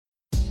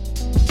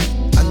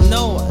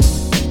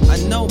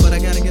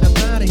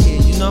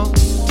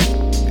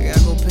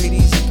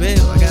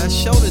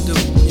show to do,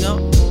 you know?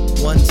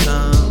 One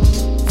time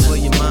for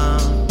your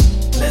mom.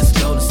 Let's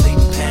go to sleep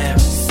in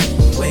Paris.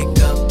 Wake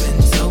up in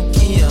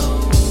Tokyo.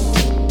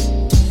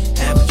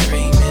 Have a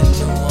dream in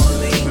New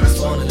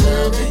Orleans. Wanna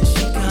love in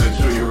Chicago. Make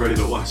sure you're ready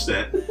to watch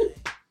that.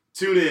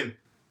 Tune in.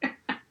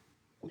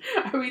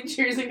 Are we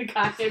cheersing to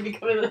Kanye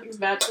becoming the next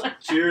Bachelor?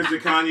 Cheers to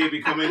Kanye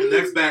becoming the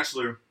next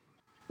Bachelor.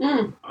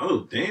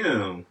 Oh,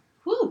 damn.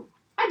 Whew.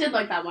 I did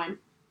like that wine.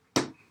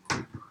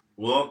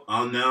 Well,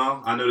 I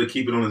know to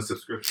keep it on a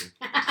subscription.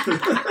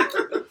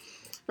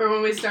 For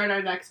when we start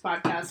our next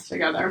podcast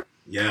together.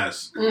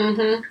 Yes.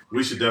 Mm-hmm.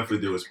 We should definitely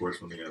do a sports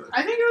one together.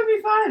 I think it would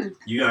be fun.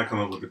 You gotta come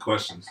up with the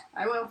questions.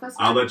 I will.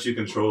 I'll let you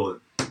control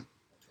it.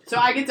 So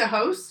I get to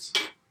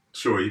host?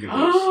 Sure, you can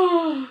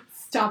host.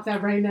 Stop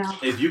that right now.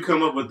 If you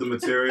come up with the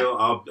material,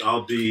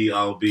 I'll be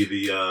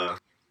the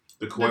questions.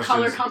 The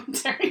color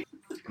commentary.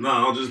 No,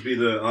 I'll just be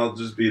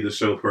the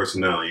show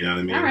personnel. You know what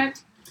I mean? All right.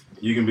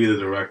 You can be the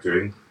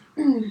director.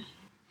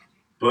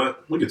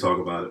 But we could talk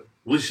about it.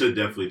 We should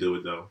definitely do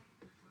it though.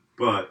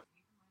 But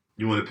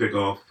you want to pick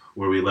off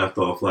where we left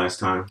off last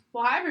time?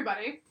 Well, hi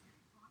everybody.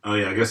 Oh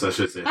yeah, I guess I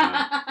should say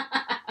hi.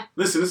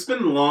 Listen, it's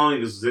been a long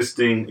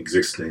existing.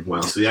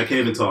 Well, see, I can't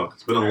even talk.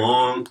 It's been a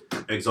long,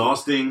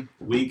 exhausting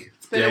week.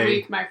 It's been a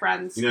week, my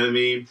friends. You know what I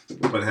mean?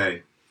 But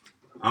hey,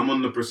 I'm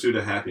on the pursuit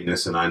of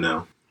happiness, and I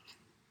know.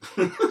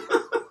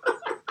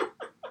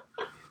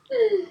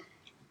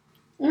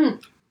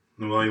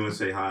 Noelle, you want to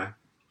say hi?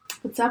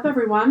 What's up,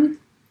 everyone?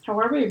 How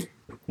are we?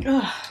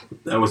 Ugh.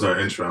 That was our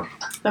intro.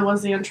 That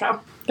was the intro.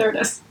 There it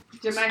is.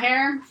 Did my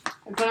hair.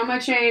 I put on my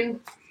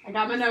chain. I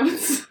got my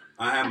notes.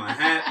 I have my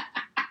hat,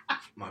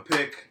 my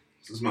pick.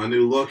 This is my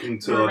new look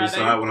until I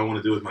decide what I want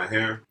to do with my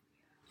hair.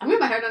 I'm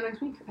getting my hair done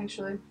next week,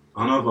 actually. I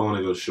don't know if I want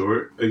to go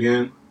short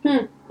again,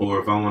 or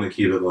if I want to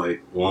keep it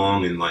like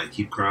long and like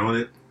keep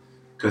curling it.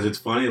 Because it's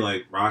funny,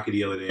 like Rocky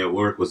the other day at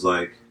work was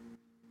like,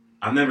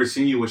 "I've never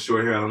seen you with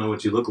short hair. I don't know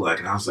what you look like."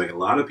 And I was like, a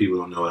lot of people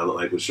don't know what I look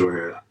like with short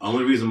hair. The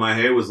only reason my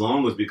hair was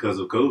long was because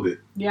of COVID.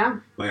 Yeah.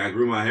 Like, I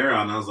grew my hair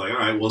out, and I was like, all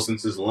right, well,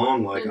 since it's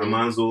long, like, I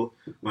might as well.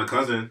 My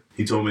cousin,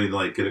 he told me to,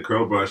 like, get a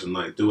curl brush and,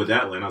 like, do it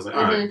that way. And I was like,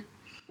 all right,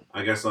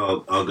 I guess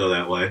I'll go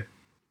that way.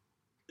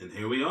 And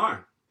here we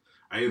are.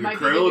 I either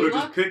curl it or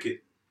just pick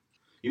it.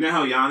 You know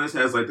how Giannis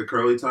has, like, the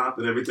curly top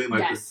and everything?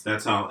 Like, yes.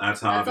 That's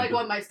like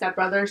what my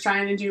stepbrother is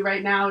trying to do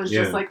right now is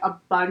just, like, a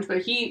bunch.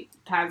 But he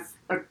has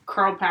a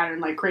curl pattern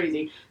like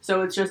crazy.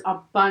 So it's just a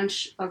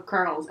bunch of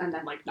curls and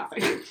then, like,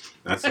 nothing.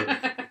 That's it.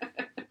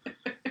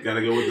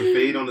 Gotta go with the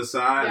fade on the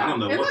side. Yeah. I don't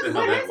know what the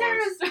hell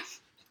that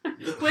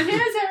was. When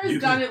his hair is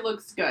done, it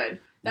looks good.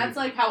 That's,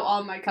 like, how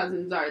all my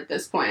cousins are at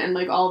this point, and,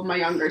 like, all of my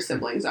younger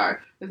siblings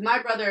are. Because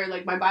my brother,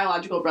 like, my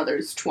biological brother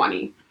is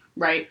 20,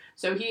 right?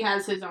 So he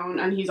has his own,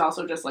 and he's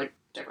also just, like,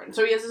 different.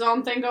 So he has his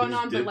own thing going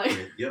on, different. But,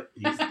 like... Yep,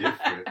 he's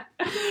different.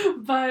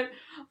 But,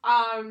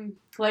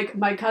 like,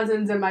 my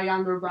cousins and my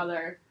younger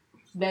brother,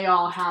 they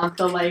all have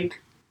the,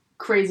 like,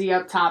 crazy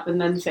up top and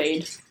then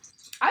fade.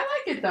 I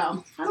like it,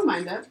 though. I don't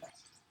mind it.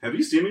 Have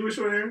you seen me with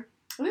short hair?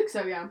 I think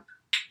so, yeah.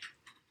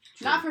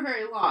 Not for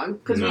very long,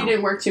 because we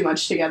didn't work too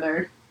much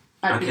together.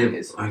 I can't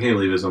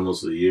believe it's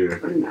almost a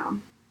year. No.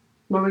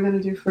 What are we going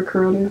to do for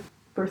Corona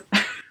birthday?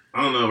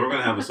 I don't know. We're going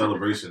to have a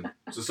celebration.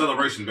 It's a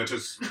celebration,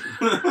 bitches.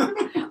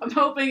 I'm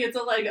hoping it's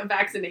a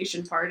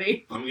vaccination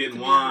party. I'm getting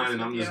wine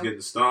and I'm just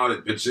getting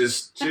started,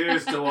 bitches.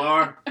 Cheers to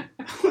our...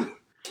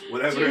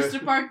 whatever. Cheers to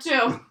part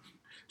 2.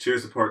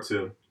 Cheers to part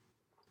 2.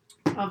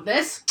 Of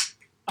this?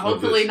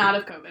 Hopefully not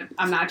of COVID.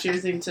 I'm not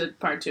choosing to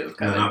part 2 of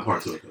COVID. No, not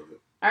part 2 of COVID.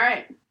 All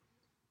right.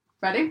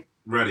 Ready?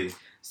 Ready.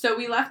 So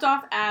we left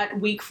off at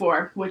week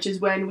 4, which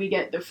is when we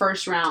get the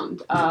first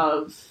round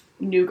of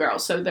new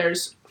girls. So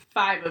there's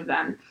 5 of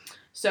them.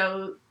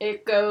 So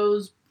it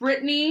goes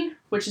Brittany,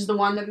 which is the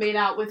one that made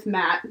out with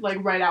Matt, like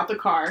right out the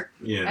car.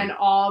 Yeah. And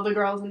all the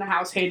girls in the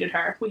house hated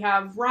her. We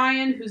have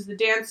Ryan, who's the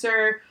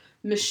dancer.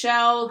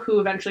 Michelle, who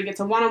eventually gets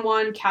a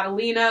one-on-one.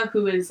 Catalina,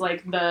 who is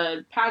like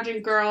the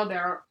pageant girl.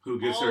 Who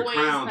gets her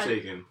crown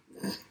taken.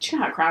 She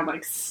got her crown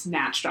like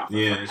snatched off.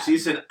 Yeah, she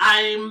said,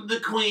 "I'm the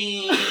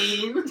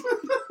queen."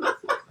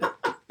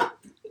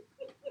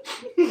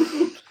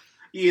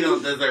 You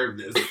don't deserve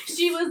this.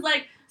 She was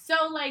like,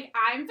 so, like,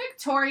 I'm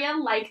Victoria,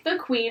 like the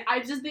queen.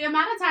 The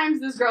amount of times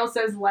this girl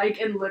says like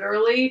and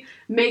literally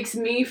makes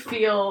me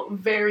feel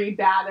very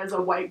bad as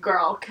a white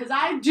girl. Because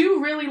I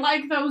do really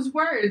like those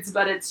words,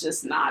 but it's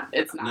just not.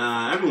 It's not.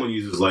 Nah, everyone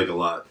uses like a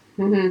lot.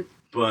 Mm-hmm.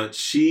 But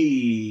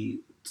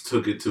she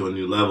took it to a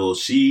new level. I'll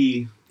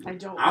say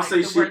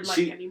the word like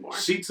anymore.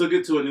 She took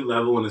it to a new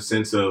level in the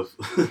sense of...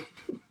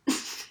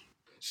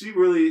 She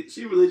really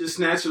just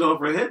snatched it off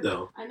her head,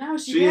 though. I know,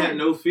 she had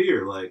no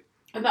fear, like...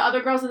 And the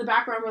other girls in the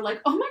background were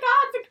like, "Oh my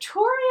God,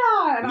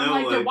 Victoria!" And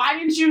I'm like, "Why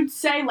didn't you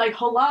say like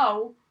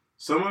hello?"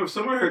 Some of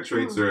her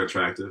traits are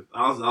attractive.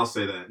 I'll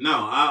say that.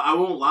 No, I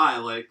won't lie.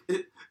 Like,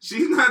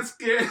 she's not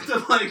scared to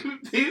like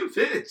be a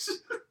bitch.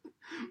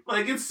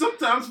 Like, it's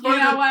sometimes funny.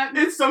 You know what?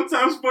 It's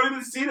sometimes funny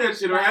to see that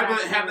shit, or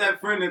have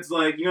that friend that's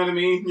like, you know what I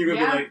mean? You're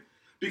gonna be like,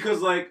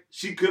 Because, like,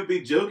 she could be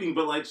joking,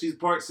 but, like, she's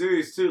part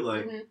serious, too.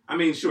 Like, I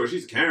mean, sure,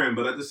 she's Karen,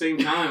 but at the same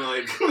time,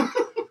 like,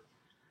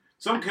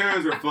 some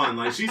Karens are fun.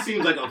 Like, she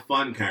seems like a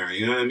fun Karen,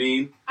 you know what I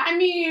mean? I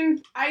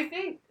mean, I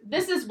think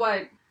this is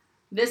what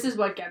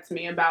gets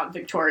me about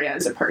Victoria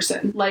as a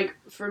person. Like,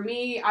 for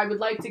me, I would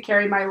like to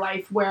carry my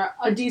life where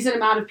a decent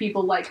amount of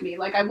people like me.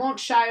 Like, I won't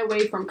shy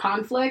away from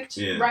conflict,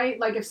 right?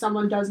 Like, if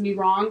someone does me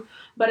wrong.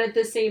 But at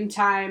the same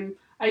time,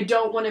 I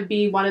don't want to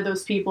be one of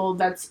those people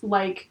that's,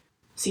 like...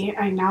 See,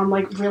 now I'm,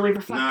 like, really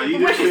reflective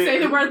when I say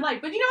the word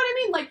like. But you know what I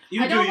mean? Like,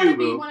 I don't want to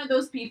be one of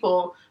those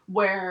people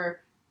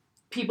where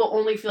people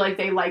only feel like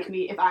they like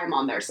me if I'm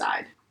on their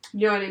side.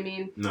 You know what I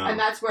mean? No. And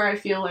that's where I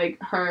feel like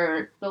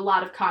a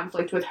lot of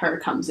conflict with her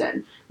comes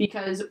in.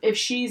 Because if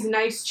she's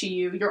nice to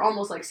you, you're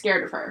almost, like,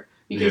 scared of her.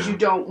 Because you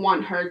don't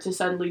want her to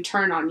suddenly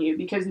turn on you.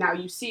 Because now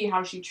you see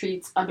how she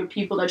treats other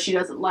people that she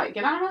doesn't like.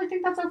 And I don't really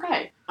think that's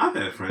okay. I've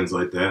had friends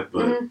like that.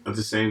 But at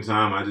the same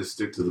time, I just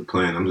stick to the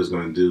plan. I'm just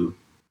going to do...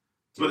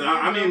 But,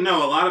 I mean,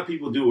 no, a lot of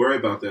people do worry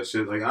about that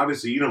shit. Like,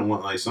 obviously, you don't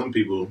want, like, some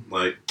people,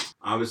 like,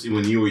 obviously,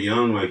 when you were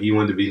young, like, you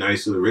wanted to be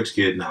nice to the rich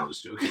kid. No, I'm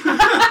just joking.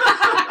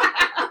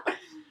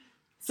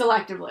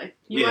 Selectively.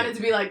 You wanted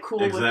to be, like, cool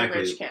with the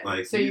rich kid.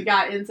 Like, so you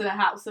got into the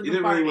house of the party. You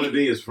didn't really want to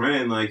be his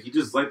friend. Like, you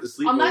just like the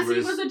sleepovers. Unless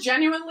he was a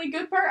genuinely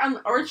good person.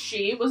 Or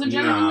she was a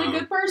genuinely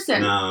good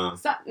person. No.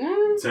 So,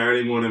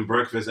 Saturday morning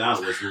breakfast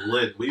out was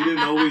lit. We didn't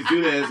always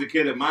do that as a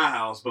kid at my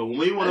house. But when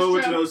we went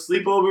over to those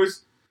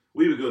sleepovers...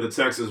 We would go to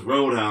Texas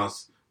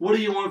Roadhouse. What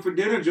do you want for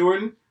dinner,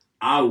 Jordan?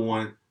 I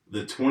want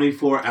the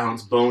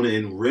 24-ounce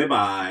bone-in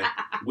ribeye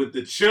with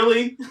the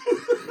chili.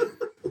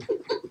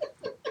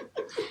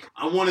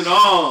 I want it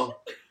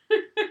all.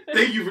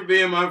 Thank you for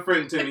being my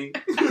friend, Timmy.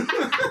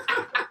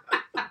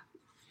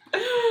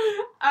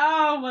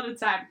 Oh, what a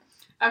time.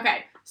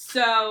 Okay,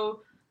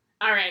 so,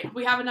 all right,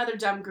 we have another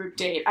dumb group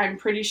date. I'm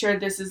pretty sure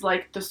this is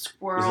like the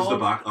squirrel. Is this the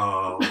box?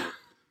 Oh.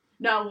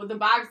 No, the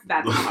box,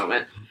 that's the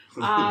moment.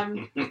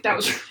 That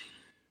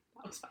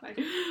was funny.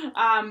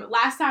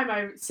 Last time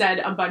I said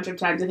a bunch of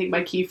times, I think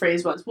my key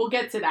phrase was, we'll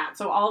get to that.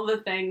 So all the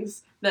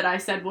things that I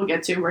said we'll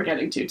get to, we're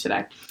getting to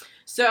today.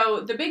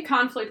 So the big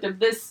conflict of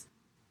this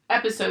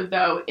episode,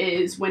 though,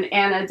 is when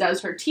Anna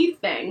does her teeth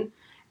thing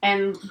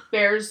and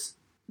bears...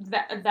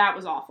 That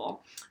was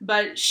awful.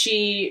 But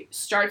she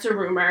starts a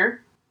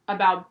rumor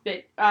about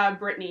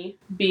Brittany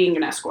being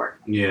an escort.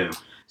 Yeah.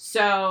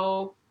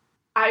 So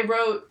I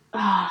wrote...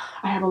 I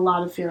have a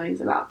lot of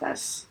feelings about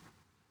this.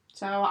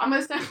 So I'm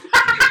going to say...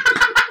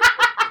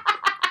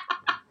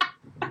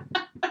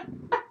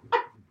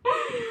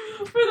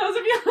 For those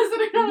of you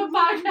listening on the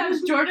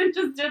podcast, Jordan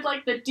just did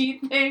like the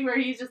teeth thing where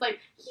he's just like,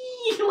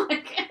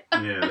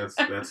 yeah,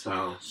 that's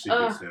how she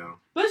gets down.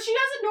 But she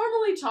doesn't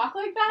normally talk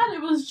like that.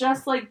 It was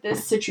just like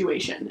this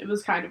situation. It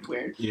was kind of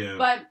weird. Yeah.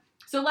 But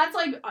so let's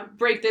like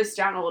break this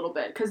down a little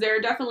bit because there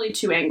are definitely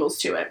two angles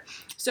to it.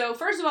 So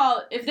first of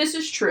all, if this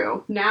is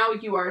true, now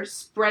you are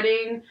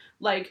spreading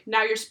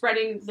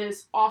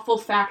this awful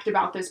fact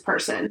about this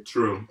person.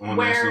 True. On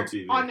national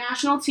TV. On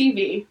national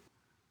TV,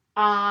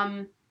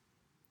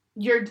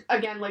 you're,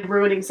 again, like,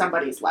 ruining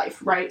somebody's life,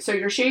 right? So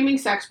you're shaming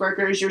sex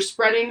workers, you're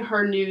spreading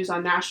her news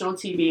on national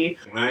TV.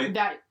 Right.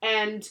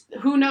 And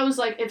who knows,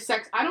 like, if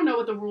I don't know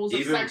what the rules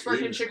of sex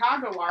work in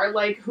Chicago are.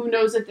 Like, who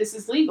knows if this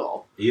is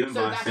legal? Even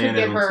so by that saying could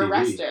get on her TV.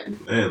 Arrested.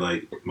 Hey,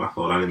 like, my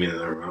fault, I didn't mean to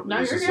interrupt. No,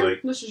 you're good.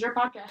 Like, this is your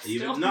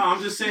podcast. No,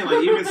 I'm just saying,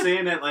 like, even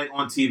saying that, like,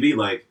 on TV,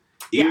 like,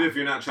 even if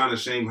you're not trying to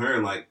shame her,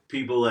 like,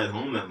 people at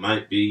home that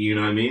might be, you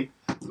know what I mean?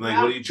 Like,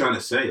 what are you trying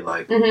to say?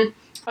 Like, And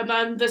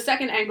then the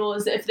second angle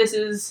is if this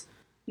is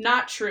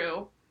not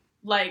true,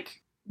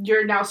 like,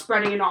 you're now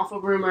spreading an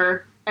awful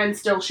rumor and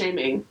still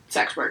shaming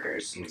sex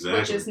workers. Exactly.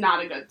 Which is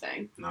not a good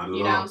thing. Not at all.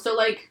 You know? So,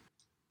 like,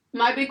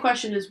 my big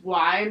question is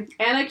why?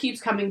 Anna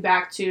keeps coming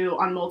back to,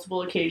 on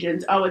multiple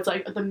occasions, it's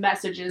like the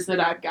messages that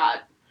I've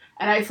got.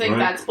 And I think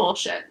that's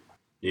bullshit.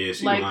 Yeah,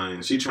 she's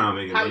lying. She's trying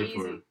to make it easy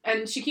for her.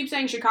 And she keeps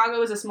saying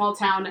Chicago is a small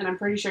town, and I'm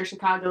pretty sure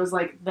Chicago is,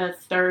 like, the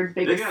third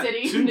biggest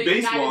city in the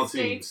United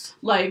States.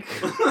 Like...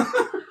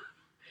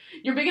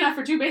 You're big enough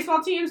for 2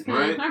 baseball teams?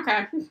 Right.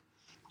 Okay.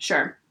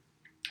 Sure.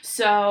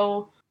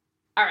 So,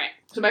 alright.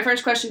 So my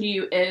first question to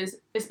you is,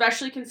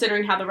 especially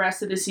considering how the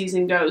rest of the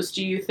season goes,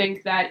 do you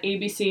think that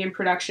ABC and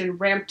production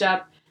ramped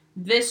up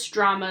this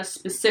drama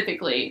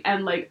specifically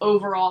and, like,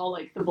 overall,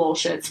 like, the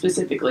bullshit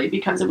specifically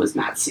because it was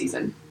Matt's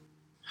season?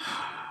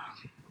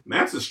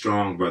 Matt's a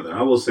strong brother.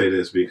 I will say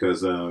this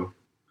because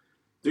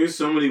there's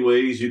so many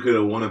ways you could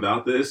have won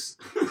about this.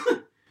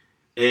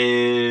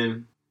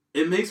 And...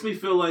 it makes me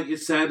feel like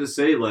it's sad to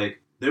say,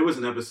 like, there was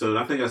an episode,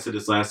 I think I said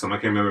this last time, I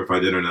can't remember if I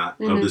did or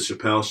not, of the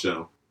Chappelle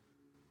Show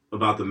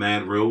about the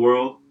Mad Real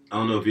World. I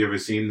don't know if you ever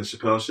seen the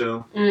Chappelle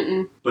Show.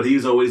 Mm-mm. But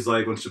he's always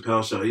like, on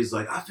Chappelle Show, he's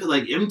like, I feel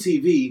like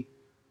MTV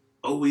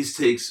always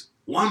takes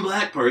one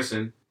black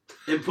person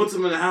and puts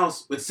him in a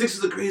house with 6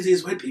 of the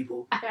craziest white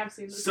people. I have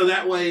seen this. So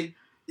that way,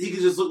 he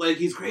can just look like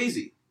he's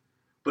crazy.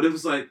 But it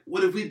was like,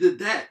 what if we did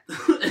that?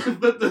 And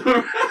flipped them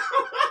around?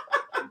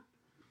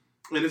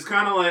 And it's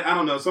kind of like, I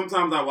don't know,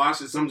 sometimes I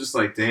watch it, so I'm just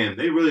like, damn,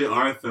 they really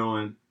are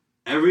throwing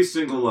every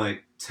single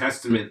like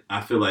testament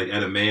I feel like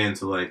at a man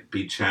to like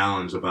be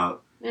challenged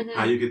about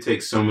how you could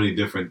take so many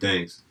different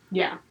things.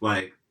 Yeah.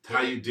 Like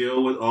how you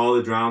deal with all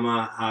the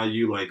drama, how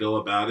you like go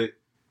about it.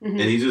 And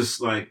he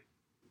just like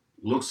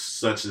looks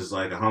such as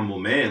like a humble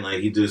man.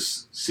 Like he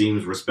just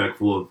seems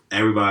respectful of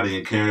everybody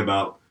and caring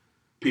about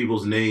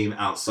people's name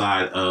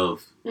outside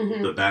of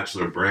the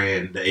Bachelor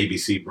brand, the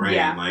ABC brand.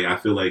 Yeah. Like I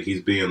feel like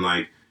he's being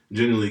like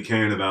genuinely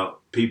caring about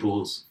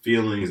people's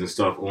feelings and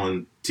stuff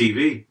on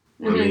TV.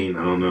 I mean,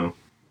 I don't know.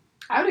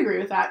 I would agree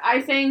with that.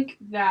 I think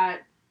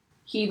that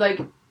he, like,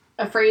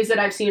 a phrase that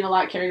I've seen a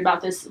lot carried about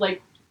this,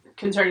 like,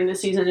 concerning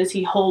this season is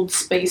he holds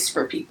space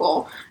for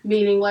people.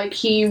 Meaning, like,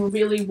 he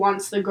really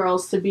wants the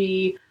girls to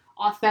be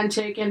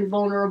authentic and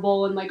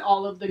vulnerable and, like,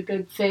 all of the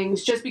good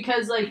things. Just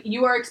because, like,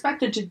 you are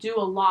expected to do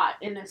a lot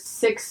in a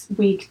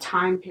 6-week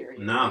time period.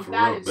 Nah, like, for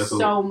that real. is That's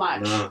so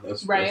much,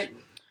 that's, right?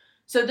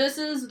 So this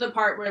is the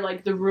part where,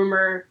 like, the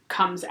rumor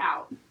comes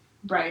out,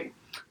 right?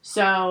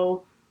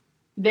 So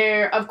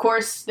of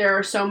course, there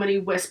are so many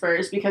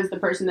whispers because the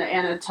person that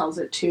Anna tells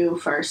it to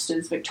first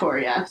is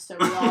Victoria. So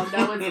we all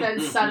know it's then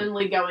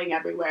suddenly going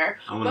everywhere.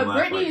 But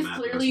Brittany is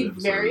clearly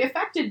very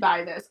affected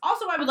by this.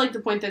 Also, I would like to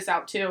point this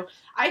out, too.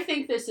 I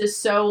think this is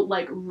so,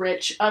 like,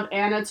 rich of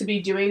Anna to be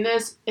doing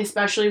this,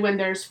 especially when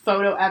there's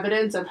photo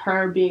evidence of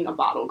her being a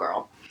bottle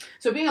girl.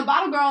 So being a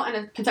bottle girl and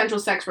a potential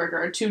sex worker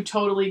are two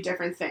totally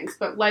different things.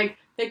 But, like,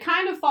 they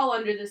kind of fall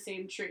under the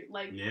same tree.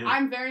 Like,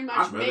 I'm very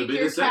much make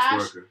your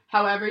cash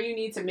however you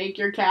need to make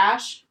your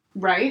cash,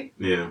 right?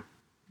 Yeah.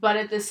 But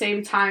at the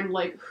same time,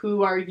 like,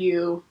 who are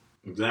you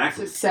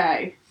to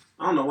say?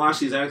 I don't know why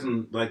she's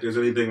acting like there's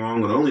anything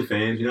wrong with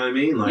OnlyFans, you know what I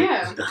mean? Like,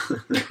 yeah.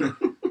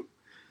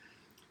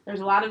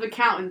 There's a lot of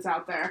accountants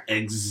out there.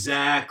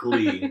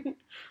 Exactly.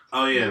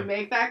 Oh, yeah. You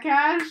make that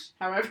cash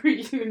however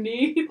you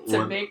need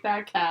to make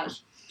that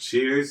cash.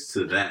 Cheers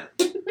to that.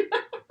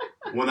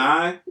 When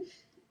I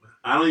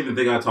don't even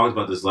think I talked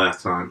about this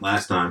last time.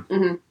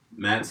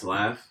 Matt's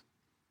laugh.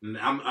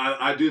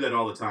 I do that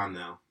all the time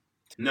now.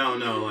 No,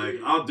 like,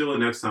 I'll do it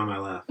next time I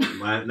laugh.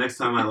 Next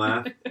time I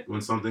laugh, when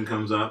something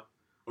comes up,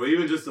 or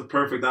even just a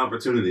perfect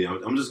opportunity,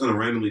 I'm just going to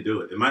randomly do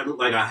it. It might look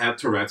like I have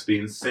Tourette's,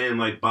 saying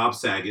like Bob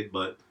Saget,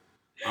 but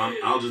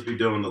I'll just be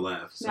doing the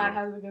laugh. So. Matt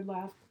has a good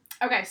laugh.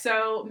 Okay,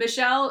 so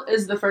Michelle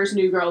is the first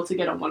new girl to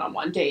get a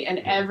one-on-one date, and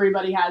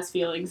everybody has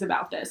feelings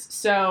about this.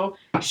 So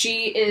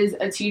she is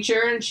a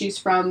teacher, and she's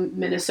from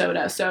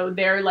Minnesota. So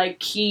their, like,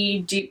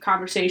 key deep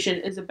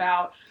conversation is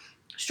about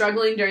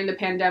struggling during the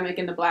pandemic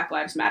and the Black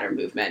Lives Matter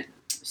movement.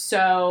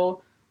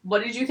 So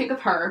what did you think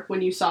of her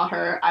when you saw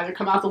her either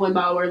come out the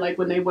limo or, like,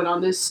 when they went on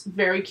this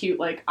very cute,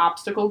 like,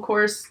 obstacle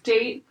course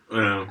date?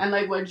 Yeah. And,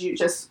 like, what did you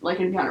just, like,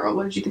 in general,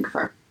 what did you think of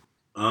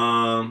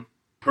her?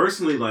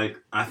 Personally, like,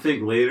 I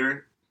think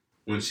later...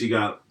 when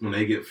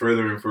they get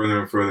further and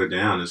further and further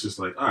down, it's just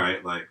like, all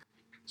right, like,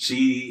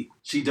 she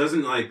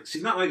doesn't, like,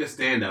 she's not like a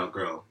standout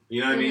girl.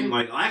 You know what I mean?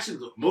 Like,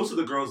 actually, most of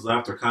the girls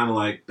left are kind of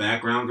like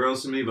background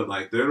girls to me, but,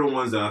 like, they're the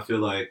ones that I feel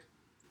like,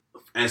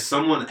 as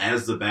someone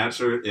as the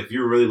Bachelor, if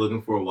you're really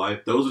looking for a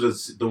wife, those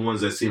are the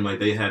ones that seem like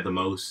they had the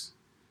most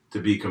to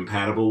be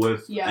compatible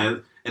with. Yeah.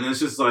 And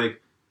it's just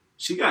like,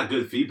 she got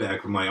good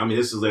feedback from, like, I mean,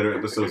 this is later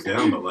episodes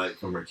down, but, like,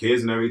 from her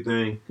kids and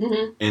everything.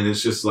 And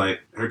it's just,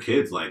 like, her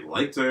kids, like,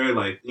 liked her.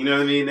 Like, you know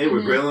what I mean? They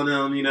were grilling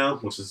them, you know,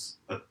 which is,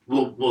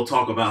 we'll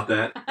talk about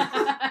that.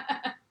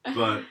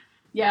 But.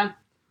 Yeah.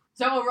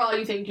 So, overall,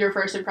 you think your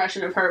first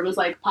impression of her was,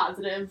 like,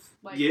 positive?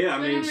 Like, yeah,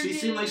 I mean, she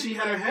seemed like she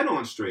had her head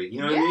on straight.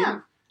 You know what I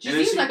mean? She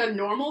seems like a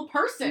normal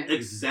person.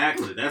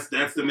 Exactly. That's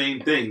the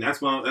main thing.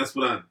 That's what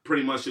I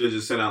pretty much should have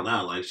just said out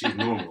loud. Like, she's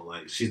normal.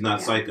 Like, she's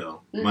not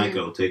psycho.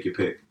 Michael, take your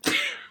pick.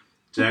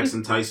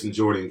 Jackson, Tyson,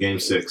 Jordan, Game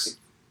 6.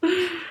 All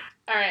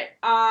right.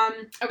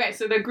 Okay,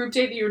 so the group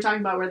date that you were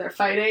talking about where they're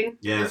fighting.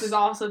 Yes. This is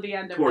also the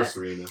end of Poor this.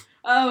 Serena.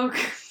 Oh,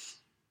 okay.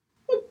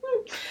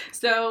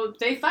 So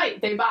they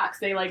fight. They box.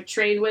 They, like,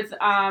 train with,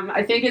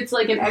 I think it's,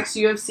 like, an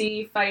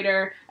ex-UFC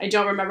fighter. I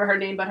don't remember her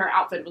name, but her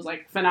outfit was,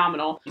 like,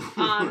 phenomenal.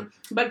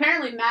 But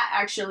apparently Matt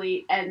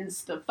actually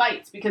ends the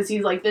fights because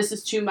he's like, this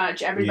is too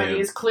much. Everybody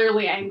is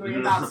clearly angry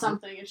about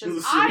something. It's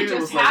just, I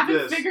just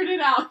haven't figured it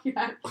out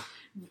yet.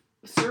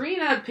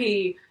 Serena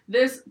P.,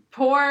 this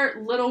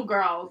poor little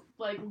girl,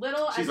 like,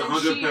 little, she's and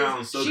 100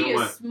 pounds, so she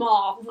is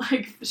small.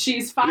 Like,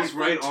 she's 5'2". His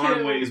right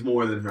arm weighs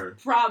more than her.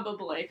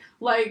 Probably.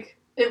 Like,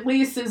 at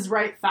least his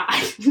right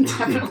thigh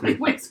definitely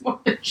weighs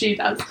more than she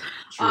does.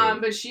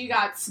 But she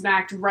got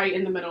smacked right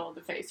in the middle of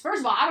the face.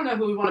 First of all, I don't know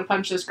who would want to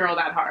punch this girl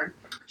that hard.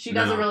 She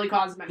doesn't really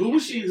cause many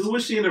issues. Who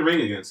was she in the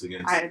ring against?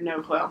 I have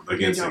no clue.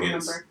 Against.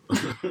 Remember.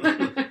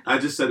 I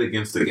just said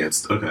against.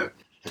 Okay.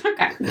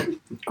 Okay.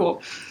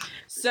 Cool.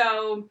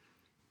 So,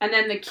 and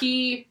then the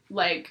key,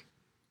 like,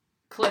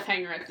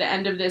 cliffhanger at the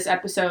end of this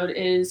episode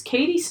is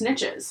Katie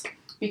snitches.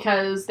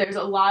 Because there's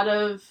a lot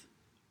of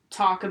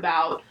talk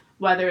about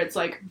whether it's,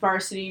 like,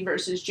 varsity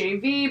versus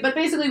JV. But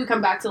basically we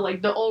come back to,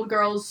 like, the old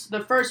girls, the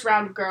first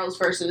round of girls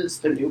versus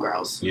the new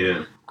girls.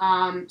 Yeah.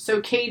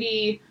 So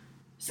Katie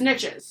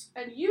snitches.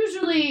 And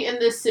usually in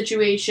this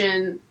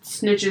situation,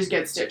 snitches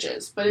get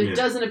stitches. But it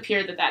doesn't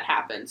appear that that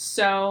happens.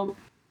 So,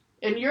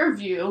 in your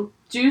view,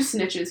 do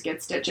snitches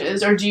get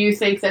stitches? Or do you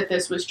think that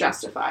this was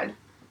justified?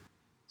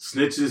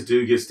 Snitches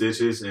do get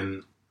stitches.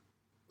 And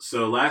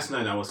so last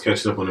night I was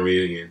catching up on the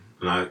reunion.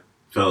 And I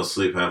fell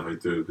asleep halfway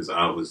through because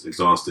I was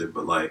exhausted.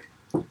 But, like,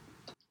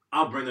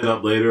 I'll bring it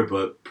up later.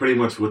 But pretty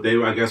much what they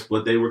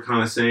were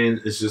kind of saying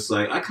is just,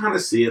 like, I kind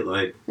of see it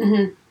like,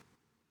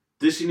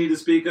 did she need to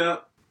speak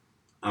up?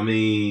 I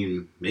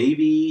mean,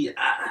 maybe.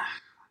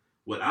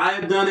 Would I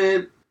have done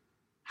it?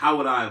 How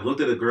would I have looked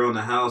at a girl in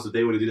the house if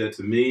they were to do that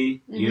to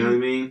me? You know what I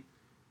mean?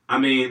 I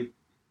mean,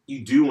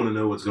 you do want to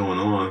know what's going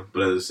on,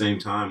 but at the same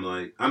time,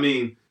 like, I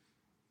mean,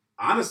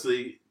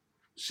 honestly,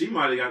 she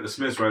might have got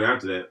dismissed right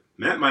after that.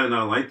 Matt might have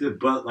not liked it,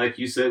 but like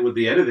you said with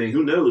the editing,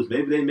 who knows?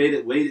 Maybe they made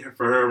it wait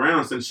for her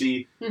around since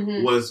she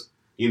was,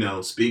 you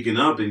know, speaking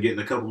up and getting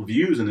a couple of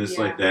views and this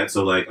like that.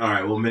 So, like, all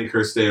right, we'll make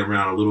her stay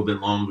around a little bit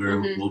longer.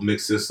 We'll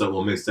mix this up.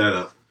 We'll mix that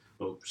up.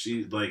 But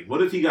she, like,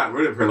 what if he got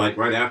rid of her, like,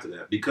 right after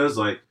that? Because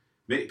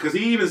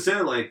he even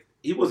said, like,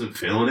 he wasn't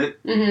feeling it.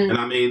 And,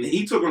 I mean,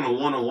 he took her on a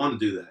one-on-one to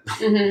do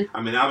that.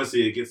 I mean,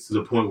 obviously, it gets to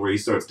the point where he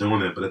starts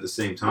doing it. But at the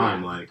same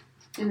time, like,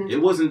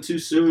 it wasn't too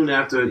soon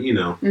after, you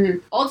know.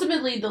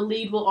 Ultimately, the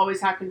lead will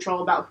always have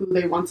control about who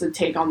they want to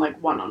take on,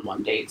 like,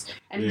 one-on-one dates.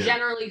 And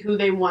generally who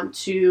they want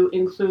to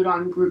include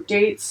on group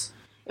dates.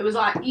 It was a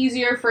lot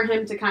easier for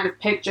him to kind of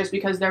pick just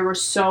because there were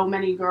so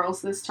many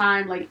girls this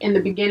time. Like, in the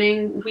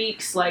beginning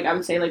weeks, like, I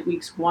would say, like,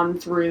 weeks 1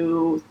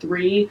 through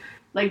 3,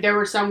 like, there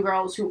were some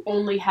girls who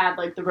only had,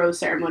 like, the rose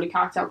ceremony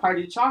cocktail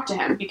party to talk to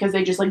him because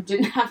they just, like,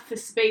 didn't have the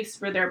space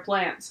for their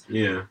plans.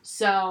 Yeah.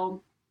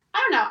 So, I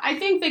don't know. I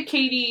think that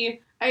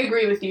Katie, I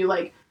agree with you.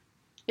 Like,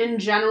 in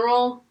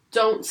general,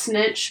 don't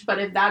snitch. But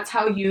if that's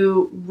how if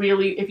you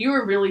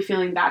were really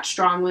feeling that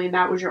strongly and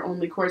that was your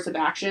only course of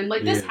action,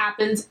 like, this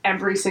happens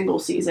every single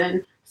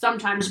season,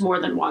 sometimes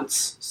more than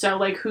once. So,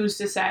 like, who's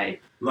to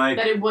say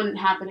that it wouldn't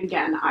happen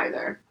again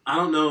either? I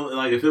don't know.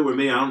 Like, if it were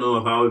me, I don't know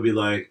if I would be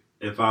like,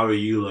 if I were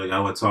you, like, I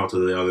would talk to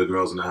the other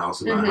girls in the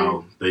house about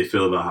how they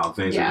feel about how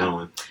things are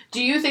going.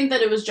 Do you think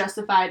that it was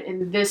justified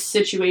in this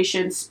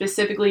situation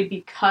specifically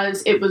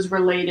because it was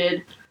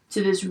related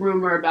to this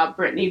rumor about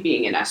Brittany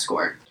being an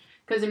escort?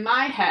 Because in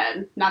my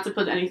head, not to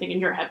put anything in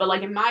your head, but,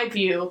 like, in my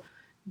view,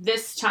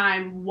 this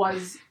time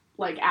was,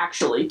 like,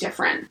 actually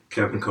different.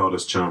 Kevin called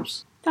us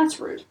chumps. That's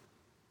rude.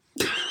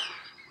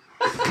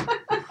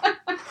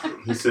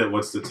 He said,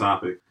 what's the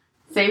topic?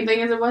 Same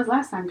thing as it was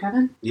last time,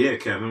 Kevin. Yeah,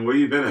 Kevin, where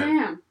you been at?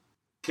 Damn.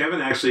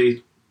 Kevin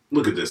actually,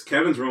 look at this.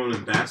 Kevin's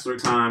ruining Bachelor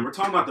time. We're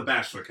talking about The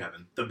Bachelor,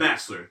 Kevin. The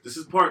Bachelor. This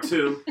is part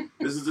 2.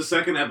 This is the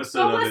second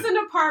episode of it. Go listen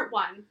to part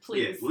 1,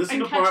 please. Yeah, listen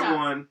to part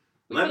 1.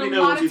 Let me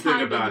know what you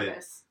think about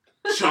it.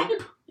 Chump.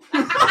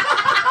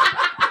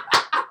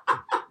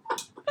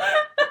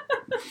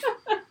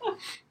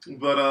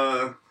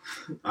 But,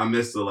 I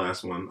missed the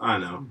last one. I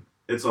know.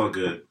 It's all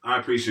good. I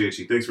appreciate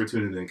you. Thanks for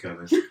tuning in,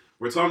 Kevin.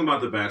 We're talking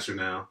about The Bachelor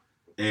now.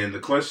 And the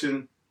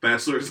question,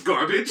 Bachelor is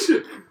garbage.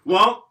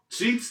 Well,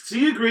 she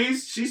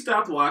agrees. She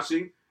stopped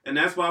watching. And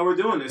that's why we're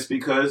doing this,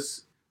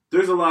 because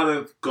there's a lot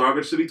of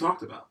garbage to be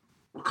talked about.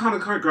 What kind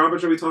of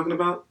garbage are we talking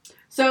about?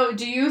 So,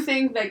 do you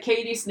think that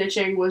Katie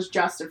snitching was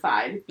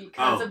justified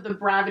because of the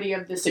gravity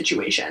of the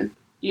situation?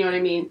 You know what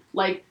I mean?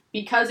 Like,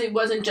 because it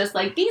wasn't just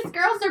like, these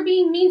girls are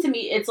being mean to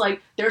me. It's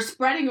like, they're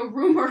spreading a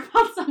rumor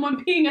about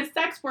someone being a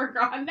sex worker.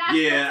 And that's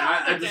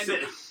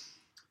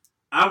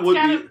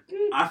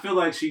I feel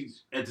like she,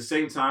 at the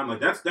same time, like,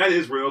 that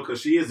is real, because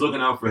she is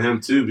looking out for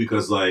him, too,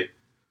 because, like,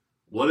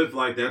 what if,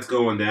 like, that's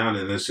going down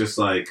and it's just,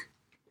 like,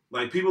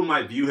 people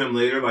might view him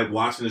later, like,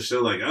 watching the show,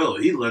 like, oh,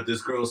 he let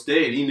this girl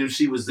stay and he knew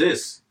she was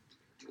this.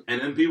 And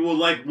then people,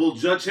 like, will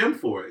judge him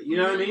for it. You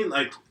know what I mean?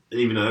 Like, and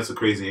even though that's a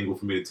crazy angle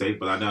for me to take,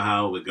 but I know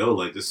how it would go.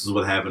 Like, this is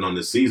what happened on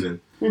this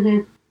season.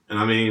 And,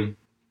 I mean,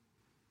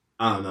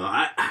 I don't know.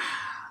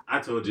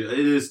 I told you, it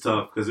is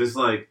tough, because it's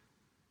like,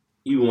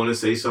 you want to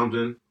say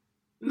something.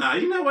 Nah,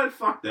 you know what?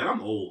 Fuck that.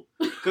 I'm old.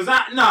 Because,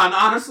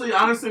 honestly,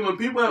 when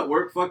people at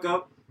work fuck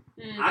up,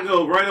 I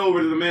go right over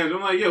to the manager.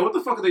 I'm like, yo, what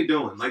the fuck are they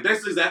doing? Like,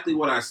 that's exactly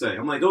what I say.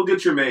 I'm like, go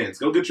get your mans.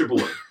 Go get your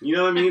boy. You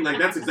know what I mean? Like,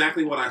 that's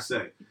exactly what I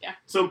say. Yeah.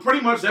 So,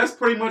 that's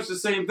pretty much the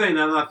same thing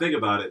now that I think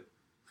about it.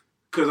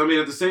 Because, I mean,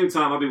 at the same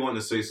time, I'll be wanting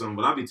to say something,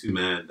 but I'll be too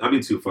mad. I'll be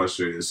too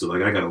frustrated. So,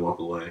 like, I got to walk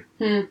away.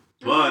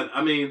 But,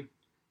 I mean,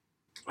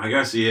 I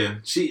guess, yeah.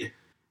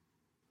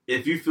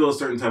 If you feel a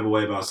certain type of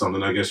way about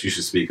something, I guess you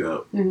should speak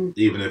up.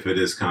 Even if it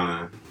is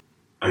kind of,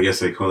 I guess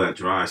they call that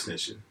dry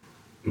snitching.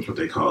 That's what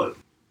they call it.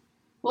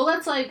 Well,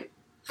 let's, like,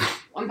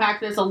 unpack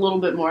this a little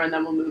bit more, and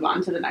then we'll move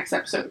on to the next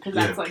episode, because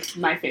that's, like,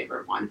 my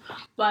favorite one.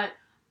 But,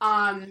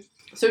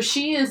 so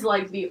she is,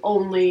 like, the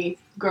only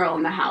girl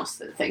in the house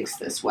that thinks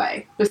this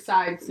way,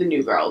 besides the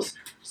new girls.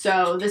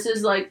 So this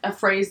is, like, a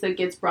phrase that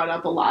gets brought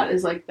up a lot,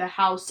 is, like, the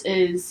house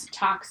is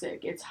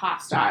toxic, it's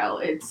hostile,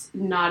 it's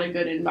not a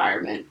good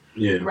environment.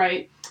 Yeah.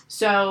 Right?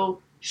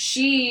 So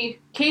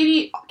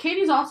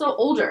Katie's also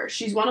older.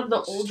 She's one of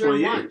the older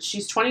ones.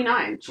 She's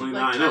 29.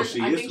 29. I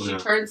think she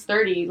turns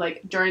 30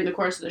 like during the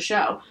course of the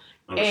show.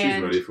 Oh, and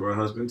she's ready for her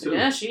husband too.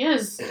 Yeah, she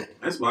is.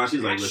 That's why she's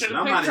like, listen,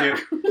 I'm not here.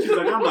 She's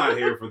like, I'm not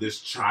here for this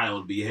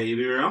child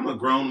behavior. I'm a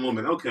grown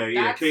woman. Okay,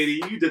 yeah,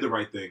 Katie, you did the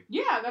right thing.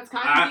 Yeah, that's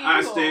kind of the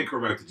I stand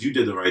corrected. You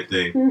did the right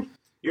thing.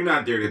 You're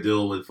not there to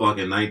deal with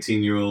fucking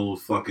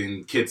 19-year-old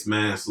fucking kids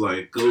mess.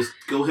 Like,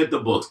 go hit the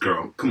books,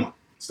 girl. Come on,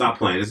 stop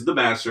playing. This is The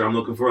Bachelor. I'm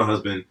looking for a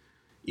husband.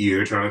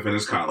 You're trying to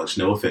finish college.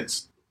 No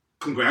offense.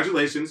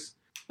 Congratulations.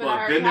 But I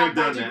already have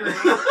my degree,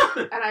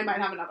 and I might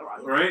have another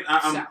one. Right?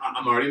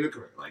 I'm already in the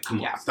career. Like,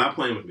 come on, stop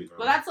playing with me, girl.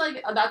 Well, that's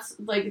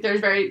like there's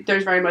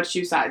very much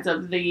two sides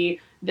of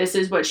this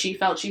is what she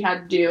felt she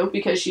had to do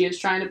because she is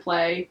trying to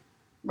play,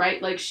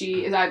 right? Like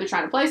she is either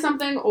trying to play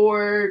something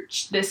or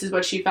this is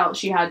what she felt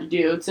she had to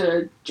do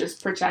to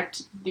just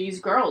protect these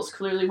girls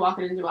clearly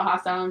walking into a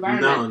hostile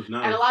environment.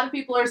 No. And a lot of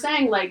people are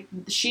saying like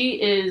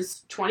she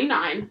is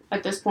 29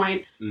 at this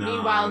point. No,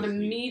 meanwhile,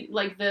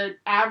 the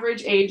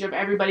average age of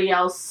everybody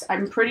else,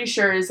 I'm pretty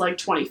sure is like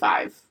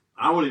 25.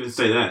 I wouldn't even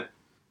say that.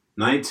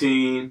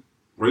 19.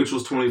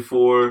 Rachel's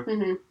 24.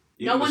 Mm-hmm.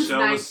 No one's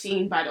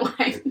 19, by the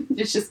way.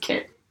 It's just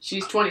Kit.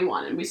 She's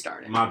 21 and we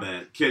started. My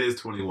bad. Kid is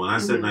 21. I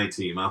said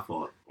 19. My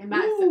fault. And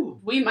Matt said,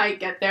 we might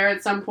get there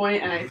at some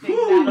point, and I think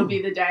that'll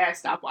be the day I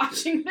stop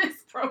watching this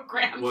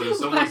program. What, if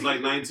someone's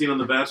like 19 on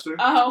The Bachelor?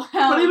 Oh,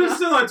 hell But even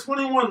still, at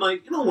 21,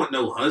 like, you don't want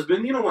no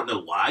husband. You don't want no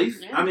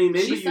wife. Yeah, I mean,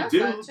 maybe you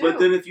do, but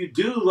then if you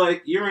do,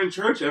 like, you're in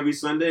church every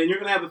Sunday, and you're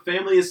going to have a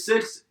family of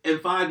 6 in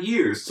 5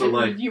 years. So,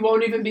 like... You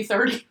won't even be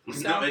 30.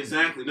 So. No,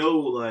 exactly. No,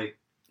 like,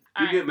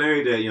 you get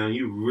married that young,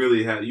 you're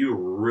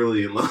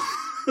really in love.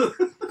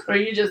 Or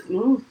you just,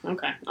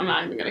 okay. I'm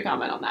not even going to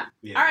comment on that.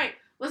 Yeah. All right,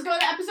 let's go to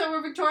the episode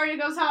where Victoria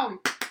goes home.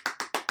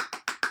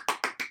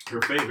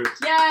 Her favorite.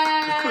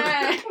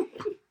 Yay!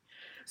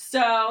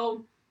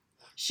 So,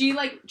 she,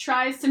 like,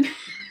 tries to,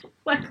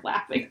 like,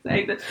 laughing,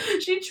 saying this.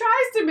 She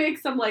tries to make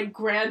some, like,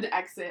 grand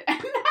exit. And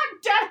that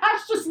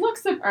deadass just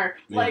looks at her,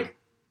 like...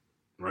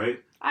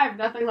 Right? I have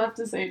nothing left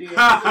to say to you.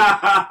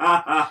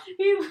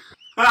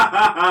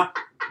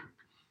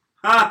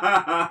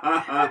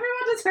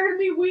 Everyone just heard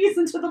me wheeze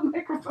into the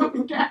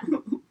microphone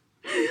again.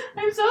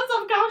 I'm so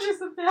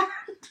self-conscious of that.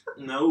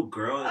 No,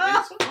 girl,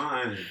 it's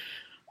fine.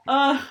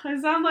 I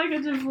sound like a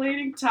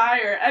deflating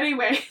tire.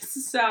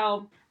 Anyways,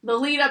 so the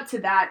lead up to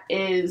that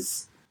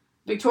is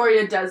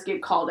Victoria does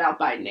get called out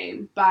by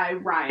name by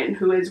Ryan,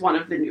 who is one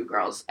of the new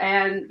girls.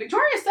 And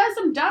Victoria says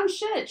some dumb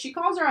shit. She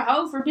calls her a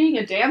hoe for being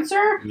a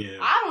dancer. Yeah.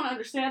 I don't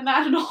understand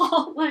that at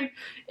all. Like,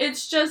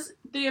 it's just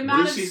the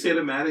amount of... What did she say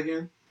to Matt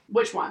again?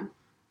 Which one?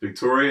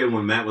 Victoria,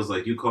 when Matt was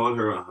like, you called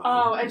her a hoe.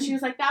 Oh, and she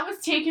was like, that was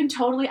taken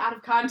totally out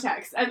of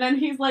context. And then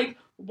he's like,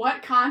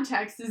 what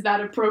context is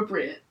that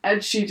appropriate?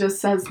 And she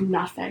just says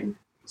nothing.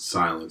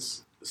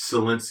 Silence.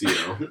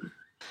 Silencio.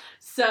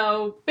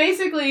 So,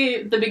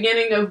 basically, the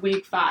beginning of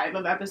week 5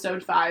 of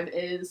episode 5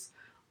 is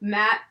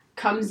Matt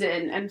comes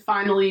in and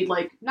finally,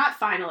 like, not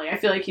finally, I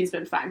feel like he's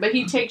been fine, but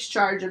he takes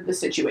charge of the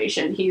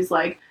situation. He's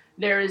like,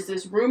 there is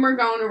this rumor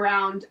going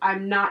around.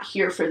 I'm not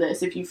here for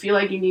this. If you feel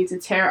like you need to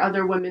tear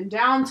other women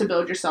down to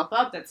build yourself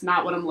up, that's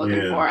not what I'm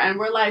looking for. And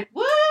we're like,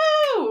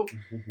 woo!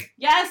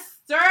 Yes,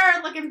 sir!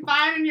 Looking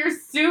fine in your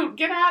suit.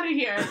 Get out of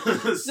here.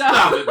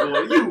 Stop it,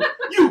 boy.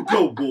 You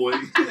go, boy.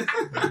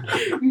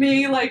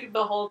 Me, like,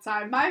 the whole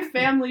time. My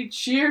family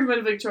cheered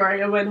when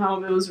Victoria went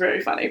home. It was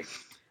very funny.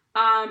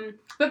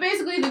 But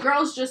basically, the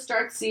girls just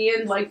start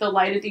seeing, like, the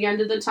light at the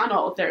end of the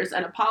tunnel. There's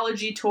an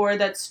apology tour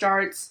that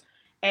starts...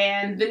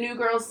 And the new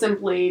girls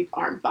simply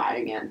aren't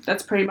buying in.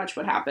 That's pretty much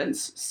what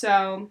happens.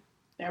 So,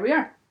 there we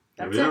are.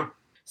 That's it.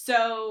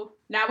 So,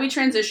 now we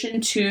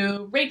transition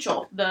to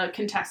Rachel, the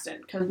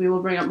contestant, because we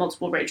will bring up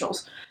multiple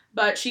Rachels.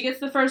 But she gets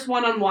the first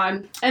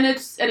one-on-one, and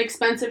it's an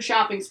expensive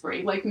shopping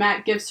spree. Like,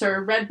 Matt gives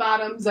her red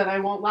bottoms, and I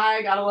won't lie,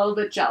 I got a little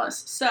bit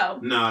jealous. So...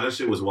 No, that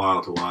shit was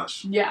wild to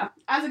watch. Yeah.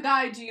 As a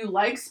guy, do you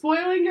like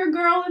spoiling your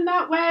girl in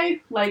that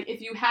way? Like,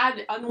 if you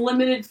had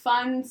unlimited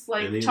funds,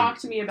 like, talk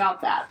to me about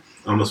that.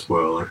 I'm a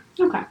spoiler.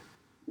 Okay.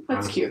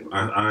 That's cute.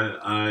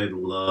 I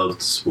love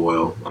to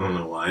spoil. I don't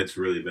know why. It's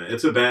really bad.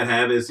 It's a bad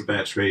habit. It's a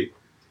bad trait.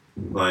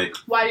 Like...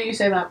 Why do you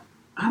say that?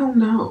 I don't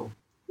know.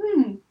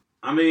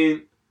 I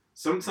mean,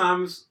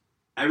 sometimes...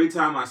 Every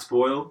time I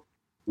spoil,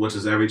 which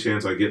is every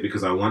chance I get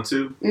because I want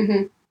to,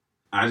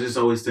 I just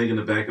always think in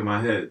the back of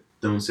my head,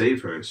 don't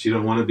save her. She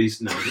don't want to be...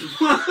 No.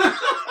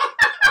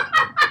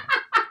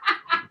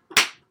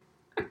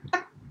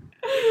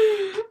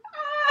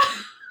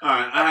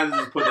 Alright, I had to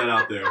just put that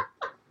out there.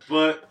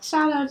 But...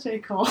 Shout out J.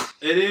 Cole.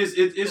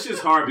 It's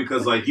just hard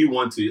because, like, you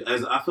want to.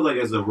 I feel like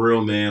as a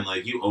real man,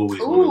 like, you always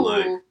want to,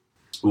 like,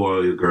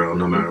 spoil your girl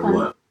no matter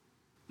what.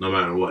 No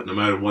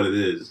matter what it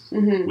is,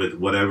 with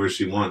whatever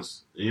she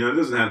wants. You know, it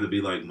doesn't have to be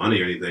like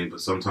money or anything,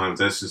 but sometimes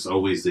that's just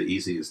always the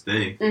easiest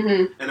thing.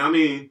 And I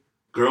mean,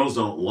 girls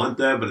don't want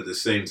that, but at the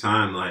same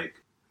time,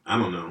 like, I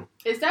don't know.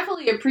 It's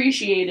definitely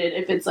appreciated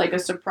if it's like a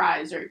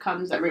surprise or it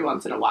comes every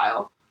once in a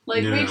while.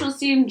 Like, Rachel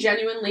seemed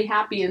genuinely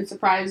happy and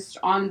surprised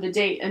on the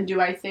date, and do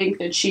I think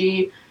that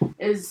she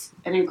is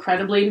an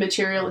incredibly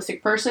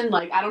materialistic person?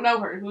 Like, I don't know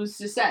her. Who's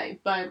to say?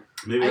 But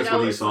maybe that's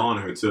what he saw in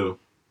her, too.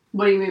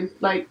 What do you mean?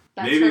 Like,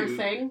 that's her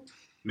thing?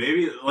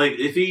 Maybe, like,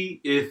 if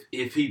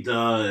he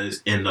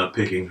does end up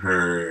picking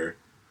her,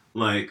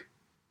 like,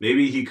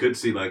 maybe he could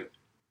see, like,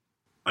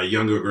 a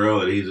younger girl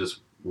that he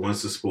just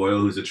wants to spoil,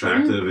 who's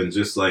attractive, and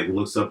just, like,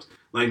 looks up.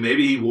 Like,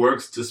 maybe he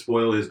works to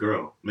spoil his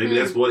girl. Maybe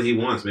that's what he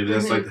wants. Maybe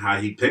that's, like, how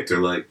he picked her.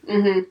 Like,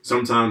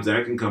 sometimes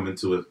that can come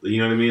into it.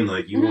 You know what I mean?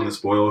 Like, you want to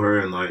spoil her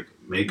and, like,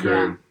 make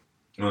her,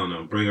 I don't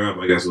know, bring her up,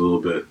 I guess, a little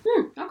bit.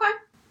 Okay.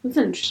 That's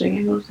an interesting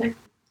angle to say.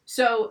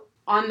 So,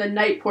 on the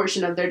night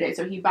portion of their date,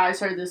 so he buys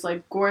her this,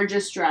 like,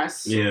 gorgeous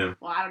dress. Yeah.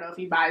 Well, I don't know if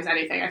he buys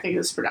anything. I think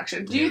it's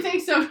production. Do you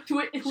think so?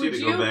 Would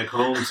you? Go back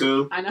home,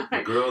 too. I know.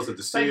 The girls at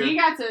the But he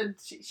got to...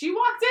 She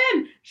walked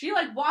in. She,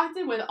 like, walked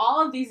in with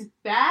all of these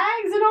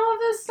bags and all of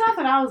this stuff,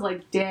 and I was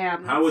like,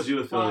 damn. How would you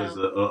have felt as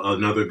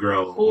another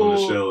girl on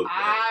the show?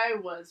 I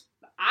was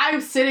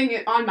sitting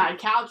on my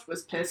couch,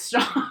 was pissed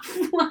off.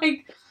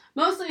 Like,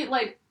 mostly,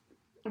 like,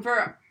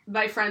 for...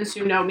 my friends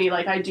who know me,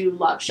 like, I do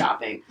love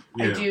shopping.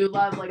 Yeah. I do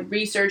love, like,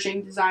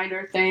 researching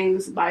designer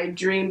things. My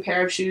dream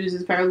pair of shoes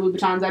is a pair of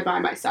Louboutins I buy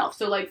myself.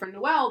 So, like, for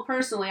Noelle,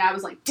 personally, I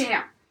was like,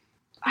 damn,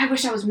 I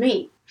wish I was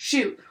me.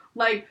 Shoot.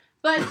 Like,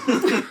 but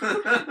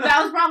that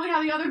was probably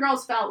how the other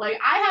girls felt. Like,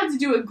 I had to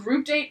do a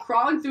group date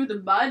crawling through the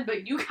mud,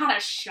 but you got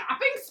a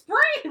shopping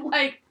spree?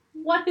 Like,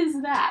 what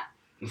is that?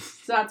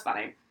 So that's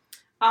funny.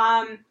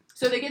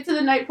 So they get to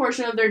the night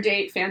portion of their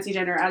date, fancy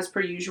dinner, as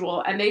per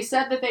usual, and they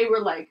said that they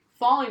were, like,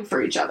 falling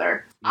for each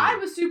other. I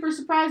was super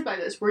surprised by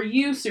this. Were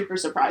you super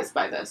surprised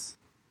by this?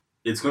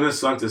 It's gonna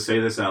suck to say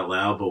this out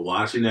loud, but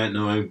watching that,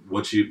 knowing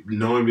what you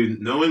know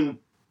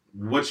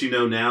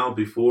now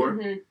before,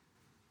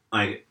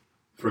 like,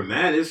 for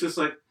Matt, it's just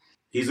like,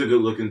 he's a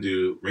good looking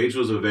dude.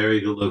 Rachel's a very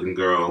good looking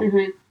girl,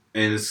 and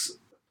it's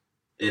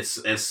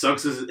as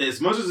sucks as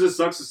much as it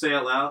sucks to say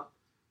out loud.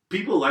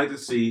 People like to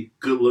see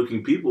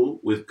good-looking people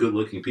with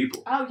good-looking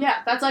people. Oh, yeah.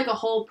 That's, like, a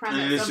whole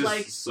premise of,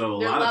 like,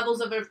 their levels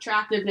of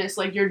attractiveness.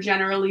 Like, you're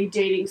generally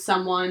dating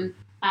someone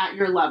at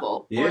your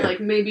level. Yeah. Or, like,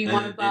 maybe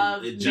one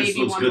above, maybe one below. It just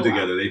looks good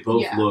together. They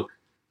both look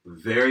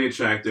very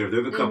attractive.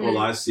 They're the couple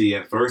I see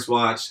at first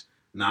watch,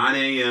 9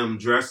 a.m.,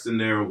 dressed in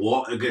their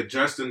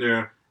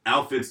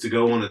outfits to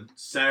go on a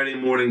Saturday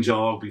morning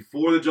jog,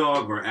 before the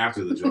jog or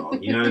after the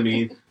jog. You know what I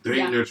mean? They're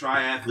eating their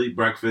triathlete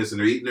breakfast,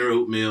 and they're eating their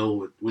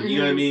oatmeal with you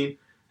know what I mean?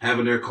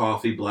 Having their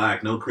coffee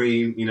black, no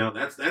cream, you know,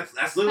 that's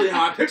literally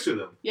how I picture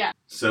them. Yeah.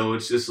 So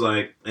it's just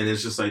like, and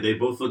it's just like, they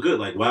both look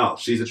good. Like, wow,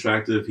 she's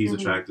attractive, he's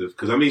attractive.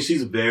 Because, I mean,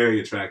 she's very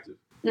attractive.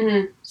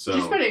 So,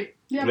 she's pretty.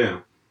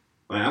 Yeah.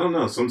 Like, I don't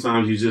know.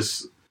 Sometimes you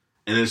just,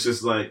 and it's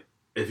just like,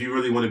 if you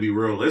really want to be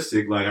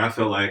realistic, like, I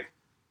felt like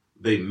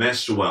they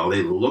meshed well.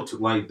 They looked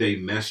like they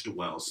meshed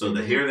well. So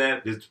to hear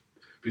that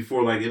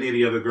before, like, any of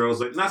the other girls,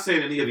 like, not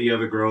saying any of the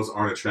other girls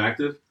aren't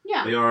attractive.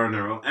 Yeah. They are in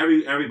their own,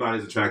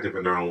 everybody's attractive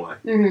in their own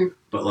way.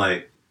 But,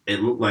 like, it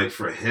looked like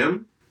for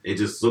him, it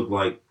just looked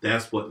like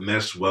that's what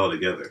meshed well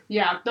together.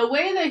 Yeah. The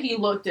way that he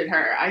looked at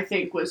her, I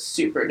think, was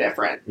super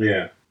different.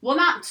 Yeah. Well,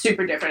 not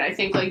super different. I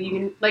think, like, you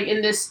can, like,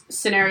 in this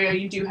scenario,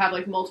 you do have,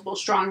 like, multiple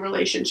strong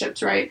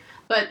relationships, right?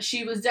 But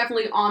she was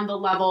definitely on the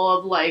level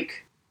of,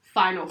 like,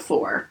 Final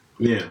Four.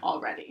 Yeah.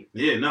 Already.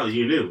 Yeah, no,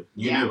 you knew.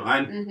 You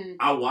knew.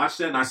 I watched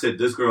that and I said,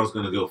 this girl's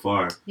going to go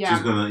far. Yeah.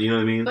 She's going to, you know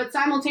what I mean? But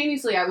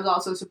simultaneously, I was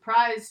also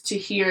surprised to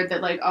hear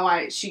that, like,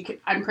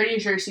 I'm pretty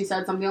sure she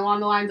said something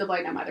along the lines of,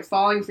 like, I'm either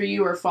falling for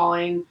you or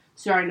starting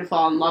to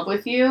fall in love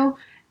with you.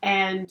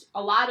 And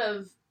a lot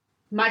of,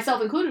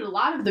 myself included, a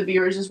lot of the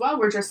viewers as well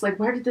were just like,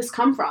 where did this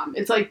come from?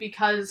 It's like,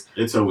 because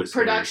it's always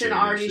production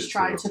already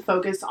tried to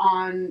focus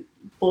on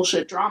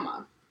bullshit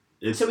drama.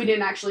 So we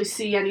didn't actually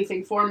see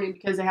anything forming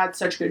because they had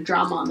such good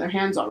drama on their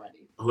hands already.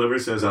 Whoever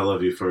says I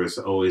love you first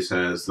always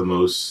has the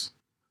most...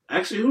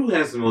 Actually, who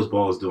has the most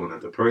balls doing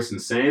it? The person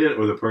saying it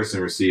or the person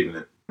receiving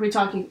it? Are we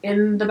talking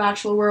in the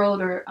Bachelor world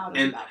or out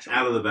of the Bachelor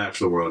world? Out of the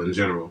Bachelor world in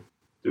general.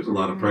 There's a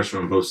lot of pressure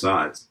on both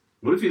sides.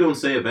 What if you don't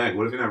say it back?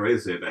 What if you're not ready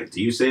to say it back?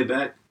 Do you say it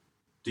back?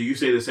 Do you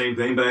say the same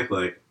thing back?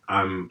 Like,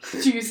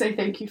 Do you say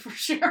thank you for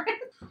sharing?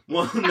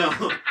 Well,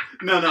 no.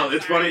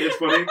 It's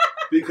funny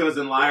because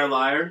in Liar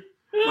Liar...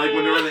 Like,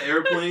 when they're on the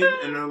airplane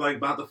and they're, like,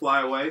 about to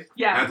fly away.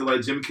 Yeah. After,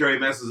 like, Jim Carrey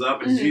messes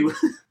up and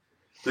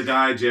the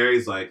guy,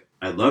 Jerry's like,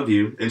 I love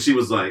you. And she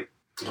was like,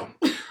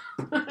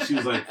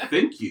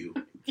 thank you.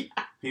 Yeah.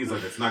 He's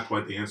like, that's not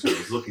quite the answer I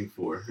was looking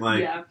for.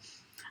 Like, yeah.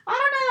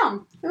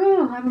 I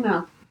don't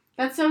know.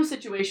 That's so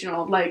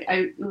situational. Like,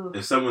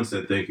 if someone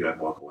said thank you, I'd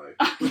walk away.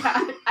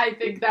 Yeah, I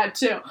think that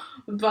too.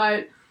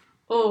 But,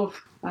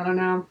 I don't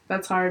know.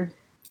 That's hard.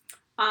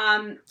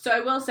 So I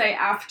will say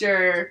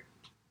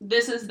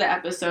this is the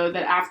episode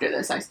that after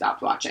this I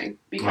stopped watching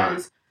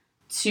because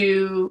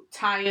to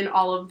tie in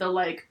all of the,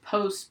 like,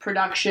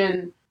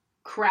 post-production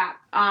crap,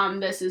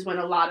 this is when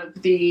a lot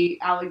of the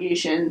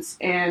allegations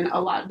and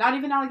not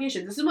even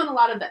allegations, this is when a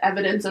lot of the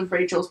evidence of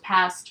Rachel's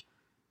past,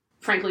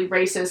 frankly,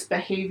 racist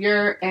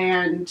behavior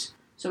and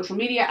social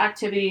media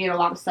activity, and a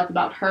lot of stuff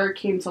about her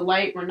came to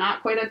light. We're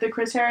not quite at the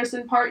Chris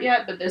Harrison part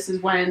yet, but this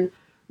is when,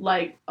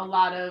 like, a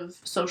lot of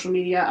social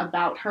media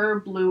about her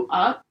blew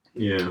up.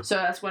 Yeah. So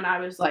that's when I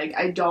was like,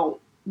 I don't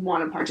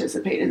want to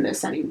participate in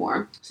this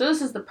anymore. So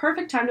this is the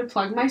perfect time to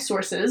plug my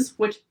sources,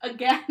 which,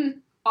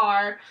 again,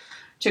 are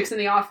Chicks in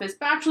the Office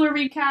Bachelor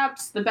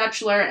recaps, The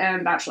Bachelor,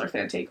 and Bachelor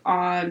Fan Take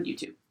on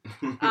YouTube.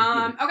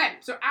 Okay,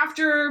 so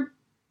after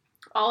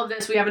all of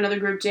this, we have another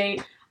group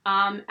date.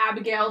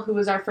 Abigail, who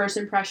was our first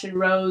impression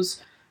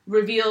Rose,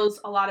 reveals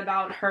a lot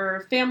about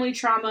her family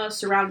trauma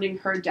surrounding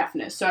her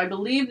deafness. So I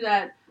believe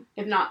that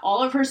if not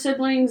all of her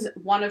siblings,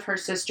 one of her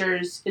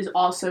sisters is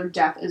also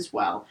deaf as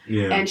well.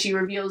 Yeah. And she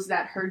reveals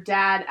that her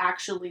dad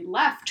actually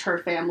left her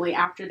family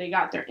after they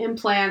got their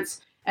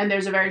implants, and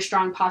there's a very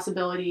strong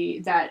possibility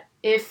that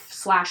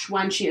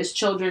if/when she has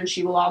children,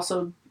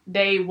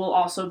 they will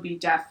also be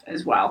deaf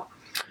as well.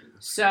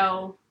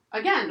 So,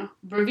 again,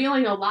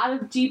 revealing a lot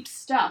of deep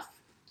stuff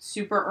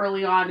super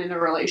early on in a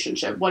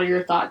relationship. What are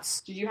your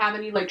thoughts? Did you have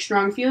any, like,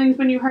 strong feelings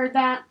when you heard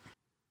that?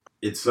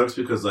 It sucks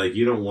because, like,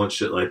 you don't want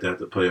shit like that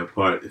to play a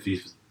part if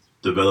you've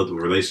developed a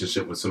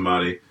relationship with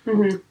somebody.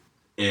 Mm-hmm.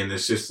 And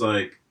it's just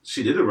like,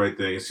 she did the right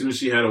thing. As soon as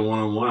she had a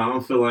one-on-one, I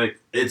don't feel like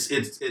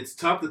it's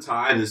tough to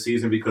tie this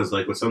season because,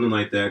 like, with something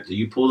like that, do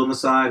you pull them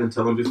aside and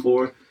tell them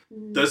before?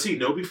 Does he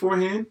know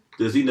beforehand?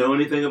 Does he know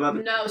anything about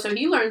it? No, so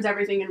he learns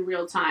everything in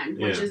real time,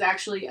 which is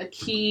actually a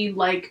key,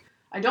 like,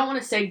 I don't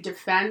want to say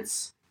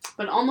defense,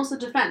 but almost a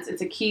defense.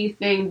 It's a key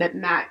thing that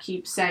Matt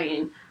keeps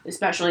saying,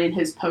 especially in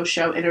his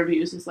post-show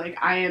interviews, is like,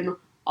 I am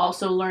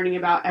also learning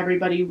about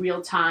everybody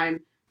real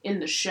time in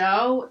the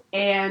show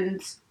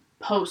and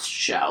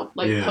post-show,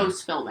 like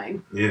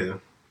post-filming. Yeah.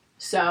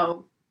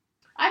 So,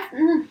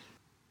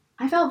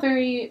 I felt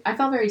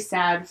very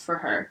sad for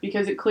her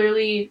because it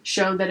clearly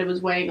showed that it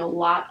was weighing a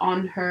lot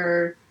on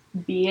her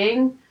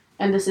being,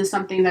 and this is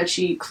something that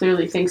she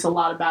clearly thinks a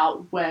lot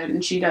about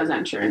when she does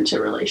enter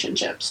into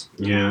relationships.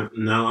 Yeah.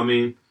 No, I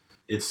mean,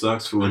 it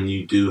sucks for when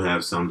you do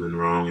have something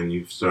wrong and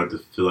you start to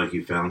feel like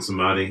you found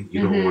somebody.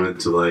 You don't want it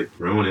to, like,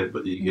 ruin it,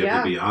 but you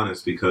have to be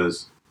honest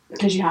because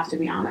you have to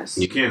be honest.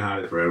 You can't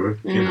hide it forever.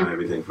 You can't hide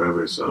everything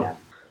forever, so. Yeah.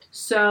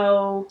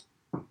 So,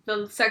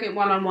 the second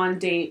one-on-one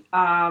date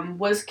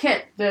was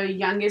Kit, the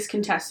youngest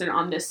contestant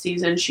on this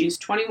season. She's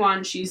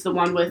 21. She's the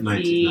one with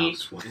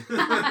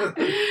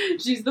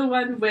she's the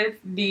one with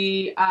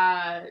the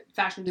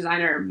fashion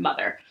designer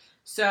mother.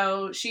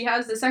 So she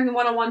has the second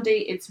one-on-one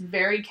date. It's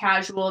very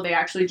casual. They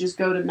actually just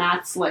go to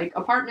Matt's, like,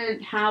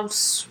 apartment,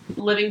 house,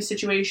 living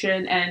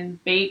situation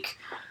and bake.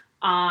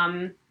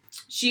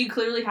 She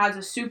clearly has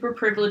a super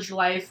privileged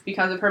life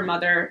because of her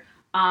mother.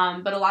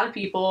 But a lot of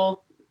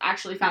people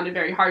actually found it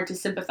very hard to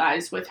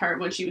sympathize with her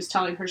when she was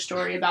telling her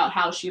story about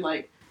how she,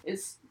 like,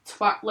 is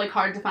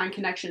hard to find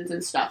connections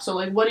and stuff. So,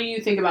 like, what do you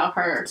think about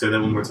her? Say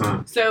that one more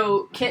time.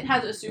 So Kit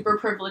has a super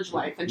privileged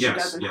life, and she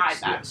doesn't hide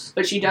that. Yes.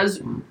 But she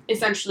does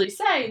essentially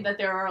say that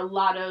there are a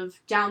lot of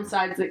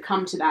downsides that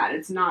come to that.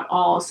 It's not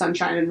all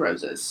sunshine and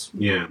roses.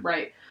 Yeah.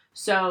 Right.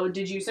 So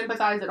did you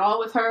sympathize at all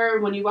with her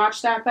when you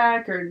watched that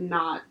back, or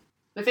not?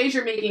 The face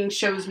you're making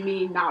shows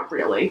me not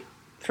really,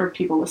 for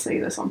people listening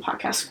to this on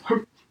podcast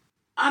form.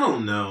 I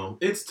don't know.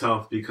 It's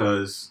tough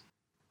because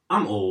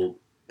I'm old.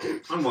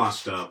 I'm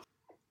washed up.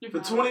 If a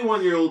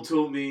 21-year-old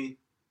told me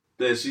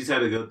that she's had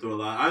to go through a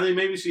lot, I mean,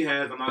 maybe she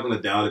has. I'm not going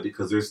to doubt it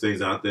because there's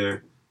things out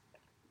there.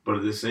 But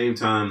at the same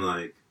time,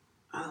 like,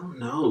 I don't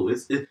know.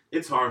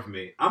 It's hard for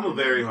me. I'm a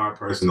very hard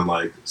person to,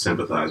 like,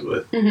 sympathize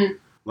with. Mm-hmm.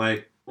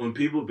 Like, when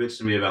people bitch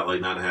to me about, like,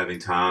 not having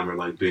time or,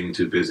 like, being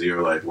too busy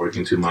or, like,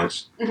 working too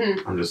much,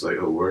 I'm just like,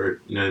 oh,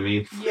 word. You know what I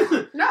mean?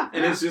 Yeah. No.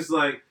 And it's just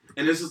like,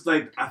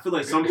 I feel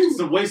like some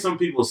way some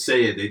people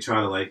say it, they try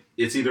to, like,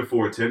 it's either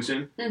for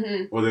attention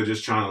or they're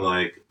just trying to,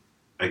 like,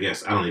 I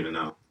guess, I don't even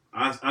know.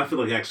 I feel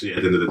like actually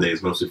at the end of the day,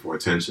 it's mostly for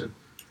attention.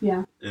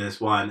 Yeah. And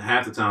that's why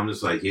half the time I'm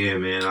just like, yeah,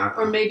 man.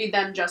 Or maybe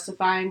them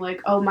justifying,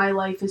 like, oh, my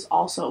life is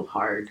also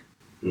hard.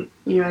 You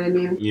know what I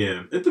mean?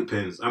 Yeah, it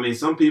depends. I mean,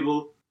 some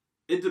people,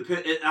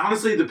 it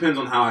honestly depends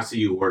on how I see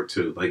you work,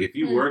 too. Like, if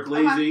you work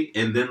lazy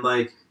and then,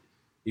 like,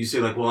 you say,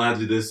 like, well, I have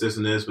to do this, this,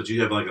 and this, but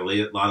you have, like, a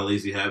lot of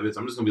lazy habits,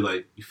 I'm just going to be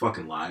like, you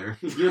fucking liar.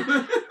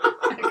 They're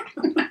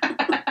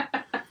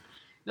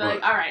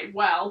like, all right,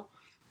 well,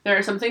 there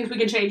are some things we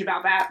can change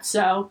about that,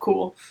 so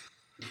cool.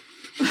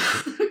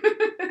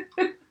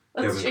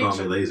 Kevin called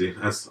me lazy.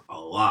 That's a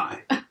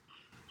lie. How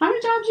many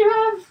jobs you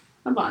have?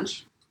 A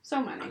bunch.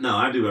 So many. No,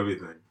 I do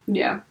everything.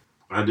 Yeah.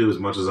 I do as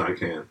much as I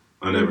can.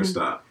 I never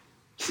stop.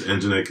 The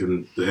internet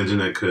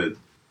could.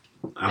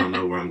 I don't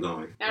know where I'm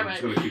going. I'm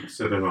just going to keep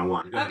sipping on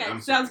one. Okay,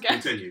 sounds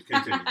good. Continue.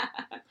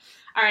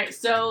 All right,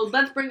 so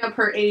let's bring up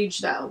her age,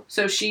 though.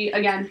 So she,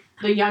 again,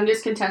 the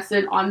youngest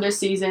contestant on this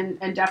season,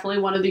 and definitely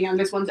one of the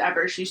youngest ones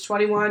ever. She's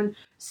 21,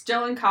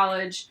 still in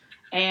college,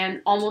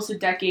 and almost a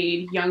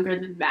decade younger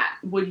than Matt.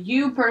 Would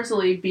you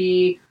personally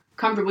be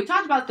comfortable? We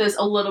talked about this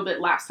a little bit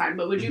last time,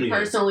 but would you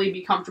personally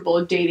be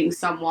comfortable dating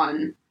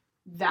someone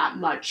that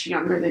much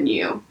younger than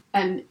you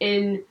and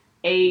in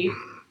a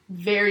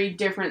very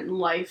different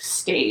life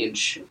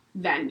stage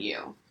than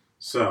you?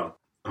 So,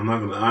 I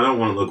don't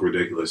want to look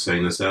ridiculous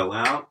saying this out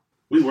loud.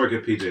 We work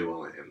at PJ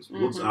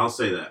Williams. I'll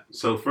say that.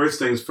 So first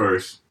things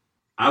first,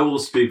 I will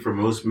speak for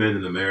most men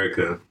in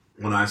America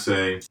when I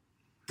say,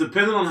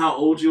 depending on how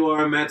old you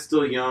are, Matt's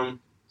still young.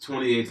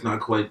 28's not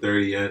quite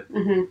 30 yet.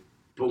 Mm-hmm.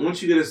 But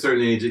once you get a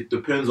certain age, it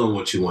depends on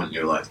what you want in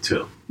your life,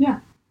 too. Yeah.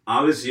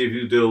 Obviously, if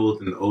you deal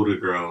with an older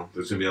girl,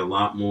 there's going to be a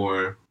lot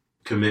more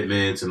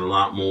commitments and a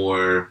lot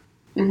more,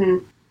 you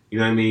know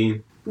what I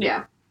mean?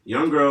 Yeah.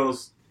 Young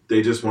girls,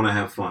 they just want to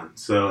have fun.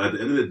 So at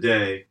the end of the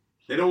day,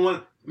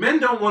 men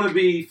don't want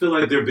to feel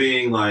like they're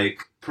being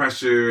like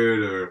pressured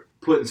or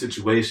put in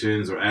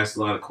situations or asked a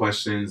lot of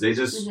questions. They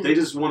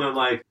just want to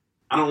like,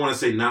 I don't want to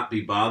say not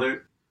be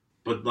bothered,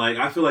 but like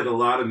I feel like a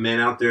lot of men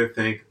out there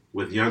think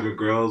with younger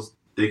girls,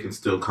 they can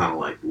still kind of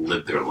like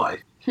live their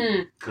life.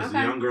 Because the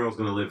young girl's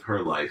going to live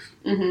her life.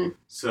 Mm-hmm.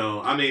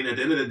 So, I mean, at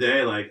the end of the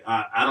day, like,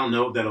 I don't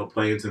know if that'll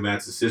play into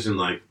Matt's decision,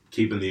 like,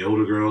 keeping the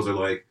older girls or,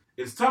 like,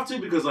 it's tough, too,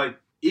 because, like,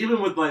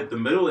 even with, like, the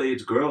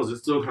middle-aged girls,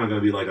 it's still kind of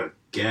going to be, like, a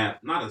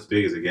gap. Not as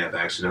big as a gap,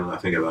 actually, now that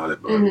I think about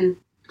it. But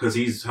because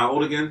he's, how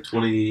old again?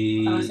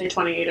 20... I would say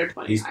 28 or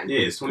 29.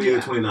 It's 28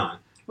 or 29.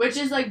 Which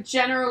is, like,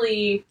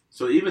 generally...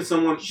 So even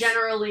someone...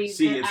 Generally,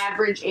 the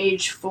average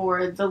age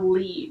for the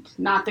lead,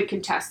 not the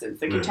contestants.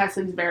 The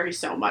contestants vary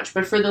so much.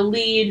 But for the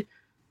lead...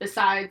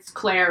 Besides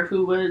Claire,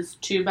 who was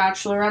 2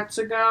 bachelorettes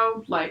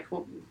ago, like,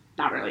 well,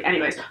 not really,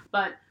 anyways,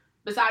 but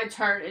besides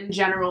her, in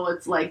general,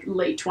 it's like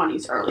late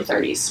 20s, early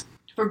 30s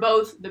for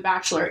both the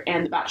Bachelor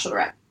and the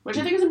Bachelorette, which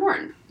I think is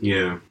important.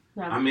 Yeah.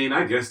 I mean,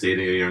 I guess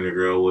dating a younger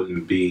girl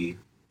wouldn't be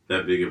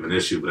that big of an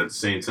issue, but at the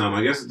same time,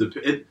 I guess it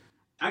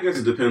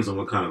depends on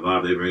what kind of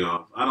vibe they bring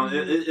off.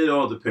 It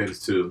all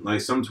depends, too.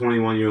 Like, some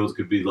 21-year-olds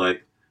could be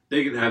like,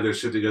 they can have their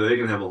shit together. They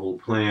can have a whole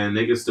plan.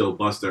 They can still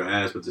bust their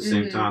ass, but at the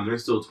same time, they're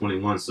still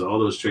 21, so all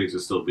those traits will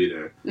still be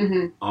there.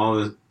 Mm-hmm. All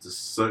the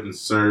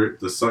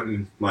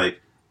certain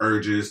like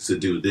urges to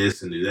do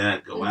this and do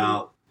that, go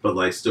out, but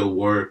like still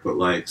work, but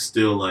like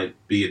still like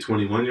be a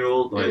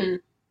 21-year-old. Like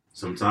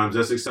sometimes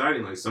that's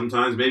exciting. Like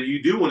sometimes maybe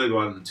you do want to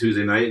go out on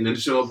Tuesday night and then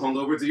show up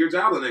hungover to your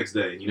job the next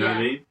day. You know what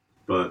I mean?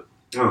 But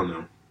I don't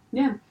know.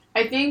 Yeah,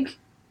 I think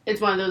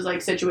it's one of those like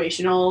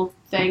situational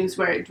things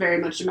where it very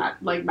much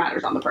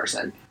matters on the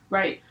person.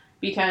 Right,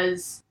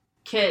 because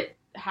Kit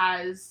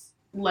has,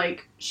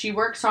 like, she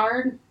works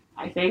hard,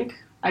 I think.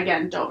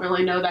 Again, don't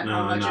really know that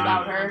much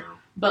about her.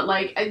 But,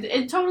 like,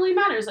 it totally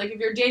matters. Like, if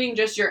you're dating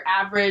just your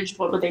average,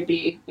 what would they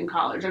be in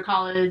college? A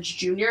college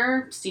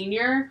junior,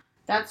 senior?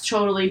 That's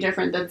totally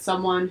different than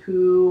someone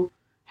who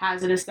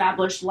has an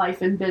established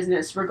life and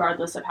business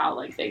regardless of how,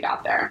 like, they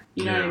got there.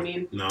 You know what I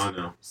mean? No, I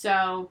know.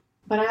 So,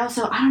 but I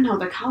don't know,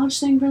 the college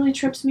thing really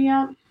trips me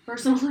up,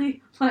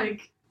 personally.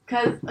 Like...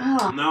 Because,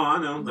 no, I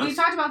know. We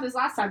talked about this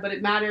last time, but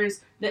it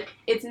matters that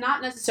it's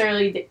not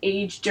necessarily the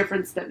age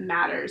difference that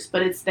matters,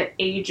 but it's the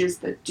ages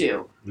that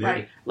do,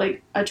 right?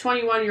 Like, a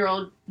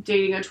 21-year-old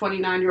dating a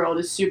 29-year-old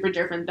is super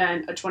different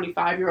than a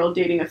 25-year-old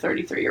dating a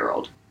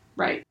 33-year-old,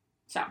 right?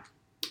 So,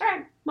 all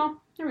right,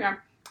 well, here we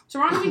are. So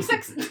we're on week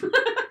 6.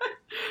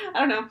 I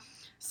don't know.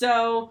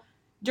 So,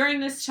 during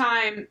this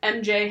time,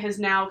 MJ has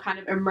now kind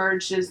of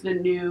emerged as the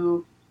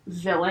new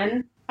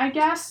villain, I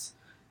guess.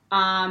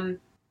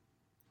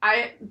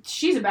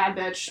 She's a bad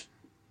bitch.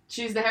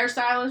 She's the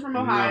hairstylist from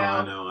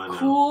Ohio. No, I know.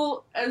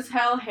 Cool as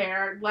hell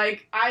hair.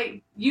 Like,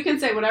 you can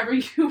say whatever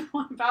you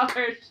want about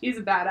her. She's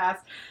a badass.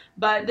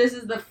 But this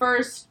is the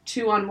first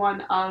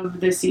 2-on-1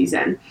 of the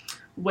season,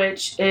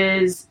 which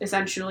is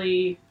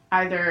essentially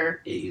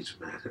either... Age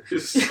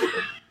matters.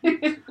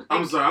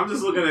 I'm sorry. I'm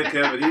just looking at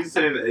Kevin. He's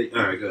saying that...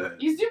 All right, go ahead.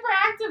 He's super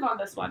active on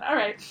this one. All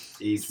right.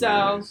 Age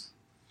matters.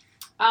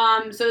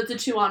 So it's a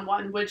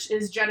 2-on-1, which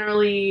is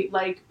generally,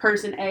 like,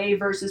 person A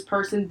versus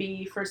person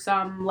B for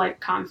some, like,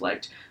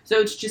 conflict. So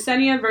it's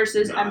Jasenia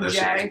versus MJ. That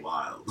shit is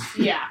wild.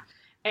 Yeah.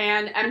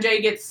 And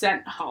MJ gets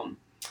sent home.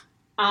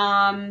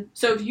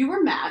 So if you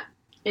were Matt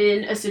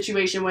in a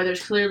situation where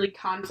there's clearly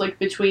conflict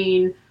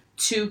between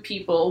 2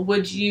 people,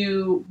 would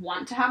you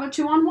want to have a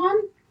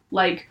 2-on-1?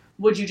 Like,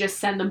 would you just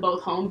send them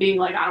both home being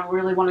like, I don't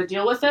really want to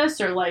deal with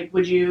this? Or, like,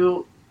 would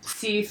you...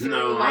 see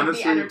through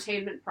honestly, the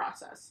entertainment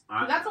process.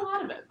 That's a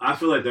lot of it. I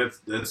feel like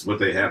that's what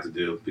they have to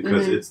do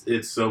because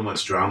it's so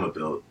much drama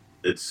built.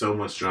 It's so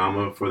much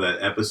drama for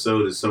that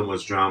episode. It's so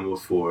much drama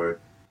for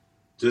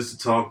just to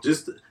talk,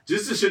 just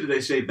the shit that they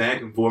say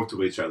back and forth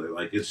to each other.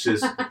 Like it's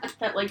just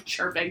that like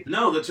chirping.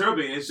 No, the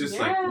chirping. It's just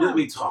like let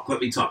me talk.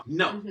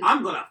 No,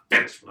 I'm gonna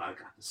finish what I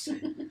got to say.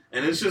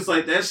 And it's just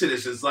like that shit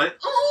is just like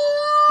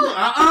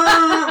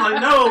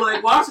like no,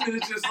 like watching it,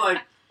 it's just like.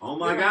 Oh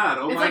my God!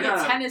 Oh my God! It's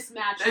like a tennis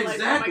match. Exactly.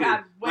 Like, oh my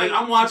God! Wait, like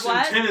I'm watching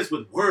tennis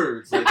with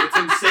words. Like it's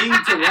insane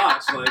to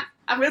watch. Like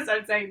I'm gonna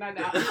start saying that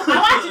now. I'm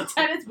watching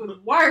tennis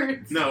with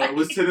words. No, it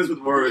was tennis with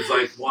words.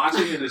 Like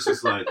watching it, it's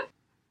just like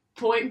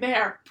point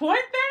there. No,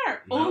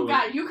 oh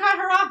God, you cut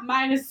her off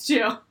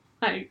 -2.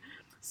 Like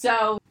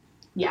so,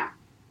 yeah.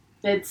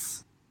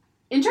 It's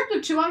in terms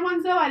of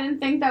 2-on-1s though. I didn't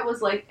think that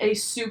was like a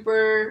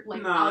super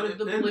like out of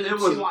the blue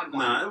 2-on-1.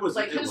 Nah, it was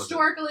like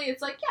historically.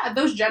 It's like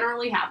those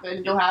generally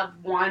happen. You'll have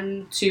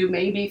 1, 2,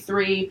 maybe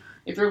 3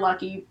 if you're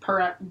lucky,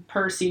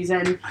 per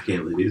season. I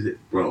can't believe it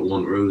brought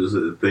one rose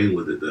thing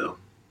with it, though.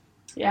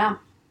 Yeah.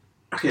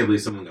 I can't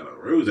believe someone got a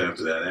rose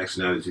after that,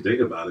 actually, now that you think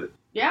about it.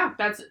 Yeah,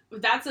 that's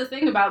the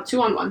thing about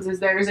 2-on-1s is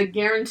there's a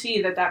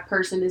guarantee that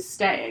person is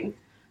staying.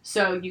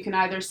 So you can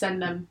either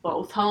send them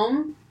both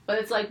home, but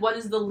it's like, what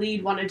does the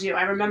lead want to do?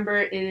 I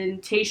remember in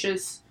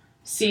Tayshia's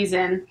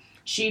season,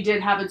 she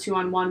did have a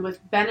 2-on-1 with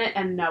Bennett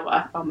and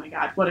Noah. Oh my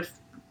god, what a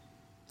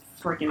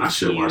freaking I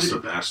should watch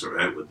feud. The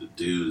Bachelorette with the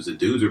dudes. The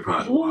dudes are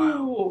probably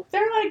wild.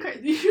 They're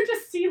like, you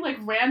just see like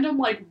random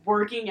like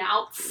working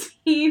out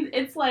scenes.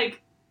 It's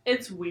like,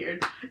 it's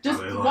weird.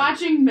 Just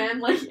watching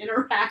men like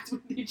interact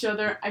with each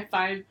other, I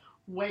find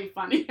way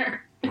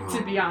funnier,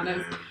 to be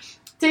honest. Man.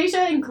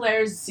 Tayshia and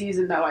Claire's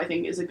season, though, I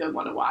think is a good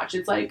one to watch.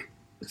 It's like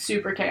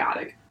super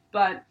chaotic.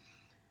 But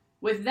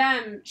with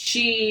them,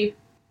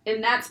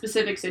 in that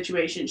specific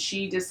situation,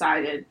 she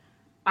decided,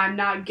 I'm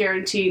not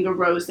guaranteeing a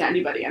rose to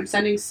anybody. I'm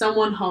sending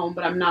someone home,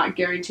 but I'm not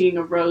guaranteeing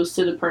a rose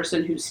to the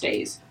person who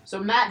stays. So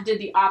Matt did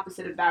the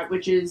opposite of that,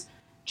 which is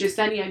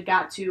Jasenia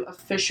got to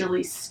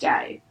officially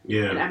stay.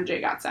 Yeah. And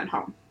MJ got sent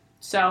home.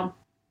 So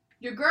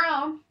your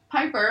girl,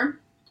 Piper.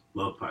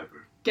 Love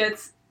Piper.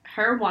 Gets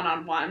her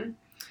 1-on-1.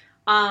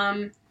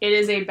 It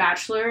is a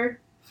Bachelor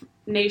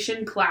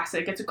Nation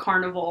classic. It's a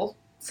carnival,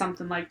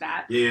 something like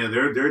that. Yeah,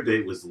 their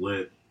date was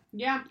lit.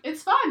 Yeah,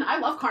 it's fun. I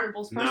love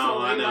carnivals personally. No,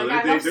 I know.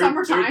 Like, I love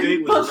summertime. Their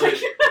date was lit.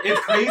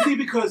 It's crazy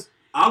because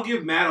I'll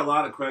give Matt a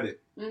lot of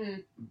credit.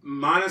 Mm-hmm.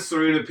 Minus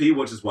Serena P,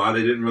 which is why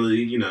they didn't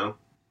really,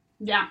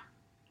 Yeah,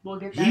 we'll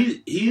get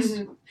that.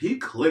 He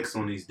clicks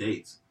on these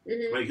dates.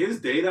 Mm-hmm. Like his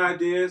date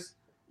ideas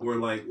were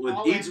like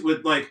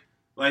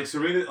like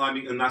Serena. I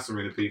mean, not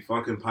Serena P.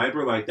 Fucking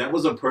Piper. Like that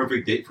was a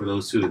perfect date for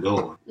those two to go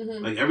on.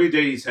 Mm-hmm. Like every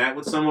date he's had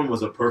with someone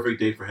was a perfect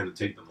date for him to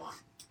take them on.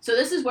 So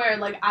this is where,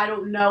 like, I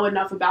don't know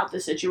enough about the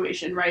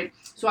situation, right?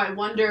 So I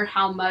wonder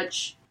how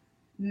much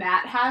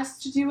Matt has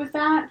to do with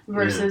that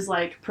versus,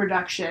 like,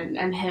 production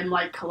and him,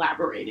 like,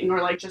 collaborating or,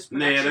 like, just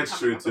production. Yeah, that's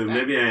true, too.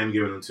 Maybe I am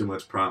giving him too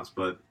much props,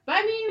 but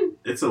I mean...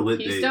 It's a lit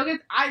date. Still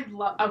gets... I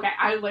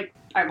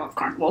love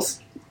carnivals.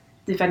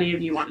 If any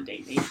of you want to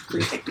date me,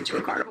 please take me to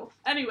a carnival.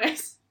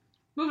 Anyways,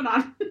 moving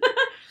on.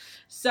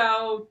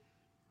 So,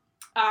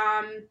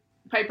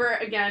 Piper,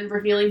 again,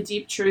 revealing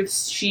deep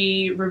truths.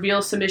 She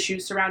reveals some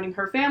issues surrounding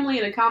her family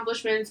and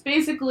accomplishments.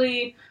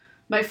 Basically,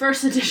 my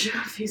first edition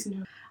of these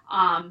notes,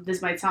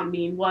 this might sound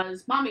mean,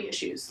 was mommy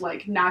issues.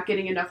 Like, not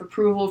getting enough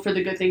approval for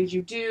the good things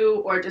you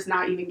do, or just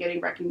not even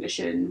getting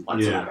recognition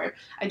whatsoever. Yeah.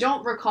 I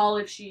don't recall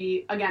if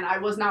she, again, I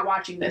was not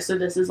watching this, so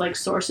this is, like,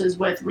 sources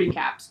with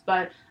recaps,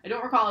 but I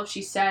don't recall if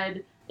she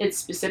said it's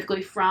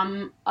specifically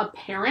from a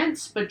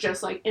parent, but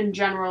just, like, in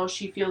general,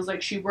 she feels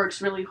like she works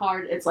really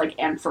hard. It's like,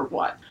 and for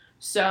what?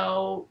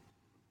 So,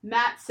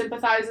 Matt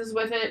sympathizes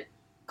with it,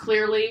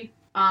 clearly,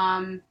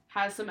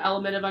 has some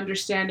element of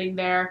understanding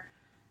there,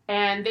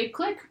 and they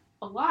click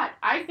a lot.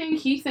 I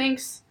think he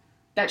thinks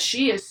that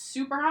she is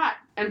super hot,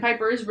 and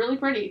Piper is really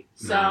pretty.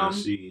 So,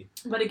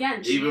 but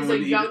again, she is a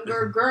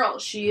younger girl.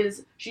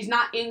 She's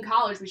not in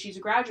college, but she's a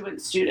graduate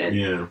student.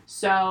 Yeah.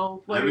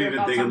 So, what are your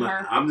thoughts on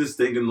her? I'm just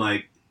thinking,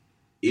 like,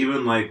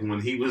 even, like, when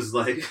he was,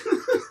 like...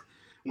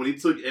 When he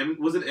took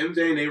was it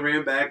MJ and they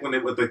ran back when they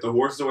with like the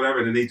horse or whatever,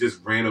 and then he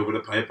just ran over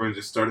to Piper and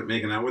just started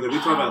making out with her. We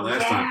talked about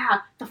last time. Yeah,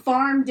 the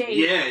farm date.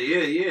 Yeah.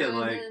 Mm-hmm.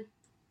 Like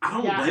I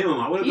don't blame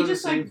him. I would have done the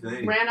same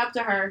thing. Ran up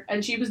to her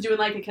and she was doing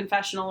like a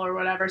confessional or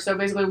whatever. So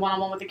basically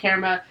 1-on-1 with the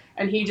camera,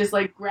 and he just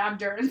like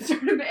grabbed her and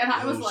started. And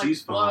I was like,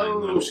 she's fine.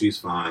 whoa. No, she's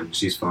fine.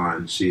 She's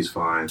fine. She's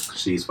fine.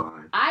 She's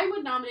fine. I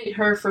would nominate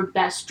her for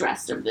best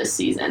dressed of this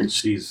season.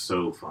 She's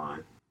so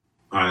fine.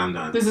 All right, I'm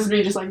done. This is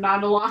me just like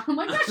nodding along. I'm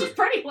like, yeah, she's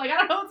pretty. Like, I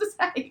don't know what to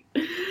say.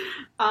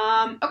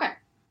 Okay.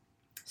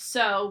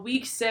 So,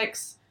 week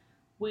 6,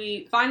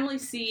 we finally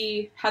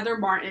see Heather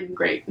Martin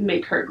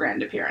make her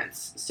grand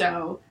appearance.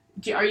 So,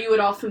 are you at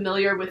all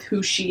familiar with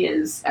who she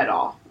is at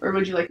all? Or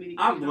would you like me to give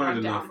I've learned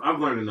enough. I've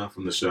learned enough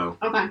from the show.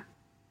 Okay.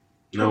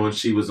 Knowing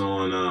she was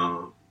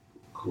on,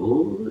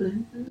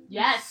 Colton?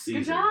 Yes,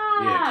 season. Good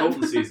job. Yeah,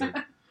 Colton season.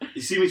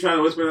 You see me trying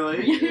to whisper that?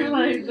 Like, You're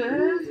like,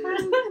 this.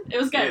 It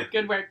was good. Yeah.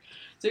 Good work.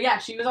 So, yeah,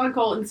 she was on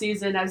Colton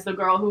season as the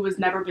girl who has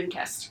never been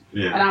kissed.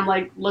 Yeah. And I'm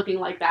like,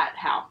 looking like that.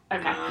 How?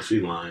 Okay. Nah,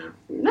 she's lying.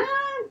 Nah,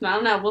 I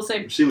don't know. We'll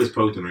see. She was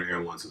poked in her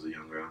ear once as a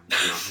young girl.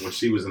 You know, when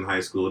she was in high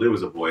school, there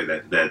was a boy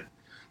that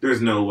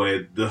there's no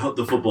way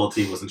the football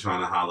team wasn't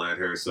trying to holler at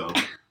her, so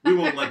we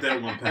won't let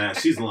that one pass.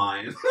 She's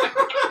lying.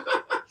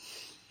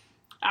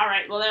 All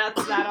right. Well,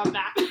 that's that on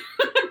that.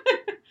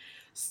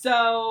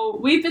 So,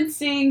 we've been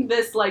seeing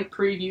this, like,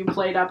 preview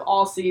played up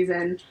all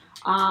season.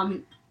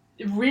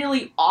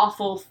 Really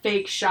awful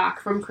fake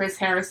shock from Chris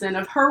Harrison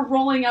of her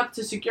rolling up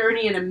to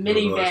security in a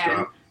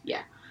minivan.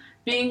 Yeah.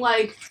 Being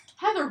like,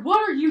 Heather,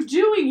 what are you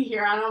doing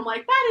here? And I'm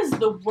like, that is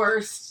the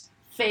worst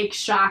fake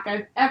shock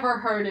I've ever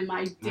heard in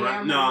my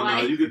damn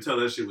life. No, you could tell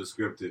that shit was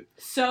scripted.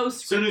 So scripted.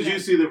 As soon as you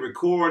see the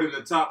record in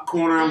the top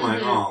corner, I'm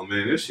like, oh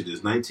man, this shit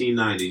is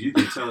 1990s. You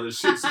can tell this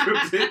shit's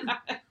scripted.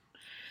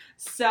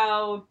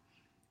 So,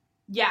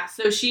 yeah,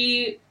 so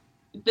she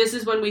this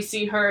is when we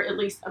see her at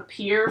least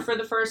appear for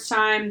the first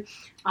time.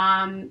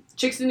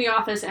 Chicks in the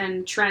Office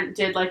and Trent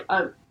did like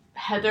a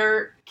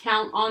Heather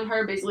count on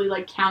her, basically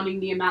like counting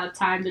the amount of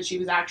time that she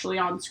was actually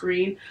on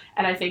screen,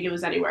 and I think it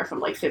was anywhere from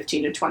like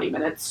 15 to 20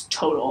 minutes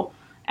total,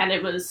 and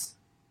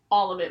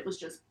all of it was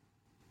just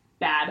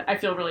bad. I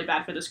feel really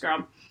bad for this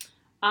girl.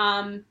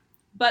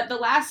 But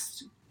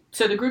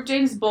the group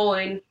date is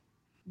bowling,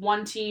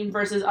 one team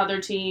versus other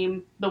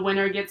team. The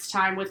winner gets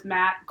time with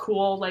Matt.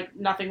 Cool, like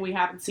nothing we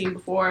haven't seen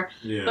before.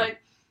 Yeah. But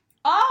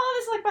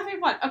this is like my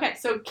favorite one. Okay,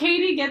 so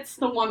Katie gets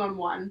the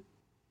one-on-one,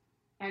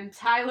 and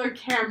Tyler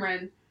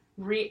Cameron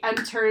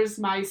re-enters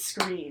my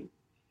screen.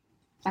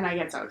 And I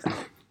get so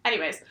excited.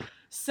 Anyways,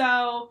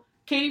 so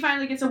Katie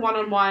finally gets a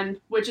one-on-one,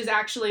 which is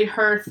actually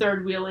her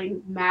third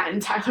wheeling Matt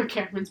and Tyler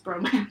Cameron's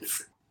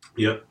bromance.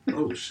 Yep.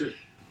 Oh, shit.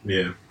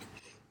 Yeah.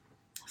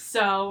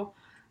 So,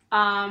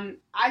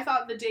 I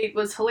thought the date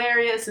was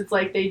hilarious. It's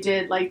like they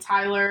did, like,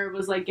 Tyler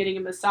was, like, getting a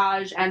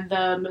massage, and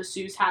the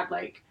masseuse had,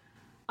 like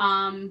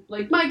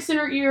mics in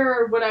her ear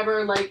or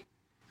whatever, like,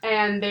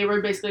 and they were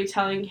basically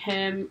telling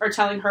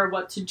her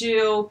what to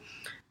do,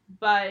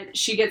 but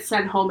she gets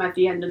sent home at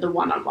the end of the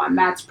one-on-one.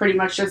 Matt's pretty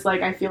much just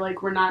like, I feel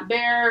like we're not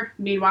there.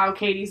 Meanwhile,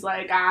 Katie's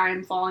like,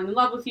 I'm falling in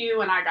love with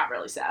you, and I got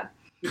really sad.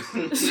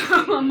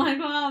 So I'm like,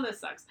 well, this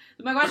sucks.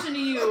 So my question to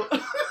you...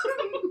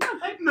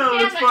 No,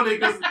 it's funny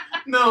because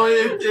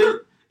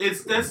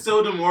that's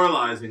so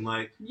demoralizing.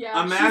 Like,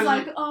 yeah, imagine, she's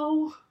like,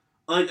 oh.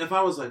 Like, if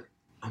I was like,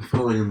 I'm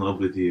falling in love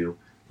with you,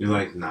 you're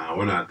like, nah,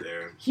 we're not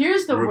there.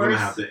 Here's the worst. We're gonna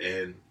have to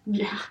end.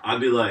 Yeah.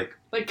 I'd be like,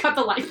 cut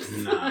the lights.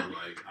 Nah,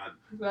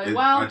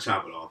 I'd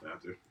chop it off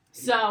after.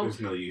 So there's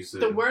no use.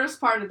 The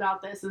worst part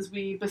about this is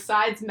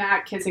besides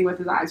Matt kissing with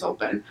his eyes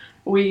open,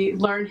 we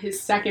learn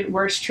his second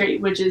worst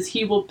trait, which is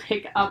he will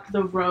pick up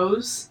the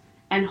rose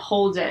and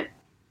hold it,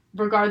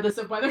 regardless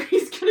of whether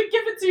he's going to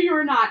give it to you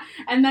or not.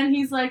 And then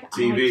he's like,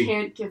 I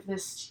can't give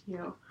this to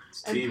you.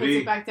 And puts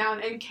it back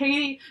down. And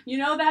Katie, you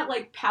know that,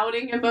 like,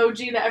 pouting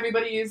emoji that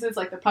everybody uses,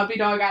 like the puppy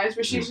dog eyes,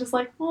 where she's just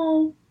like,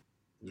 oh.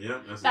 Yeah.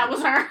 That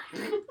was her.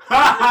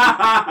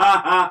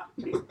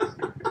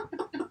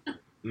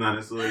 Not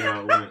necessarily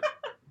how it went.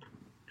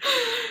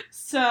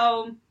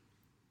 So,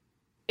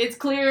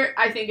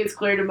 I think it's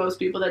clear to most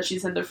people that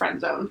she's in the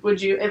friend zone.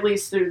 Would you, at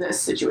least through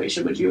this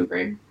situation, would you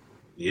agree?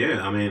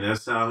 Yeah, I mean,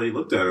 that's how he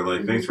looked at her.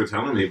 Like, thanks for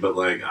telling me, but,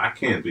 like, I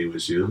can't be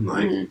with you.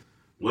 Like,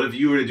 what if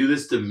you were to do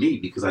this to me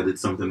because I did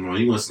something wrong?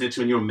 You want to snitch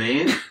on your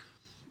man?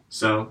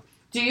 So.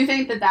 Do you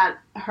think that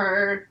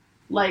her,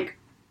 like,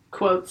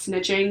 quote,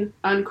 snitching,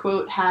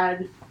 unquote,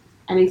 had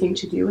anything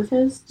to do with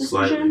his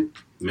decision?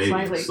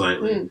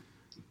 Slightly.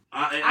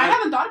 I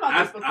haven't thought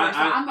about this before, so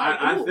I'm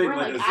like, we're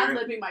like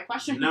ad-libbing my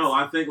questions. No,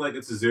 I think like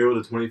it's a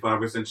 0 to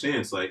 25%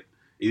 chance. Like,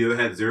 either it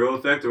had zero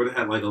effect or it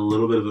had like a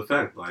little bit of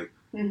effect. Like,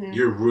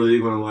 you're really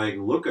going to like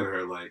look at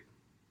her like,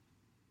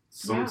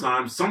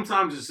 sometimes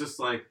it's just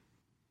like,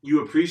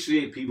 you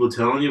appreciate people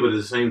telling you, but at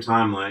the same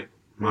time, like,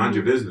 mind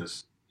your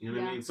business. You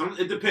know what I mean?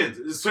 It depends.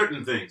 There's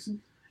certain things.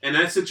 In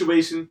that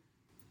situation,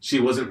 she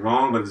wasn't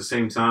wrong, but at the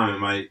same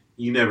time, like,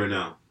 you never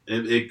know.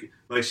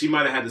 Like, she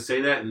might have had to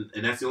say that, and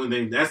that's the only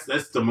thing,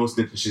 that's the most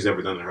thing she's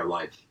ever done in her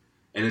life.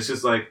 And it's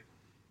just, like,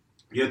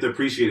 you have to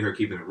appreciate her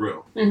keeping it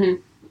real.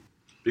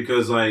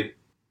 Because, like,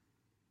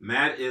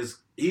 Matt is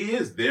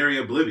very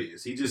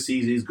oblivious. He just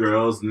sees these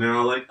girls, and they're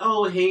all like,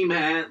 oh, hey,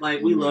 Matt,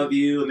 like, we love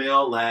you, and they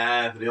all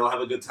laugh, and they all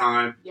have a good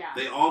time. Yeah.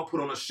 They all put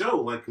on a show,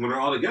 like, when they're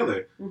all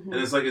together. And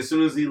it's like, as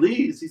soon as he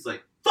leaves, he's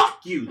like, fuck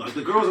you! Like,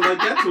 the girls are like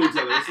that to each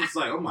other. It's just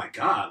like, oh my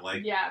god,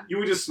 like, you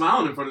were just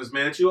smiling in front of this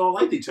man that you all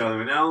liked each other,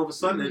 and now all of a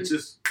sudden it's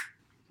just...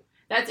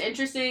 That's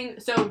interesting.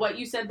 So what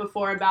you said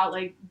before about,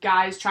 like,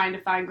 guys trying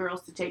to find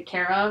girls to take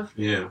care of,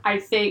 I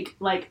think,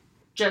 like,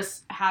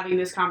 just having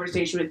this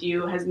conversation with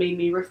you has made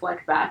me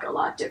reflect back a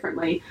lot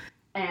differently.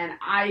 And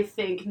I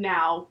think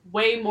now,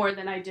 way more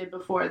than I did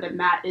before, that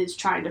Matt is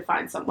trying to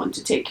find someone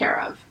to take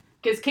care of.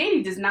 Because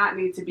Katie does not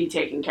need to be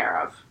taken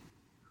care of.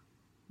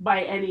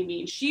 By any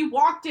means. She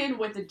walked in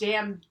with a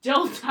damn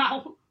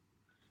dildo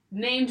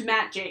named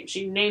Matt James.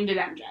 She named it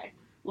MJ.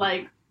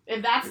 Like,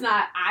 if that's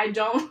not, I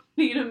don't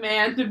need a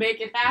man to make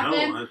it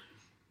happen. No,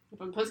 if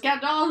I'm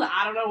Pussycat Dolls,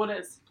 I don't know what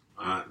is.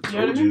 I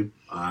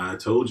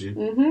told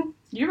you.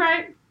 You're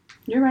right.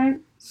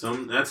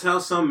 That's how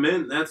some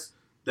men,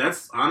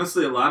 that's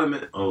honestly a lot of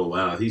men. Oh,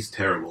 wow, he's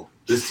terrible.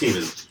 This team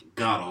is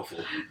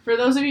god-awful. For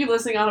those of you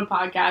listening on a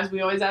podcast,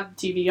 we always have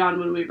the TV on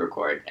when we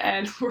record.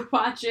 And we're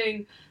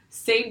watching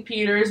St.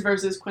 Peter's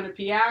versus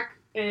Quinnipiac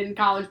in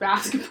college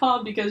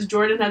basketball because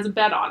Jordan has a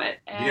bet on it.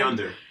 And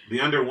the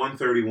under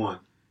 131.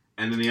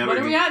 And then the other. What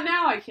are we at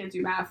now? I can't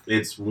do math.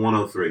 It's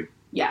 103.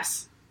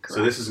 Yes. Correct.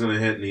 So this is going to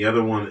hit, and the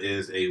other one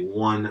is a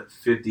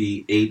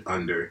 158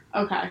 under.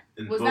 Okay.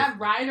 Was that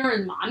Ryder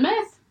and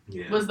Monmouth?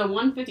 Yeah. Was the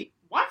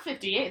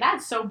 158?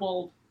 That's so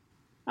bold.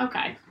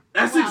 Okay.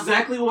 That's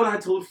exactly what I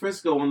told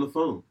Frisco on the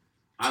phone.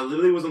 I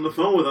literally was on the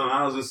phone with him.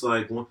 I was just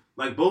like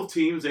both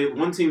teams,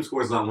 one team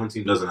scores a lot, one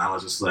team doesn't. I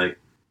was like,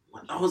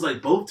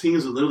 both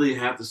teams would literally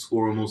have to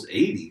score almost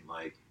 80.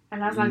 Like,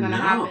 And that's not going to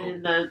happen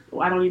in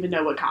I don't even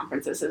know what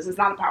conference this is. It's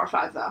not a Power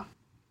 5, though.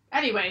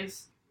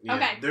 Anyways. Yeah,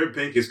 okay. Their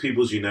bank is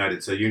People's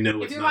United, so you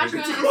know it's not. If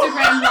you're watching on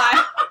Instagram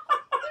Live.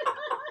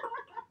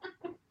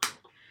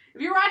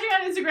 If you're watching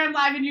on Instagram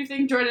Live and you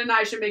think Jordan and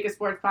I should make a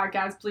sports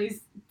podcast,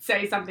 please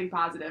say something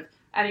positive.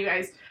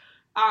 Anyways.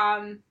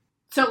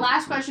 So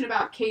last question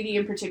about Katie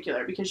in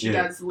particular, because she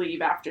does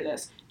leave after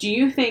this. Do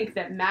you think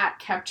that Matt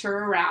kept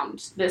her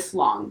around this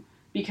long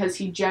because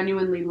he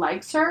genuinely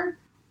likes her,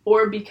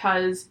 or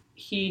because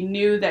he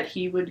knew that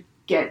he would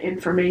get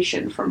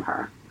information from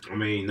her? I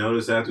mean,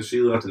 notice after she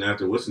left and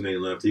after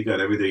what's-her-name left, he got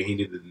everything he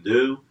needed to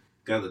do,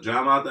 got the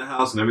job out the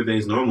house, and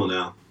everything's normal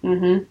now.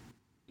 Mm-hmm.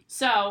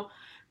 So,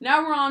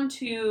 now we're on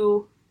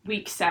to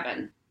week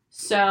 7.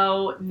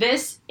 So,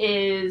 this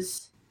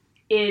is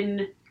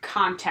in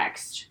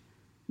context.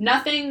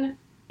 Nothing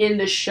in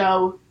the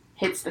show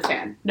hits the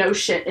fan. No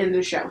shit in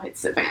the show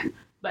hits the fan.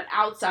 But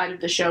outside of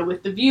the show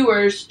with the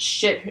viewers,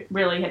 shit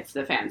really hits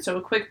the fan. So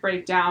a quick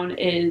breakdown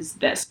is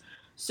this.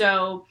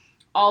 So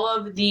all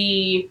of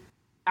the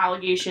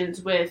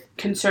allegations with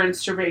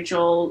concerns to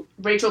Rachel,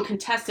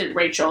 contestant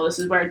Rachel, this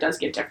is where it does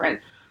get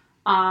different.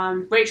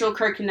 Rachel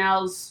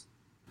Kirkconnell's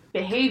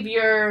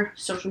behavior,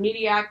 social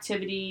media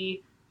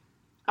activity,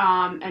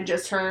 and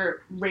just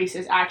her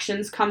racist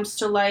actions comes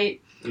to light.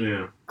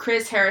 Yeah.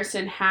 Chris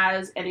Harrison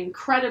has an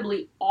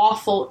incredibly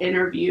awful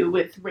interview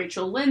with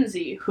Rachel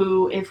Lindsay,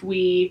 who, if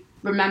we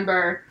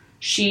remember,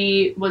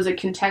 she was a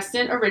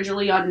contestant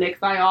originally on Nick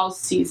Viall's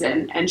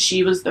season, and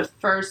she was the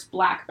first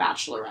Black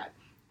Bachelorette.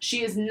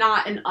 She is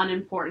not an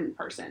unimportant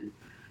person.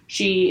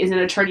 She is an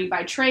attorney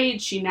by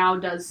trade. She now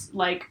does,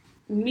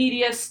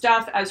 media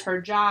stuff as her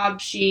job.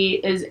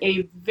 She is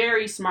a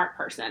very smart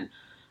person.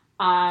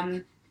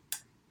 And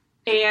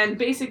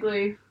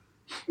basically...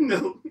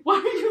 No. Why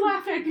are you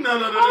laughing? No.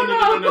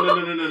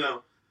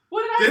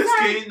 What did I say? This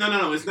game,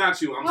 no, it's not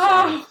you. I'm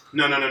sorry.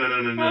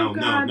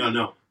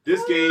 No.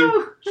 This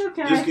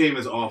game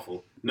is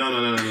awful. No.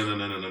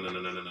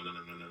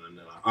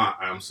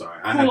 I'm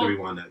sorry. I had to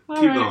rewind that.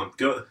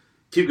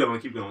 Keep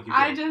going.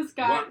 I just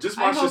got... Just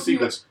watch the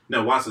sequence.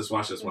 No, watch this.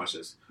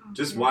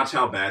 Just watch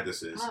how bad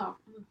this is. Oh.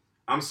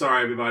 I'm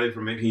sorry, everybody,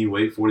 for making you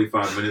wait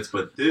 45 minutes,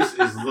 but this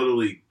is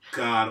literally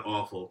god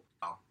awful.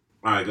 All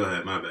right, go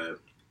ahead. My bad.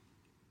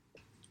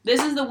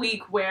 This is the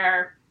week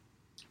where,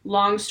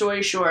 long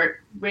story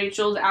short,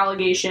 Rachel's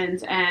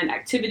allegations and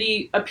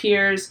activity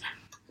appears.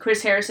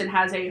 Chris Harrison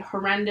has a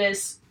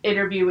horrendous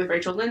interview with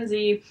Rachel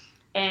Lindsay.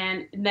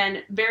 And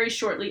then very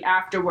shortly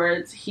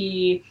afterwards,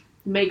 he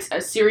makes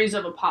a series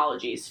of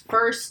apologies.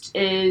 First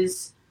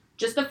is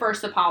just the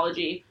first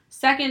apology.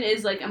 Second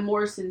is a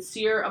more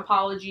sincere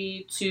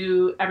apology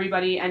to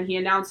everybody. And he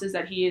announces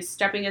that he is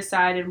stepping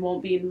aside and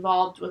won't be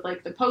involved with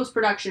the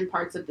post-production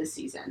parts of this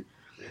season.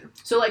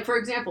 So, for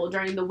example,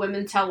 during the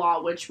Women Tell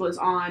All, which was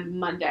on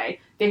Monday,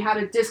 they had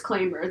a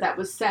disclaimer that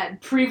was said,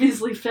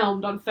 previously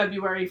filmed on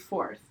February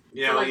 4th.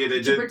 Yeah, they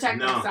did. To protect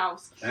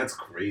themselves. That's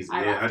crazy.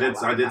 I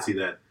did see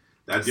that.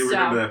 I do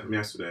remember that from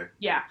yesterday.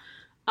 Yeah.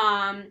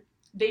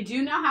 They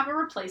do now have a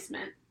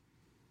replacement,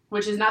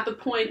 which is not the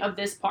point of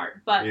this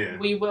part, but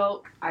we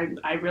will...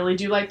 I really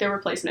do like their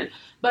replacement.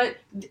 But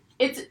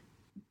it's...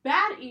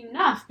 bad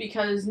enough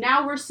because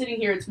now we're sitting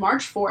here, it's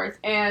March 4th,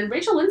 and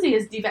Rachel Lindsay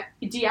has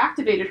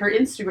deactivated her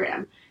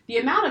Instagram. The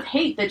amount of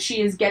hate that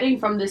she is getting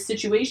from this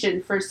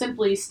situation for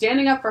simply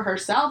standing up for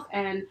herself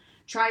and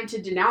trying to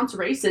denounce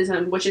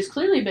racism, which has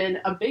clearly been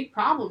a big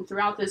problem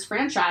throughout this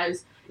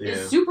franchise,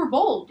 is super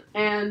bold.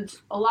 And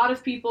a lot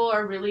of people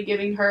are really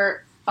giving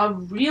her a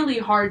really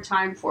hard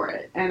time for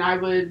it. And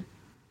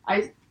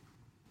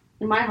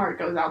my heart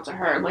goes out to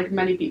her, like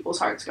many people's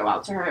hearts go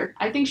out to her.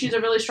 I think she's a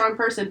really strong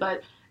person,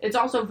 but it's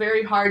also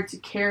very hard to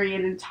carry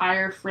an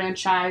entire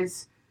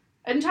franchise's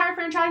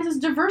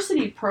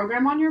diversity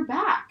program on your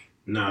back.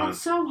 No.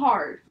 That's so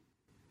hard.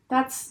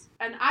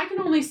 And I can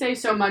only say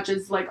so much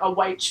as a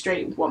white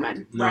straight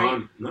woman,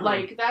 right?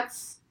 No.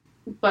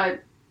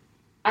 But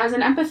as an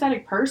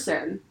empathetic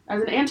person,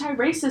 as an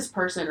anti-racist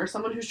person, or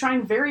someone who's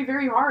trying very,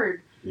 very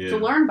hard to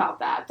learn about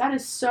that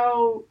is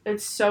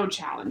it's so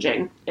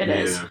challenging. It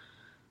is.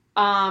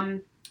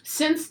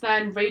 Since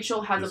then,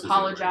 Rachel has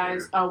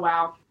apologized. Oh,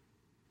 wow.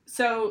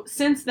 So,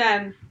 since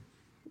then,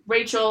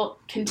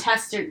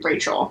 contestant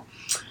Rachel,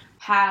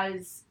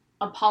 has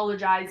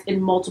apologized in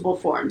multiple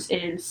forms.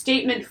 In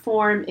statement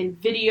form, in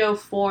video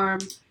form,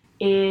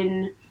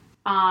 in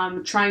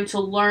trying to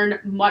learn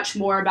much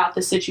more about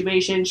the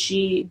situation.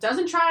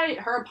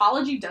 Her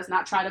apology does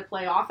not try to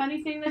play off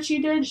anything that she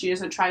did. She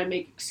doesn't try to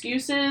make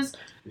excuses.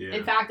 Yeah.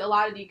 In fact, a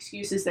lot of the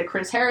excuses that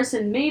Chris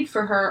Harrison made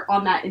for her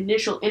on that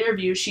initial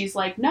interview, she's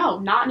like, no,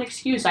 not an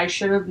excuse. I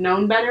should have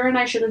known better and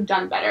I should have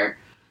done better.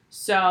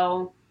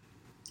 So,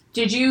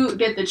 did you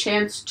get the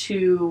chance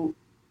to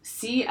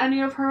see any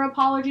of her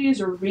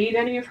apologies or read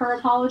any of her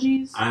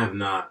apologies? I have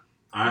not.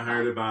 I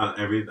heard about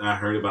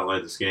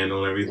the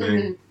scandal and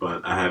everything,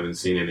 but I haven't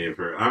seen any of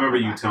her. I remember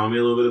you telling me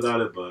a little bit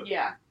about it, but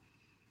yeah,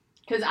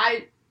 because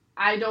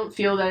I don't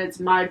feel that it's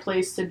my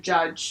place to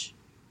judge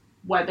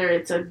whether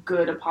it's a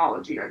good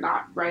apology or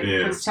not, right? Yeah.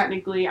 Because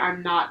technically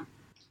I'm not,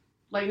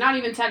 like, not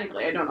even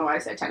technically, I don't know why I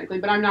said technically,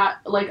 but I'm not,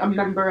 like, a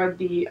member of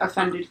the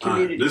offended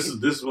community. This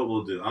is what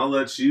we'll do. I'll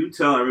let you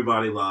tell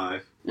everybody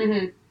live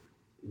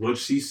what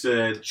she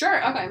said.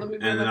 Sure, okay, let me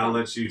and then I'll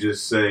let you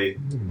just say,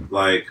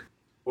 like,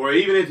 or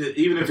even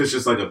if it's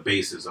just like a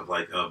basis of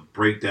like a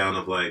breakdown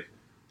of like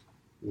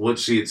what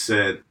she had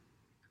said.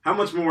 How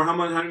much more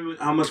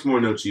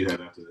notes do you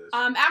have after this?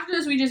 After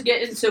this, we just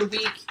get into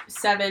week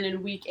 7,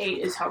 and week 8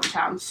 is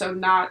hometown, so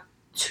not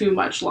too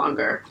much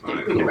longer. I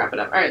think we can wrap it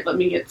up. All right, let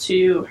me get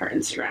to her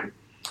Instagram.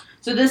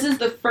 So this is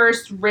the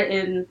first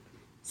written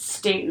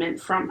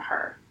statement from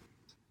her.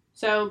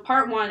 So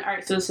part 1, all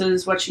right, so this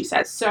is what she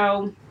says.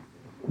 So,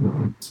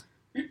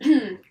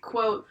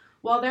 quote,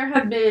 while there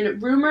have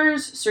been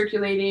rumors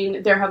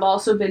circulating, there have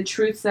also been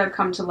truths that have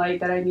come to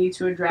light that I need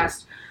to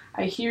address.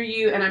 I hear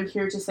you, and I'm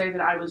here to say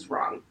that I was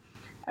wrong.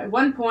 At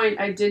one point,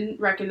 I didn't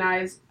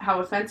recognize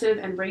how offensive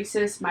and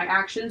racist my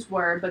actions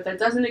were, but that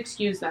doesn't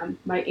excuse them.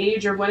 My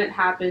age or when it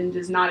happened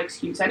does not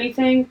excuse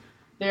anything.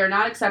 They are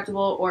not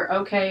acceptable or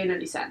okay in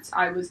any sense.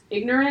 I was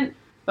ignorant,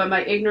 but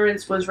my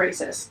ignorance was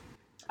racist.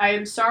 I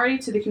am sorry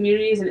to the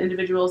communities and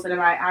individuals that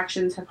my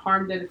actions have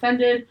harmed and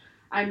offended.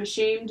 I'm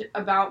ashamed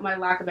about my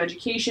lack of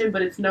education,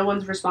 but it's no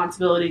one's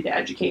responsibility to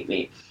educate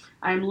me.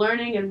 I am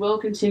learning and will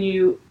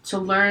continue to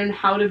learn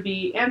how to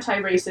be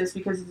anti-racist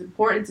because it's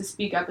important to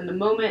speak up in the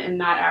moment and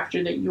not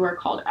after that you are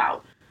called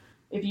out.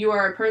 If you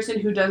are a person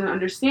who doesn't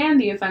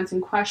understand the offense in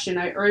question,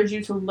 I urge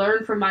you to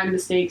learn from my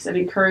mistakes and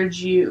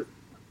encourage you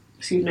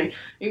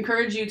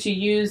to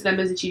use them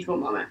as a teachable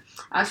moment.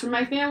 As for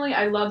my family,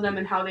 I love them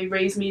and how they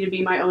raised me to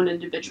be my own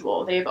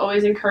individual. They have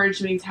always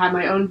encouraged me to have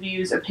my own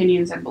views,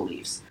 opinions, and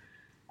beliefs.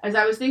 As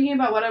I was thinking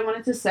about what I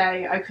wanted to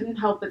say, I couldn't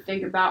help but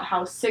think about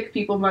how sick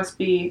people must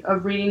be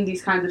of reading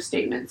these kinds of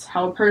statements,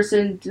 how a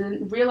person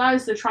didn't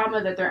realize the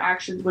trauma that their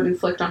actions would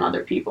inflict on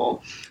other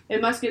people.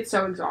 It must get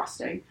so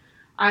exhausting.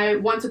 I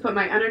want to put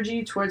my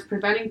energy towards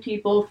preventing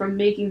people from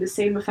making the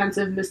same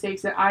offensive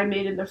mistakes that I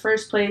made in the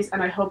first place,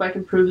 and I hope I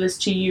can prove this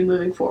to you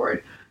moving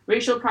forward.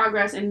 Racial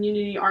progress and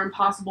unity are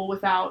impossible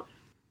without,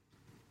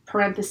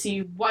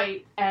 parenthesis,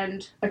 white,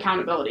 and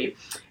accountability.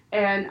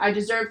 And I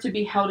deserve to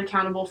be held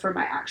accountable for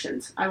my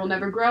actions. I will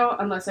never grow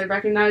unless I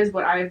recognize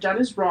what I have done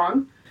is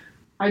wrong.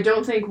 I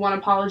don't think one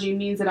apology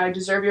means that I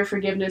deserve your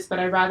forgiveness, but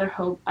I rather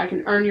hope I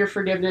can earn your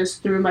forgiveness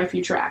through my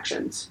future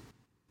actions.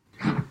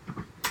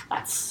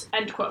 That's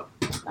end quote.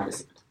 That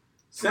is it.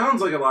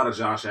 Sounds like a lot of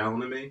Josh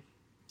Allen to me.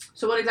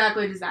 So what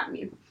exactly does that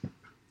mean?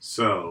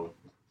 So,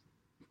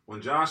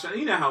 when Josh,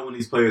 you know how when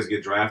these players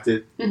get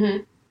drafted,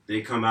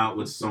 they come out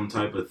with some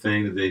type of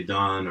thing that they've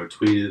done or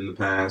tweeted in the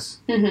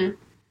past.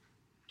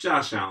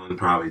 Josh Allen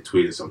probably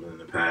tweeted something in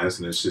the past,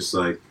 and it's just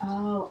like...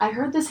 Oh, I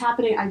heard this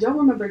happening. I don't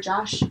remember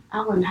Josh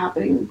Allen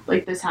happening to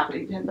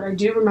him, but I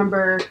do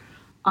remember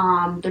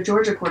the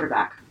Georgia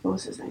quarterback. What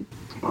was his name?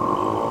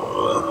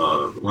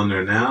 One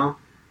there now?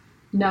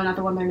 No, not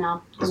the one there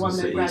now. The one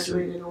that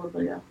graduated a little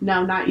bit ago.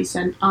 No, not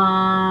Easton.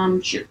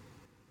 Shoot.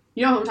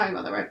 You know who I'm talking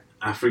about, though, right?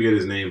 I forget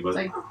his name, but... It's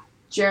like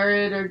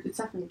Jared, or it's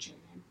definitely a J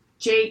name.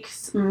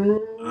 Jake's...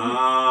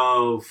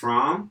 Oh,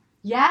 From?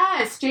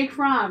 Yes, Jake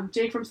from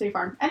State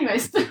Farm.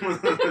 Anyways.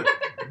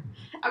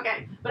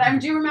 Okay, but I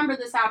do remember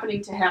this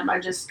happening to him. I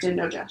just didn't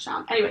know Josh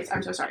Allen. Anyways,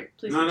 I'm so sorry.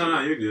 Please.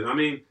 No, you're good. I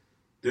mean,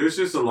 there's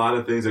just a lot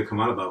of things that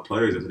come out about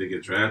players after they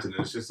get drafted,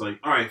 and it's just like,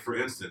 all right, for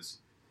instance,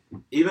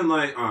 even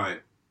like, all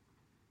right,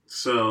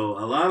 so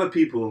a lot of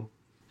people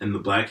in the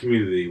black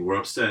community were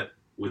upset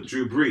with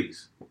Drew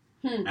Brees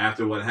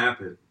after what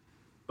happened,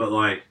 but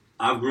like,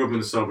 I grew up in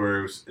the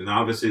suburbs, and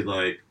obviously,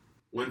 like,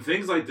 when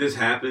things like this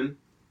happen,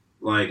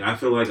 like, I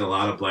feel like a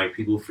lot of black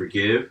people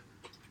forgive,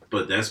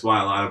 but that's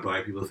why a lot of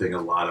black people think a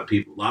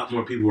lot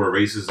more people are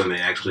racist than they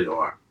actually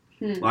are.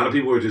 A lot of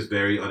people are just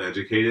very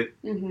uneducated.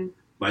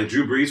 Like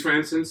Drew Brees, for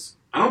instance,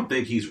 I don't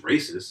think he's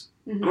racist.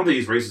 I don't think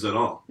he's racist at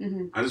all.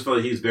 I just feel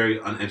like he's very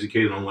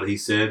uneducated on what he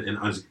said and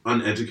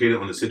uneducated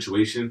on the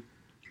situation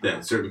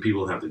that certain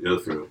people have to go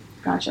through.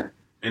 Gotcha.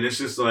 And it's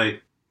just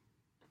like,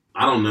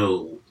 I don't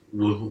know.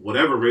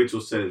 Whatever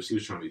Rachel said, if she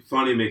was trying to be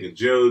funny, make a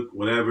joke,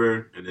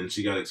 whatever, and then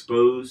she got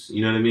exposed,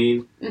 you know what I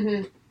mean?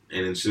 And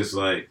it's just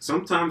like,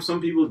 sometimes some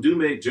people do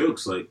make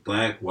jokes, like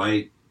black,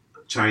 white,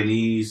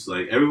 Chinese,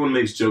 like everyone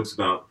makes jokes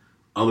about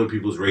other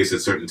people's race at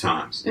certain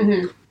times.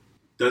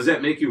 Does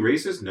that make you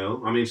racist?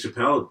 No. I mean,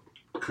 Chappelle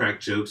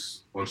cracked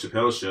jokes on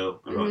Chappelle's show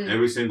about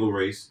every single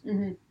race,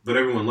 but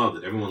everyone loved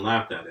it. Everyone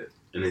laughed at it.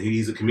 And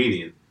he's a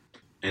comedian.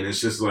 And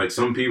it's just like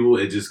some people,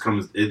 it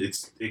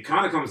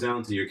kind of comes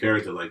down to your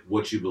character, like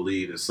what you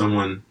believe, if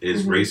someone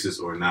is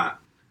racist or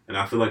not. And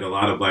I feel like a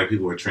lot of black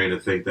people are trained to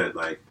think that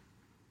like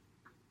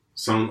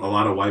a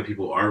lot of white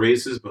people are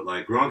racist, but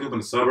like growing up in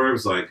the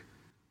suburbs, like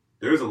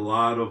there's a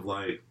lot of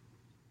like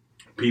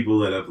people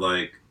that have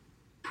like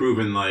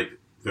proven like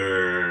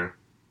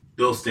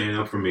they'll stand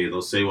up for me.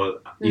 They'll say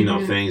what, you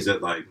know, things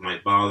that like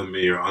might bother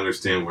me or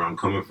understand where I'm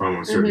coming from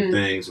on certain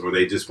things, or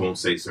they just won't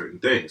say certain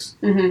things.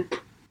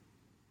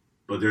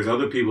 But there's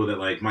other people that,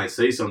 like, might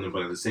say something,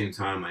 but at the same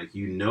time, like,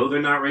 you know they're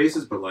not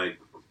racist, but, like,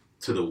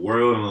 to the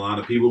world and a lot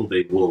of people,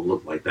 they will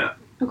look like that.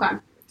 Okay.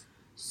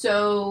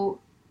 So,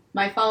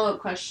 my follow-up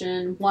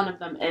question, one of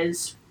them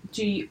is,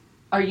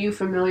 are you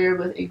familiar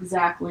with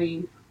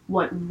exactly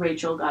what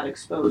Rachel got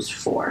exposed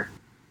for?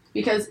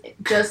 Because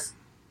just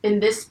in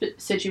this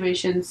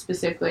situation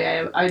specifically,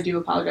 I do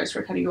apologize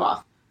for cutting you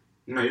off.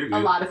 No, you're good. A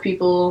lot of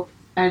people,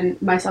 and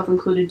myself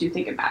included, do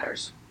think it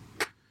matters.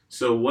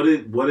 So what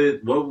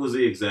was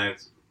the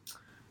exact?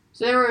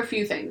 So there were a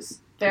few things.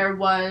 There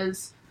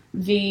was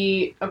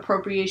the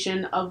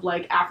appropriation of,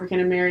 like, African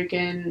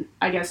American,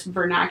 I guess,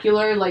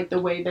 vernacular, like the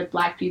way that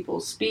Black people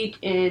speak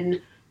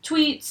in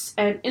tweets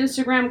and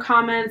Instagram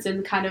comments,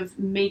 and kind of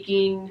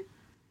making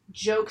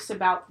jokes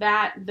about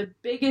that. The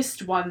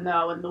biggest one,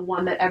 though, and the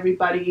one that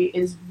everybody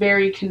is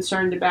very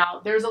concerned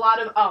about, there's a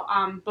lot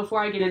of,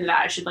 before I get into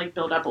that, I should, like,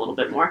 build up a little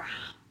bit more.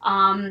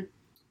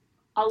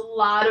 A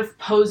lot of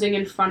posing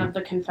in front of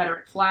the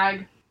Confederate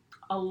flag.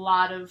 A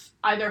lot of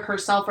either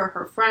herself or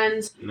her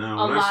friends.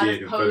 No, when I see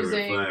a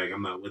Confederate flag,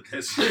 I'm not with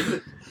that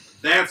shit.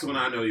 That's when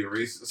I know you're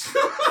racist.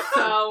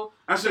 So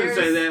I shouldn't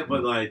say that,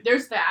 but, like,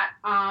 there's that.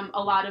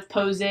 A lot of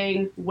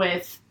posing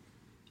with,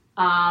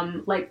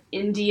 like,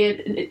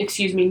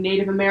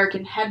 Native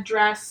American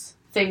headdress,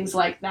 things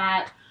like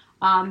that.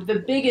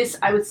 The biggest,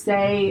 I would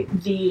say,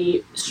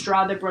 the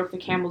straw that broke the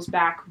camel's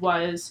back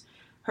was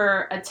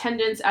her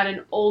attendance at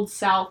an Old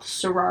South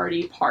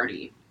sorority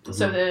party. Mm-hmm.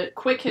 So the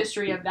quick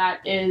history of that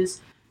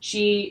is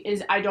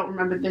I don't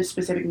remember the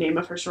specific name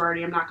of her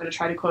sorority, I'm not going to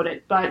try to quote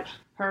it, but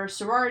her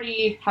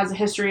sorority has a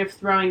history of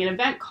throwing an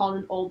event called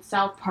an Old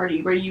South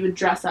party, where you would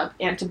dress up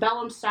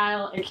antebellum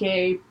style,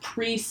 aka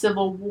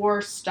pre-Civil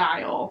War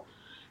style,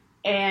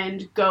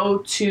 and go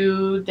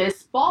to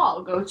this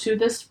ball, go to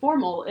this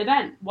formal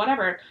event,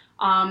 whatever.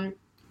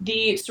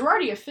 The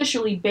sorority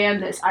officially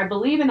banned this, I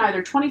believe, in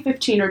either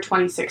 2015 or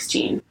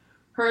 2016.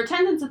 Her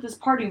attendance at this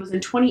party was in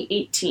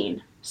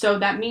 2018. So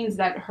that means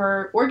that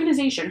her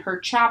organization, her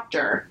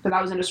chapter, because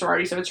I was in a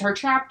sorority, so it's her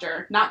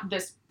chapter, not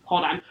this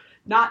one,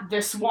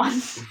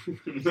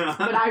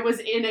 but I was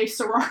in a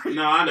sorority.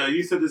 No, I know.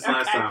 You said this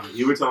last time.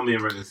 You were telling me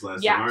about this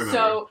last time. I remember.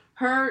 So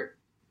her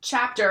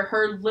chapter,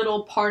 her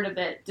little part of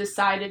it,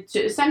 decided to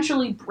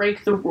essentially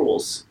break the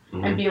rules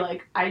and be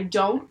like, I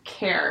don't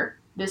care.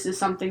 This is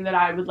something that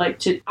I would like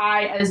to,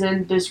 as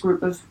in this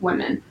group of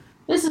women,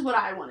 this is what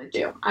I want to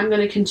do. I'm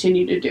going to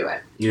continue to do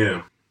it.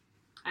 Yeah.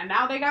 And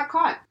now they got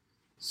caught.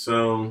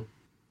 So,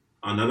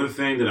 another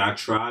thing that I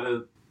try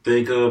to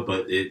think of,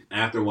 but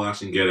after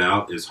watching Get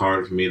Out, it's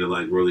hard for me to,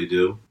 like, really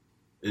do.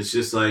 It's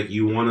just like,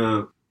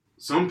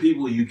 some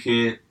people you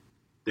can't,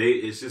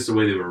 it's just the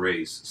way they were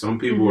raised. Some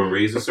people were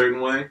raised a certain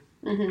way,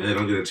 and they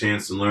don't get a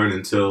chance to learn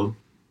until,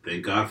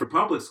 thank God for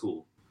public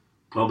school.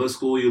 Public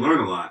school, you learn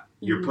a lot.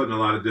 You're put in a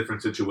lot of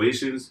different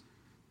situations,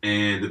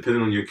 and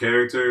depending on your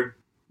character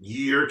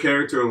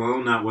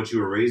alone, not what you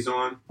were raised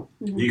on,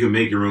 you can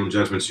make your own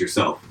judgments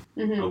yourself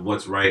of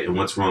what's right and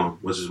what's wrong,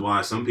 which is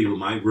why some people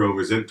might grow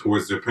resent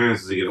towards their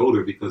parents as they get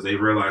older, because they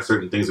realize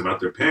certain things about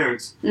their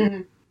parents.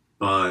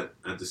 But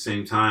at the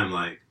same time,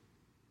 like,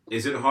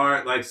 is it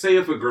hard? Like, say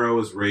if a girl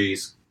is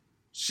raised,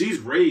 she's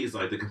raised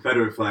like the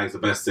Confederate flag's the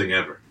best thing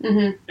ever.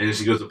 And then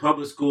she goes to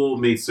public school,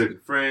 meets certain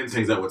friends,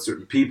 hangs out with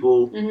certain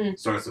people,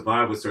 starts to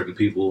vibe with certain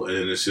people,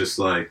 and it's just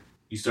like,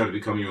 you start to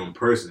become your own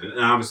person. And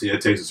obviously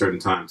that takes a certain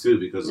time too,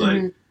 because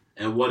like,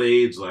 at what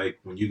age, like,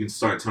 when you can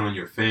start telling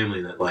your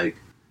family that, like,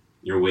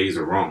 your ways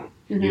are wrong.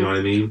 You know what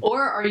I mean?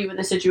 Or are you in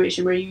a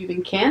situation where you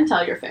even can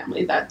tell your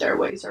family that their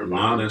ways are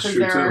wrong? No, that's true,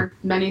 because there are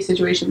many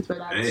situations where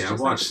that's Hey, I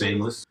watched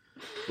Shameless.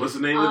 What's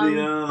the name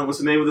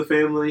of the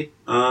family?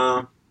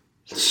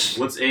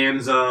 What's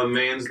Anne's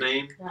man's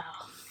name? Oh,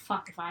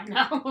 fuck if I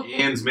know.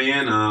 Anne's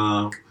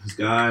man, his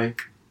guy,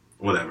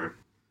 whatever.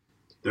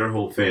 Their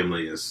whole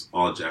family is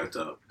all jacked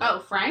up. Oh,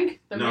 Frank?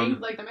 The main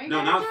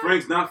No, not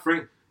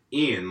Frank.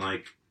 Ian,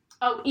 like.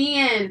 Oh,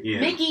 Ian. Yeah.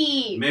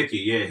 Mickey,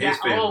 yeah, his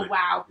family. Oh,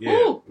 wow. Yeah,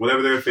 ooh.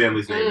 Whatever their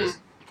family's name is.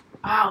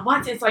 Oh,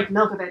 what? It's like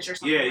Milkovich or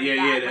something.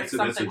 Yeah, that's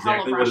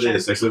exactly what it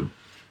is.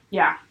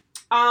 Yeah.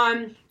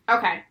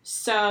 Okay,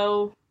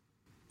 so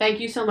thank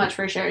you so much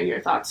for sharing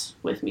your thoughts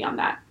with me on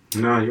that.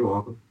 No, you're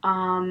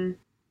welcome.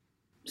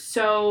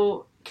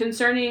 So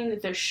concerning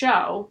the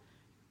show,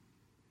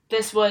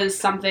 this was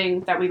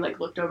something that we, like,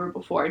 looked over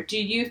before.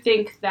 Do you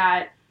think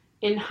that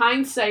in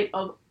hindsight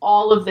of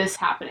all of this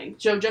happening,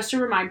 so just to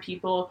remind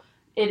people,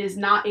 it is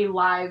not a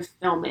live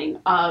filming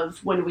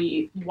of when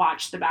we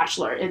watch The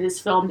Bachelor. It is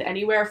filmed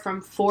anywhere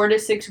from 4 to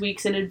 6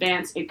 weeks in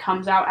advance. It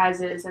comes out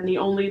as is, and the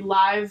only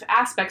live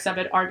aspects of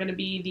it are going to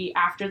be the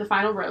after the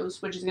final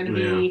rose, which is going to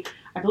be,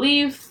 I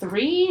believe,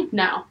 3?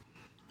 No.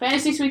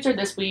 Fantasy Suites are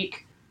this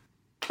week.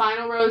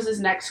 Final rose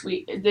is next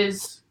week. It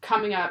is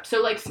coming up.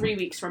 So, like, 3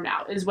 weeks from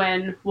now is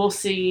when we'll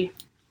see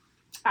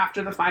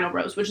after the final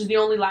rose, which is the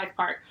only live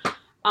part.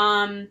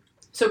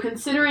 So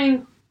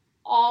considering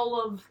all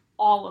of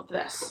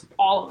this,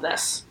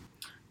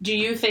 do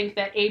you think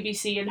that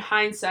ABC in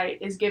hindsight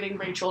is giving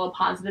Rachel a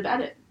positive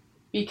edit?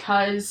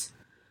 Because,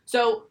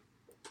 so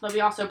let me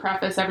also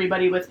preface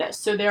everybody with this.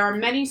 So there are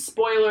many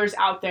spoilers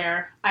out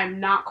there. I'm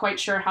not quite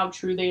sure how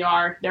true they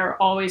are. There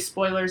are always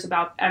spoilers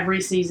about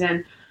every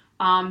season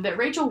that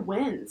Rachel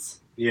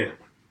wins. Yeah.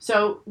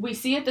 So we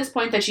see at this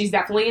point that she's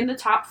definitely in the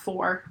top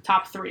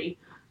 3.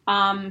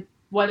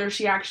 Whether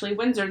she actually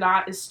wins or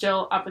not is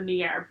still up in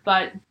the air.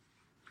 But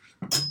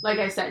like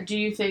I said, do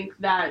you think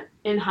that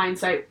in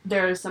hindsight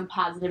there is some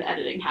positive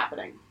editing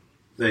happening?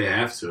 They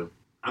have to.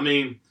 I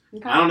mean,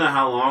 Okay. I don't know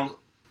how long.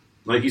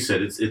 Like you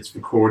said, it's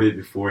recorded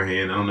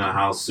beforehand. I don't know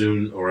how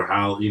soon or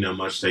how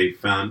much they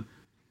found.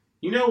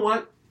 You know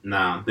what?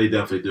 Nah, they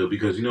definitely do,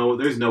 because you know what?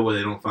 There's no way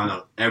they don't find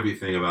out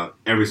everything about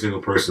every single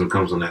person who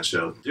comes on that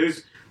show.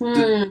 There's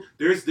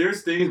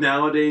things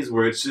nowadays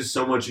where it's just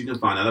so much you can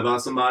find out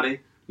about somebody,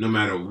 no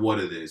matter what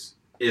it is.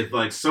 If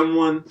like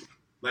someone,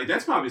 like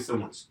that's probably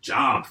someone's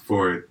job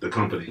for the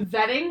company.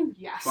 Vetting,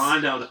 yes.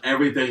 Find out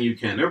everything you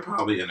can. They're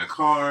probably in a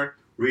car,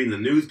 reading the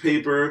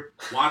newspaper,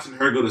 watching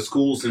her go to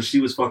school since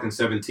she was fucking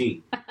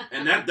 17.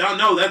 And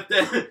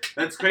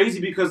that's crazy,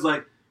 because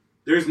like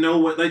there's no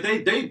way, like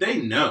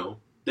they know.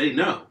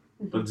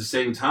 But at the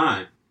same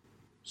time,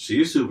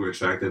 she is super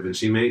attractive and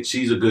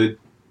she's a good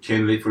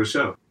candidate for the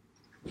show.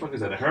 What the fuck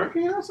is that, a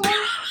hurricane outside?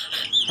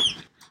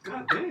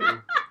 God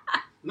damn.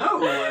 No,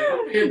 like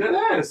I'm here dead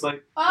ass.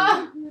 Like no,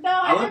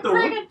 I didn't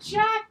bring a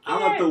jacket.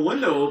 I left the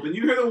window open.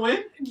 You hear the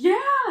wind? Yeah.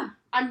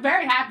 I'm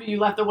very happy you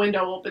left the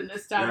window open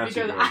this time, Gotcha,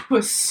 because bro. I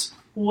was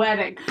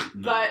sweating.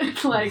 No.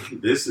 But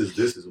like This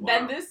is wild.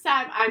 then this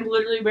time I'm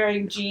literally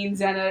wearing jeans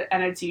and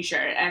a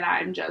t-shirt, and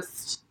I'm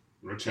just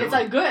We're chilling. it's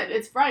like good,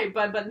 it's bright,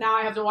 but now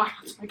I have to walk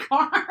out to my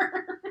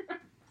car.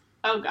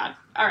 Oh god.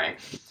 Alright.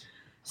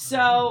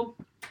 So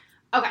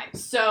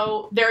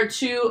there are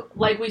two,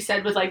 like we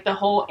said with like the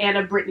whole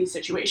Anna Brittany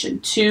situation,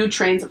 two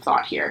trains of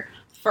thought here.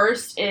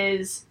 First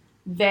is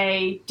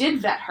they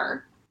did vet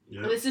her.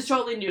 Yeah. This is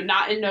totally new,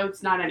 not in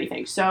notes, not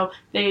anything. So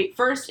they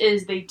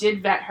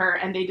did vet her,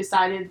 and they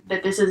decided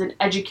that this is an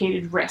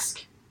educated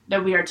risk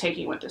that we are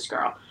taking with this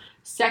girl.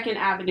 Second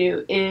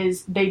avenue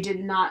is they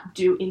did not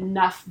do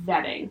enough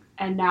vetting,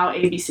 and now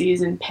ABC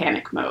is in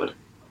panic mode.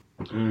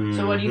 Mm-hmm.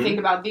 So what do you think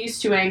about these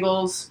two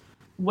angles?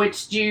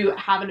 Which do you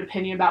have an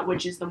opinion about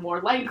which is the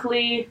more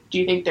likely? Do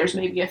you think there's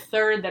maybe a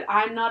third that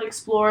I'm not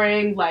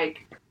exploring?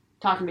 Like,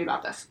 talk to me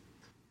about this.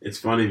 It's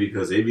funny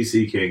because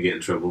ABC can't get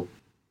in trouble.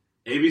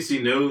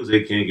 ABC knows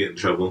they can't get in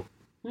trouble.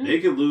 Mm. They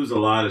could lose a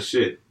lot of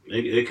shit.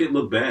 It could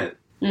look bad.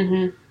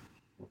 Mm-hmm.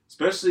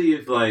 Especially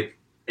if, like,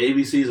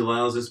 ABC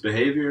allows this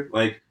behavior.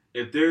 Like,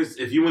 if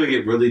you want to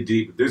get really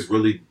deep, if there's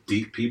really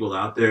deep people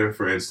out there,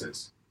 for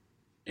instance,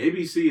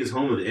 ABC is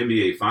home of the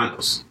NBA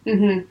Finals.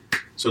 Mm-hmm.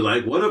 So,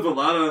 like, what if a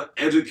lot of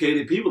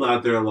educated people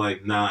out there are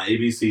like, nah,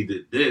 ABC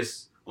did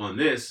this on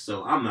this,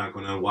 so I'm not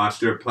going to watch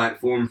their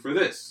platform for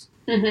this.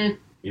 Mm-hmm.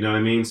 You know what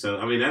I mean? So,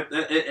 I mean,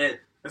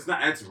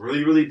 that's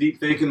really, really deep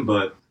thinking,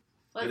 but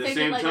Let's at the take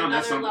same it like time, another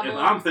that's something, level. if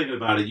I'm thinking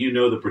about it,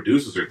 the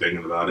producers are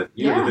thinking about it.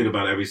 You have Yeah. to think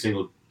about every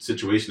single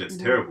situation that's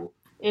Mhm. terrible.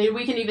 And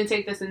we can even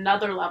take this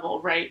another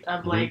level, right,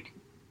 of Mhm. like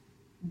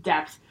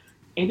depth.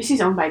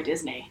 ABC's owned by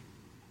Disney.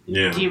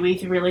 Yeah. Do we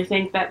really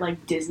think that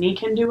like Disney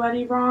can do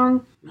any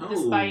wrong? No.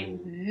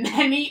 Despite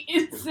many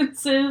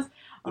instances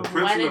The of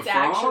Prince when and it's the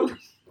Frog? actually.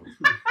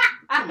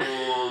 Come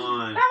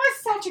on. That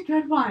was such a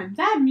good one.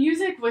 That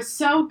music was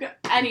so good.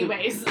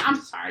 Anyways, I'm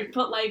sorry,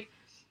 but like,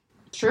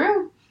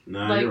 true.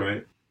 Nah, like- you're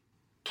right.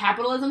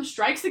 Capitalism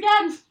strikes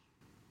again.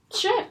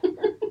 Shit.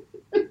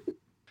 But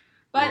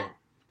Well,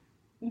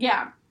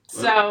 yeah.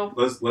 So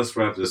let's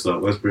wrap this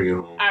up. Let's bring it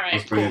home. All right,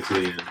 Let's bring cool.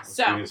 it to the end. Let's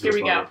So, bring it to here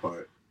the we go. final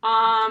part.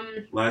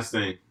 um. Last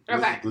thing.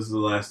 Okay. This is the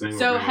last thing.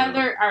 So we're bringing up.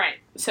 Heather, all right.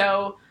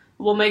 So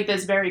we'll make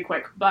this very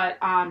quick, but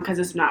because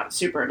it's not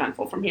super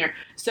eventful from here.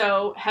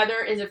 So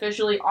Heather is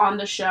officially on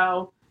the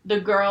show. The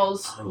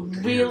girls Oh,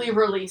 damn. really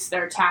release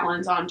their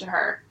talons onto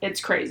her. It's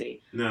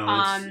crazy. No,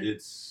 um,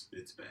 it's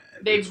bad.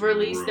 They've It's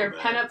released real their bad.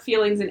 pent-up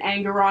feelings and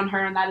anger on her,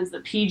 and that is the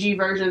PG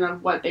version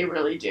of what they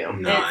really do.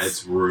 Nah,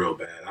 it's real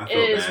bad. I feel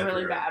It is bad for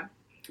really her. bad.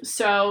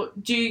 So,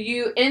 do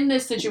you, in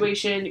this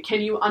situation,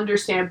 can you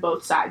understand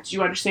both sides? Do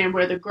you understand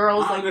where the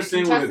girls, I like the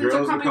understand where the contestants,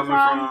 girls are coming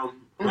from?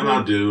 from. And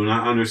I do, and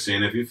I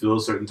understand if you feel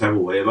a certain type of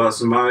way about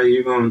somebody,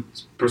 you're gonna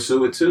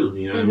pursue it too.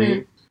 You know what I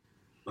mean?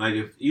 Like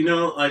if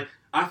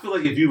I feel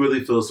like if you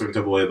really feel a certain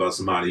type of way about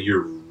somebody,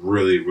 you're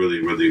really, really,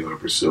 really gonna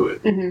pursue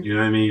it. Mhm. You know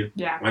what I mean?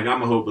 Yeah. Like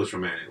I'm a hopeless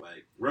romantic.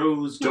 Like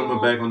Rose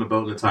jumping back on the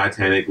boat in the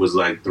Titanic was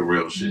like the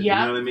real shit. Yep.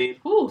 You know what I mean?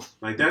 Ooh.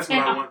 Like that's what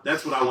I Yeah. want.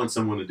 That's what I want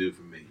someone to do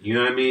for me. You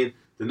know what I mean?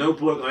 The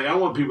Notebook. Like I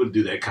want people to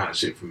do that kind of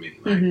shit for me.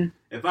 Like Mhm.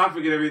 if I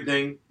forget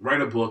everything, write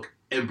a book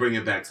and bring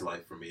it back to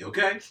life for me.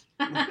 Okay?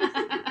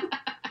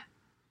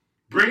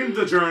 Bring in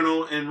the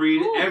journal and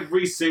read Ooh.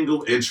 every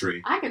single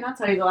entry. I cannot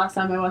tell you the last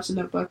time I watched a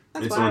Notebook.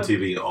 That's It's wild. on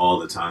TV all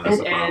the time. That's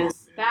It the problem.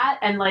 is. That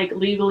and like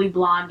Legally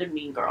Blonde and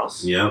Mean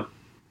Girls. Yep.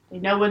 They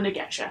know when to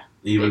get you.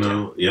 Even They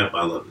though, yep,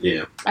 I love.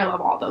 Yeah. I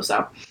love all those.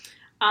 So,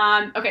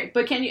 okay,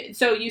 but can you?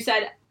 So you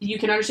said you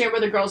can understand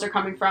where the girls are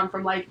coming from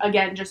like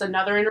again, just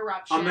another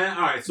interruption. All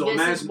right. So This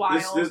is imagine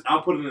wild. this.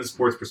 I'll put it in a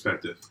sports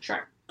perspective.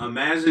 Sure.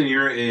 Imagine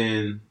you're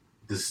in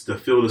the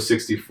field of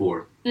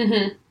 64.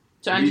 Mm-hmm.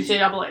 So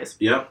NCAAs.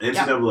 Yep,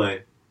 NCAA.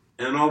 Yep.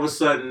 And then all of a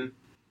sudden,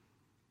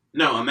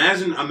 no,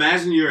 imagine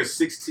you're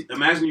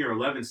imagine you're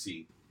 11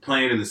 seed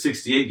playing in the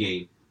 68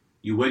 game.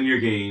 You win your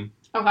game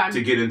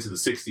to get into the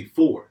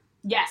 64.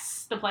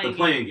 Yes, the playing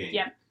game.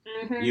 Yep.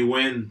 Mm-hmm. You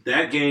win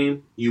that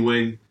game. You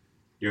win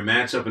your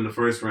matchup in the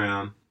first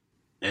round,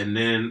 and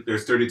then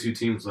there's 32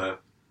 teams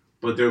left.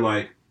 But they're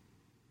like,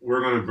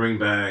 we're gonna bring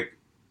back.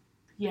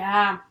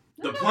 Yeah.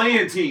 The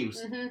playing teams.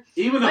 Mm-hmm.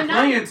 Even the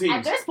playing teams.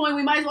 At this point,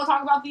 we might as well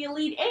talk about the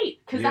Elite Eight,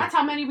 because that's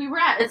how many we were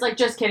at. It's like,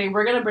 just kidding.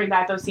 We're going to bring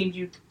back those teams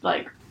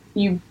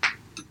you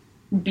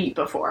beat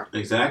before.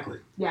 Exactly.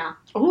 Yeah.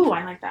 Ooh,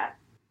 I like that.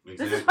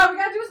 Exactly. This is why we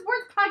got to do a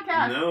sports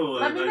podcast. No.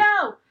 Let me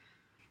know.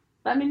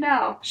 Let me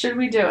know. Should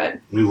we do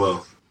it? We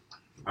will.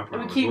 I promise. It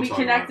would keep me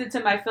connected to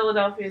my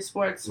Philadelphia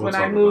sports when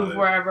I move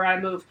wherever I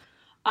move.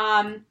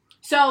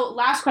 So,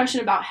 last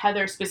question about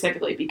Heather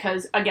specifically,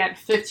 because, again,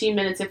 15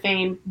 Minutes of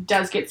Fame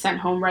does get sent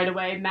home right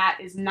away.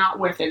 Matt is not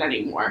worth it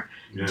anymore.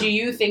 Yeah. Do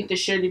you think this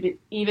should have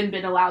even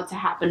been allowed to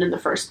happen in the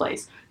first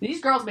place?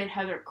 These girls made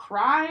Heather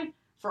cry.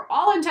 For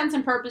all intents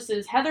and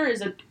purposes, Heather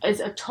is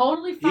a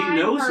totally fine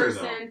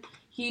person. Her,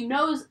 he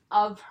knows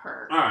of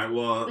her. All right,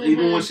 well,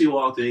 even when she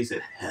walked in, he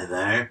said,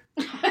 Heather.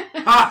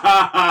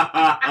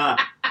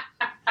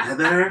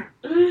 Heather?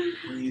 What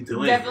are you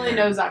doing? Definitely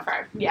knows of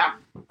her. Yeah.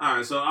 All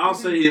right, so I'll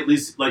say at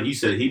least, like you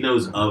said, he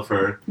knows of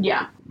her.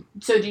 Yeah.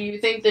 So do you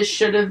think this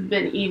should have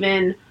been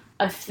even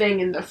a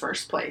thing in the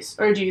first place?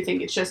 Or do you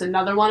think it's just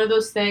another one of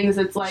those things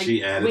that's like,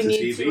 we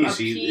need to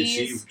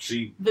appease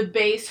the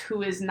base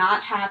who is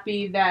not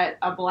happy that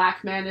a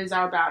black man is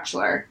our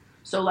bachelor,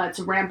 so let's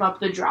ramp up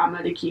the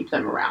drama to keep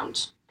them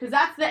around? Because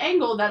that's the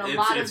angle that a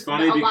lot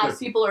of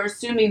people are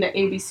assuming that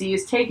ABC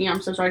is taking. I'm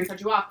so sorry to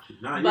cut you off.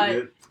 No, but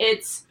you're good.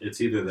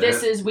 It's either that.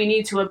 This is, we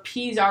need to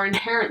appease our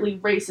inherently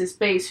racist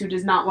base who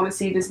does not want to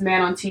see this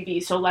man on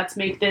TV. So let's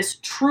make this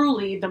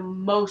truly the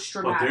most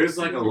dramatic. But there's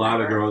like a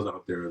lot of girls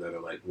out there that are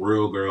like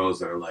real girls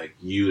that are like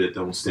you, that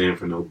don't stand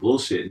for no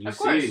bullshit. And you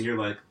see it and you're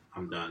like,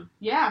 I'm done.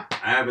 Yeah.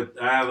 I have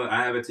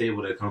a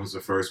table that comes to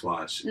First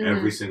Watch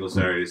every single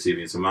Saturday this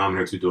evening. It's a mom and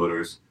her two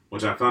daughters,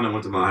 which I found out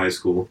went to my high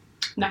school.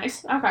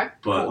 Nice. Okay.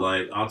 But cool.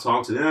 like, I'll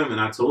talk to them,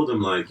 and I told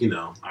them, like, you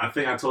know, I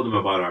think I told them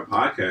about our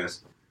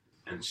podcast,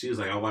 and she was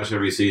like, I watch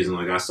every season.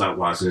 Like, I stopped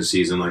watching the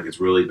season. Like, it's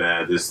really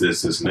bad. This, and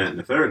that, and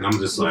the third. And I'm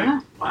just like,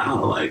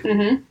 wow. Like,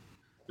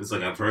 it's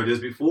like I've heard this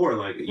before.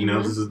 Like, you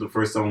know, this is the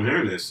first time I'm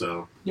hearing this.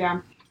 So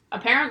yeah.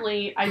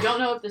 Apparently, I don't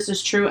know if this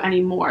is true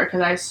anymore,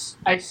 because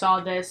I saw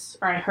this,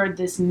 or I heard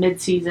this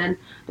mid-season,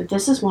 that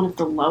this is one of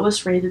the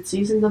lowest rated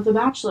seasons of The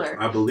Bachelor.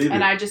 I believe it.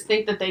 And I just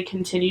think that they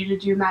continue to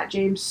do Matt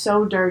James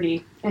so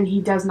dirty, and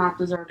he does not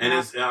deserve it. And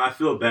I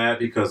feel bad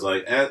because,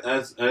 like,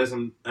 as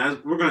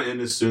we're going to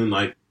end this soon,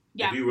 like,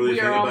 if you really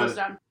think about it,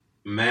 done.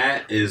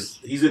 Matt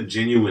he's a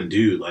genuine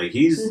dude. Like,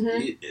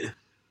 a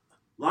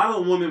lot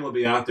of women would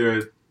be out there,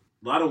 a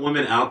lot of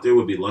women out there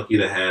would be lucky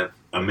to have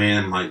a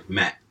man like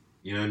Matt.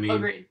 You know what I mean?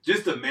 Agreed.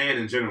 Just a man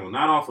in general,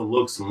 not off of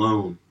looks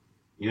alone.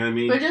 You know what I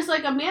mean? But just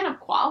like a man of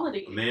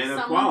quality. A man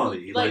of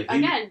quality. Who, like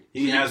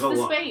he has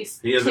the space.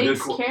 He has takes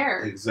a good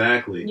care.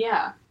 Exactly.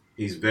 Yeah.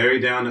 He's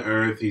very down to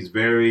earth. He's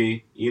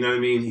very, you know what I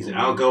mean? He's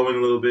outgoing a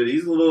little bit.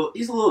 He's a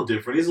little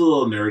different. He's a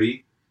little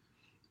nerdy.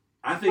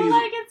 I think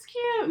it's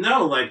cute.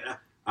 No, like,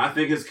 I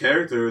think his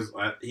character is,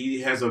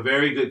 he has a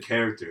very good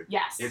character.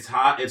 Yes. It's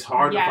hard to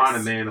find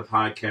a man of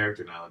high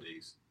character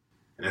nowadays.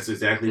 And that's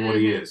exactly what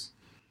he is.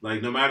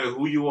 Like, no matter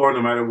who you are,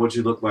 no matter what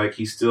you look like,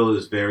 he still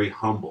is very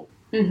humble.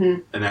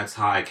 And that's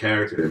high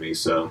character to me,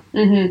 so.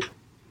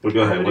 But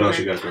go ahead. What else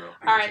you got, girl?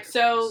 All right,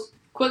 so,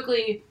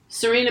 quickly,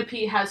 Serena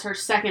P has her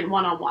second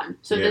one-on-one.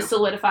 So this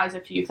solidifies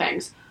a few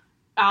things.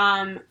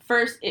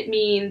 First, it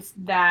means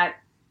that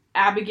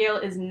Abigail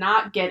is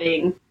not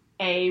getting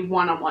a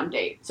one-on-one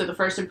date. So the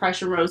first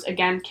impression rose,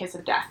 again, kiss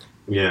of death.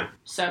 Yeah.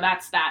 So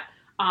that's that.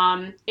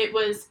 It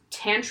was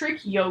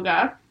tantric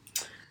yoga.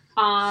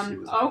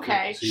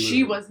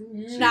 She was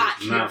not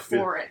here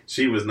for it.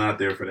 She was not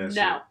there for that shit.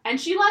 No. And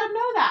she let him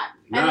know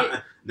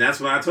that.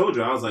 That's what I told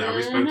you. I was like, I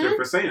respect her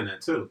for saying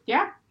that, too.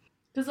 Yeah.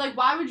 Because, like,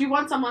 why would you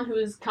want someone who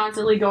is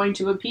constantly going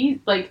to appease,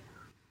 like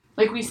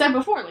we said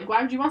before, like,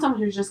 why would you want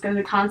someone who's just going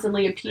to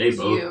constantly appease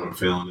you? They both were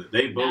feeling it.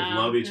 They both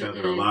love each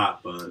other a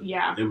lot, but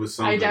it was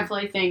something. I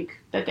definitely think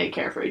that they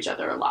care for each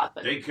other a lot.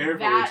 But they care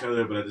for each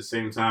other, but at the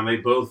same time, they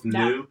both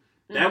knew.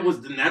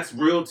 That's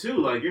real, too.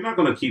 Like, you're not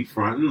going to keep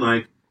fronting.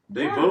 Like,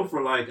 they both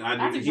were like,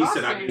 he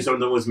said, I knew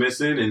something was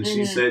missing, and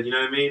she said, you know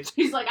what I mean?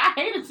 He's like, I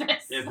hated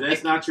this. If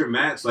that's not your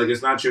match, like,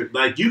 it's not your,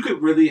 like, you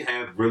could really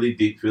have really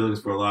deep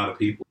feelings for a lot of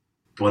people,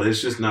 but it's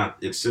just not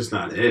it. It's just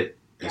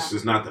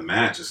not the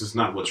match. It's just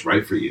not what's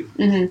right for you.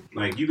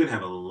 Like, you can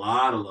have a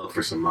lot of love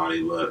for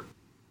somebody, but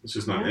it's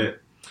just not it.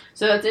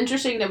 So it's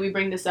interesting that we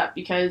bring this up,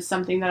 because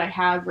something that I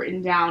have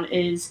written down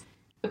is,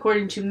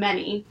 according to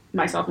many,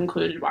 myself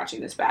included,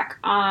 watching this back,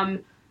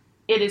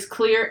 it is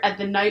clear at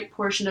the night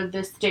portion of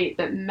this date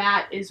that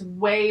Matt is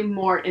way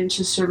more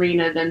into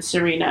Serena than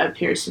Serena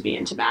appears to be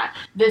into Matt.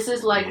 This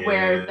is like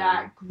where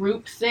that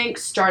groupthink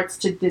starts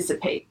to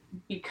dissipate,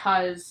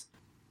 because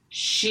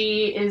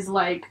she is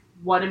like,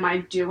 what am I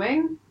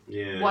doing?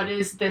 Yeah. What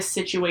is this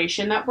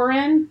situation that we're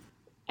in?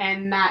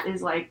 And Matt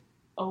is like,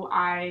 oh,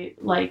 I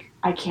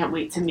can't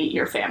wait to meet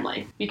your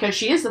family. Because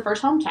she is the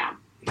first hometown.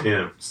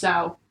 Yeah.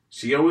 So.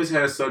 She always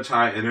has such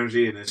high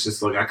energy, and it's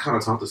just like, I kind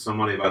of talked to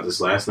somebody about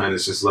this last night.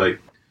 It's just like,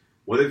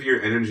 what if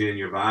your energy and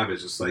your vibe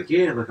is just like,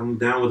 yeah, like I'm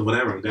down with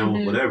whatever,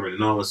 with whatever.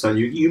 And all of a sudden,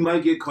 you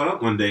might get caught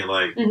up one day,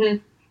 like,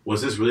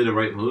 was this really the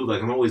right move?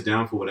 Like, I'm always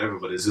down for whatever,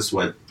 but is this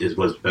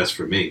what's best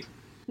for me?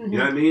 You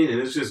know what I mean?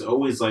 And it's just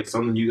always like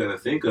something you got to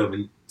think of.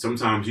 And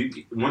sometimes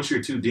once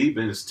you're too deep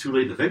in, it's too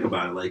late to think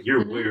about it. Like,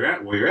 you're where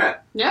you're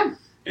at. Yeah.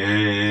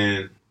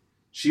 And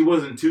she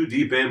wasn't too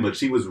deep in, but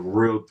she was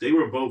real. They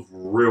were both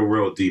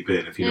real deep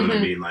in, if you know what I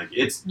mean. Like,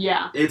 it's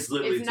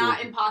literally. It's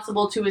not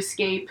impossible to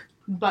escape,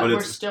 but we're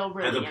still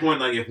really at the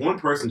point. Like, if one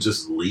person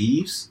just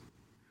leaves,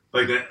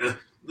 like that,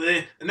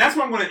 and that's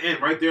where I'm going to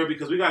end right there,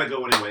 because we got to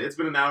go anyway. It's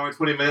been an hour and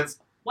 20 minutes.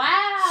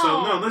 Wow.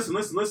 So no,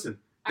 listen.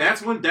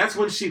 That's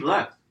when she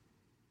left,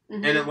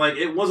 and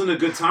it wasn't a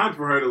good time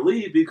for her to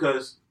leave,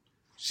 because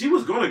she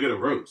was going to get a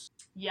rose.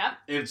 Yep.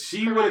 If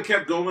she would have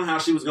kept going how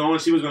she was going,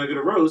 she was going to get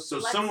a rose, so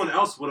someone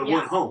else would have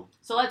went home.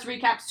 So let's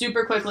recap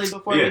super quickly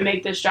before we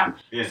make this jump.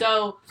 Yeah.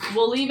 So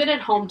we'll leave it at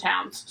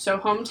hometowns. So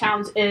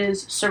hometowns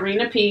is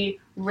Serena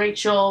P,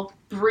 Rachel,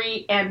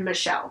 Bree, and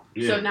Michelle.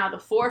 Yeah. So now the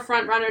 4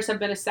 front runners have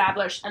been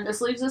established, and this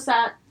leaves us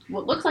at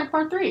what looks like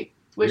part 3,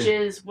 which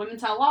is Women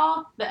Tell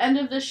All, the end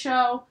of this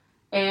show,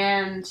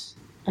 and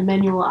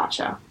Emmanuel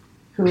Acho,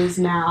 who is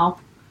now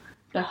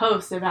the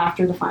host of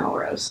After the Final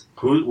Rose.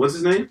 What's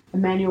his name?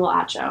 Emmanuel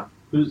Acho.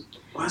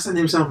 Why does that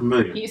name sound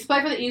familiar? He used to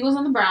play for the Eagles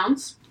and the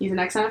Browns. He's an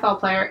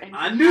ex-NFL player. And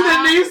I knew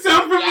that name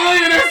sounded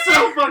familiar. That's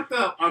so fucked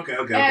up.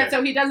 Okay. And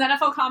so he does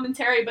NFL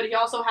commentary, but he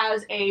also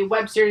has a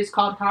web series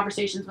called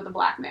Conversations with a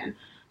Black Man.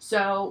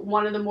 So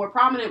one of the more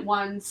prominent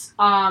ones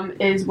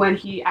is when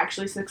he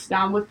actually sits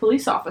down with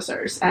police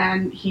officers,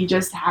 and he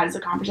just has a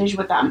conversation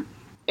with them.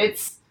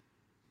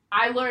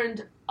 I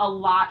learned a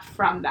lot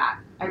from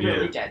that. I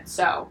really did.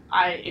 So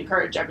I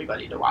encourage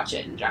everybody to watch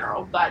it in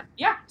general. But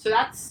yeah, so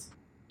that's...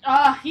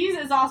 he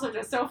is also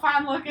just so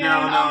fun looking.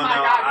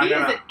 God, he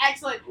is an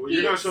excellent. Well,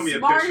 you're gonna show me a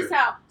smart picture. As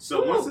hell.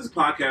 So once this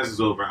podcast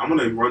is over, I'm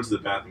gonna run to the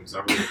bathroom because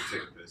I really have to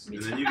take a piss,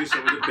 and then you can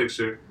show me the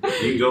picture. You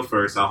can go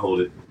first. I'll hold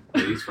it.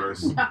 Ladies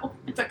first. No,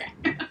 it's okay.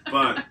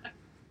 But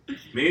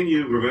me and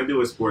you, we're gonna do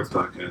a sports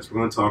podcast. We're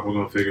gonna talk. We're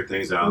gonna figure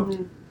things out,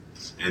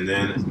 and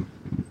then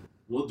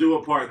we'll do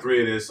a part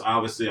 3 of this.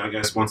 Obviously, I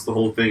guess once the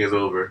whole thing is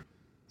over.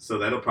 So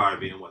that'll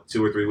probably be in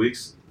 2 or 3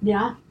 weeks.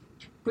 Yeah,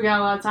 we got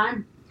a lot of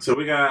time. So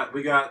we got.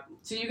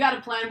 So you got to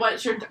plan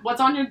what's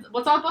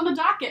up on the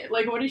docket.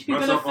 Like, what are you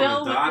going to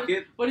fill?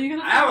 What are you going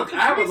to fill?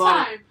 I have a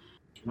lot.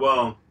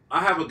 Well,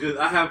 I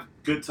have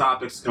good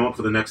topics to come up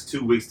for the next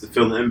 2 weeks to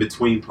fill the in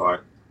between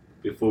part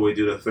before we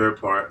do the third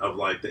part of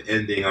like the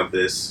ending of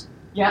this.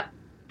 Yep.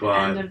 But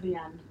the end of the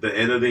end. The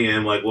end of the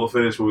end. Like, we'll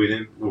finish where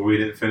we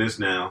didn't finish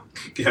now.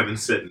 Kevin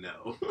said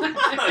no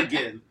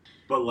again.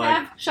 But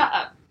like, shut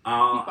up.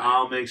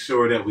 I'll make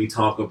sure that we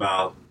talk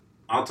about.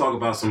 I'll talk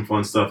about some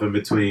fun stuff in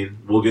between.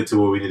 We'll get to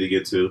where we need to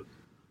get to.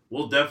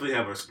 We'll definitely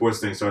have our sports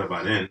thing started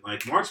by then.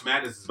 Like, March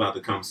Madness is about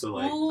to come, so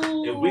like,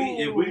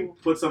 if we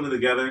put something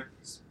together,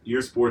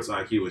 your sports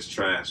IQ is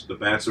trash. The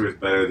Bachelor is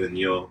better than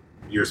your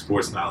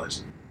sports knowledge.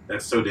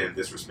 That's so damn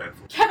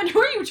disrespectful. Kevin, who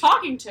are you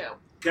talking to?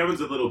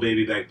 Kevin's a little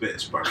baby back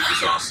bitch, barbecue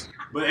sauce.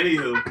 But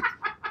anywho,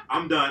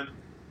 I'm done.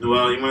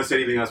 Noelle, you want to say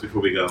anything else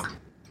before we go?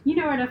 You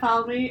know where to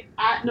follow me,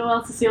 at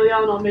Noelle Cecilia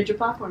on all major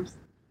platforms.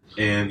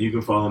 And you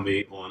can follow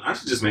me on... I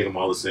should just make them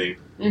all the same.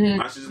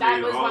 Mm-hmm. I should just that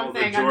make was all one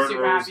thing the Jordan I'm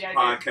super Rules happy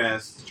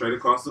podcast straight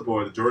across the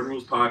board. The Jordan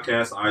Rules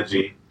podcast,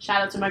 IG.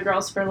 Shout out to my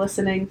girls for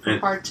listening for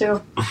part 2.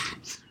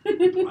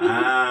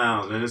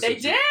 Wow. They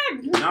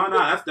did!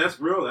 No, that's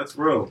real. That's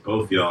real.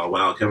 Both y'all.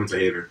 Wow, Kevin's a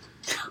hater.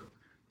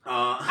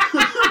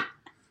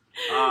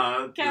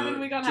 Kevin,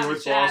 we gonna have a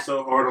George chat.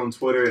 Also hard on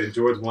Twitter and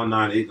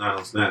George1989 on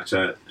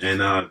Snapchat.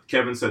 And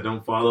Kevin said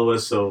don't follow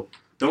us, so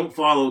don't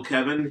follow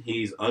Kevin.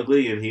 He's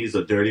ugly and he's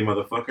a dirty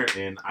motherfucker,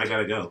 and I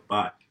gotta go.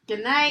 Bye.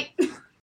 Good night.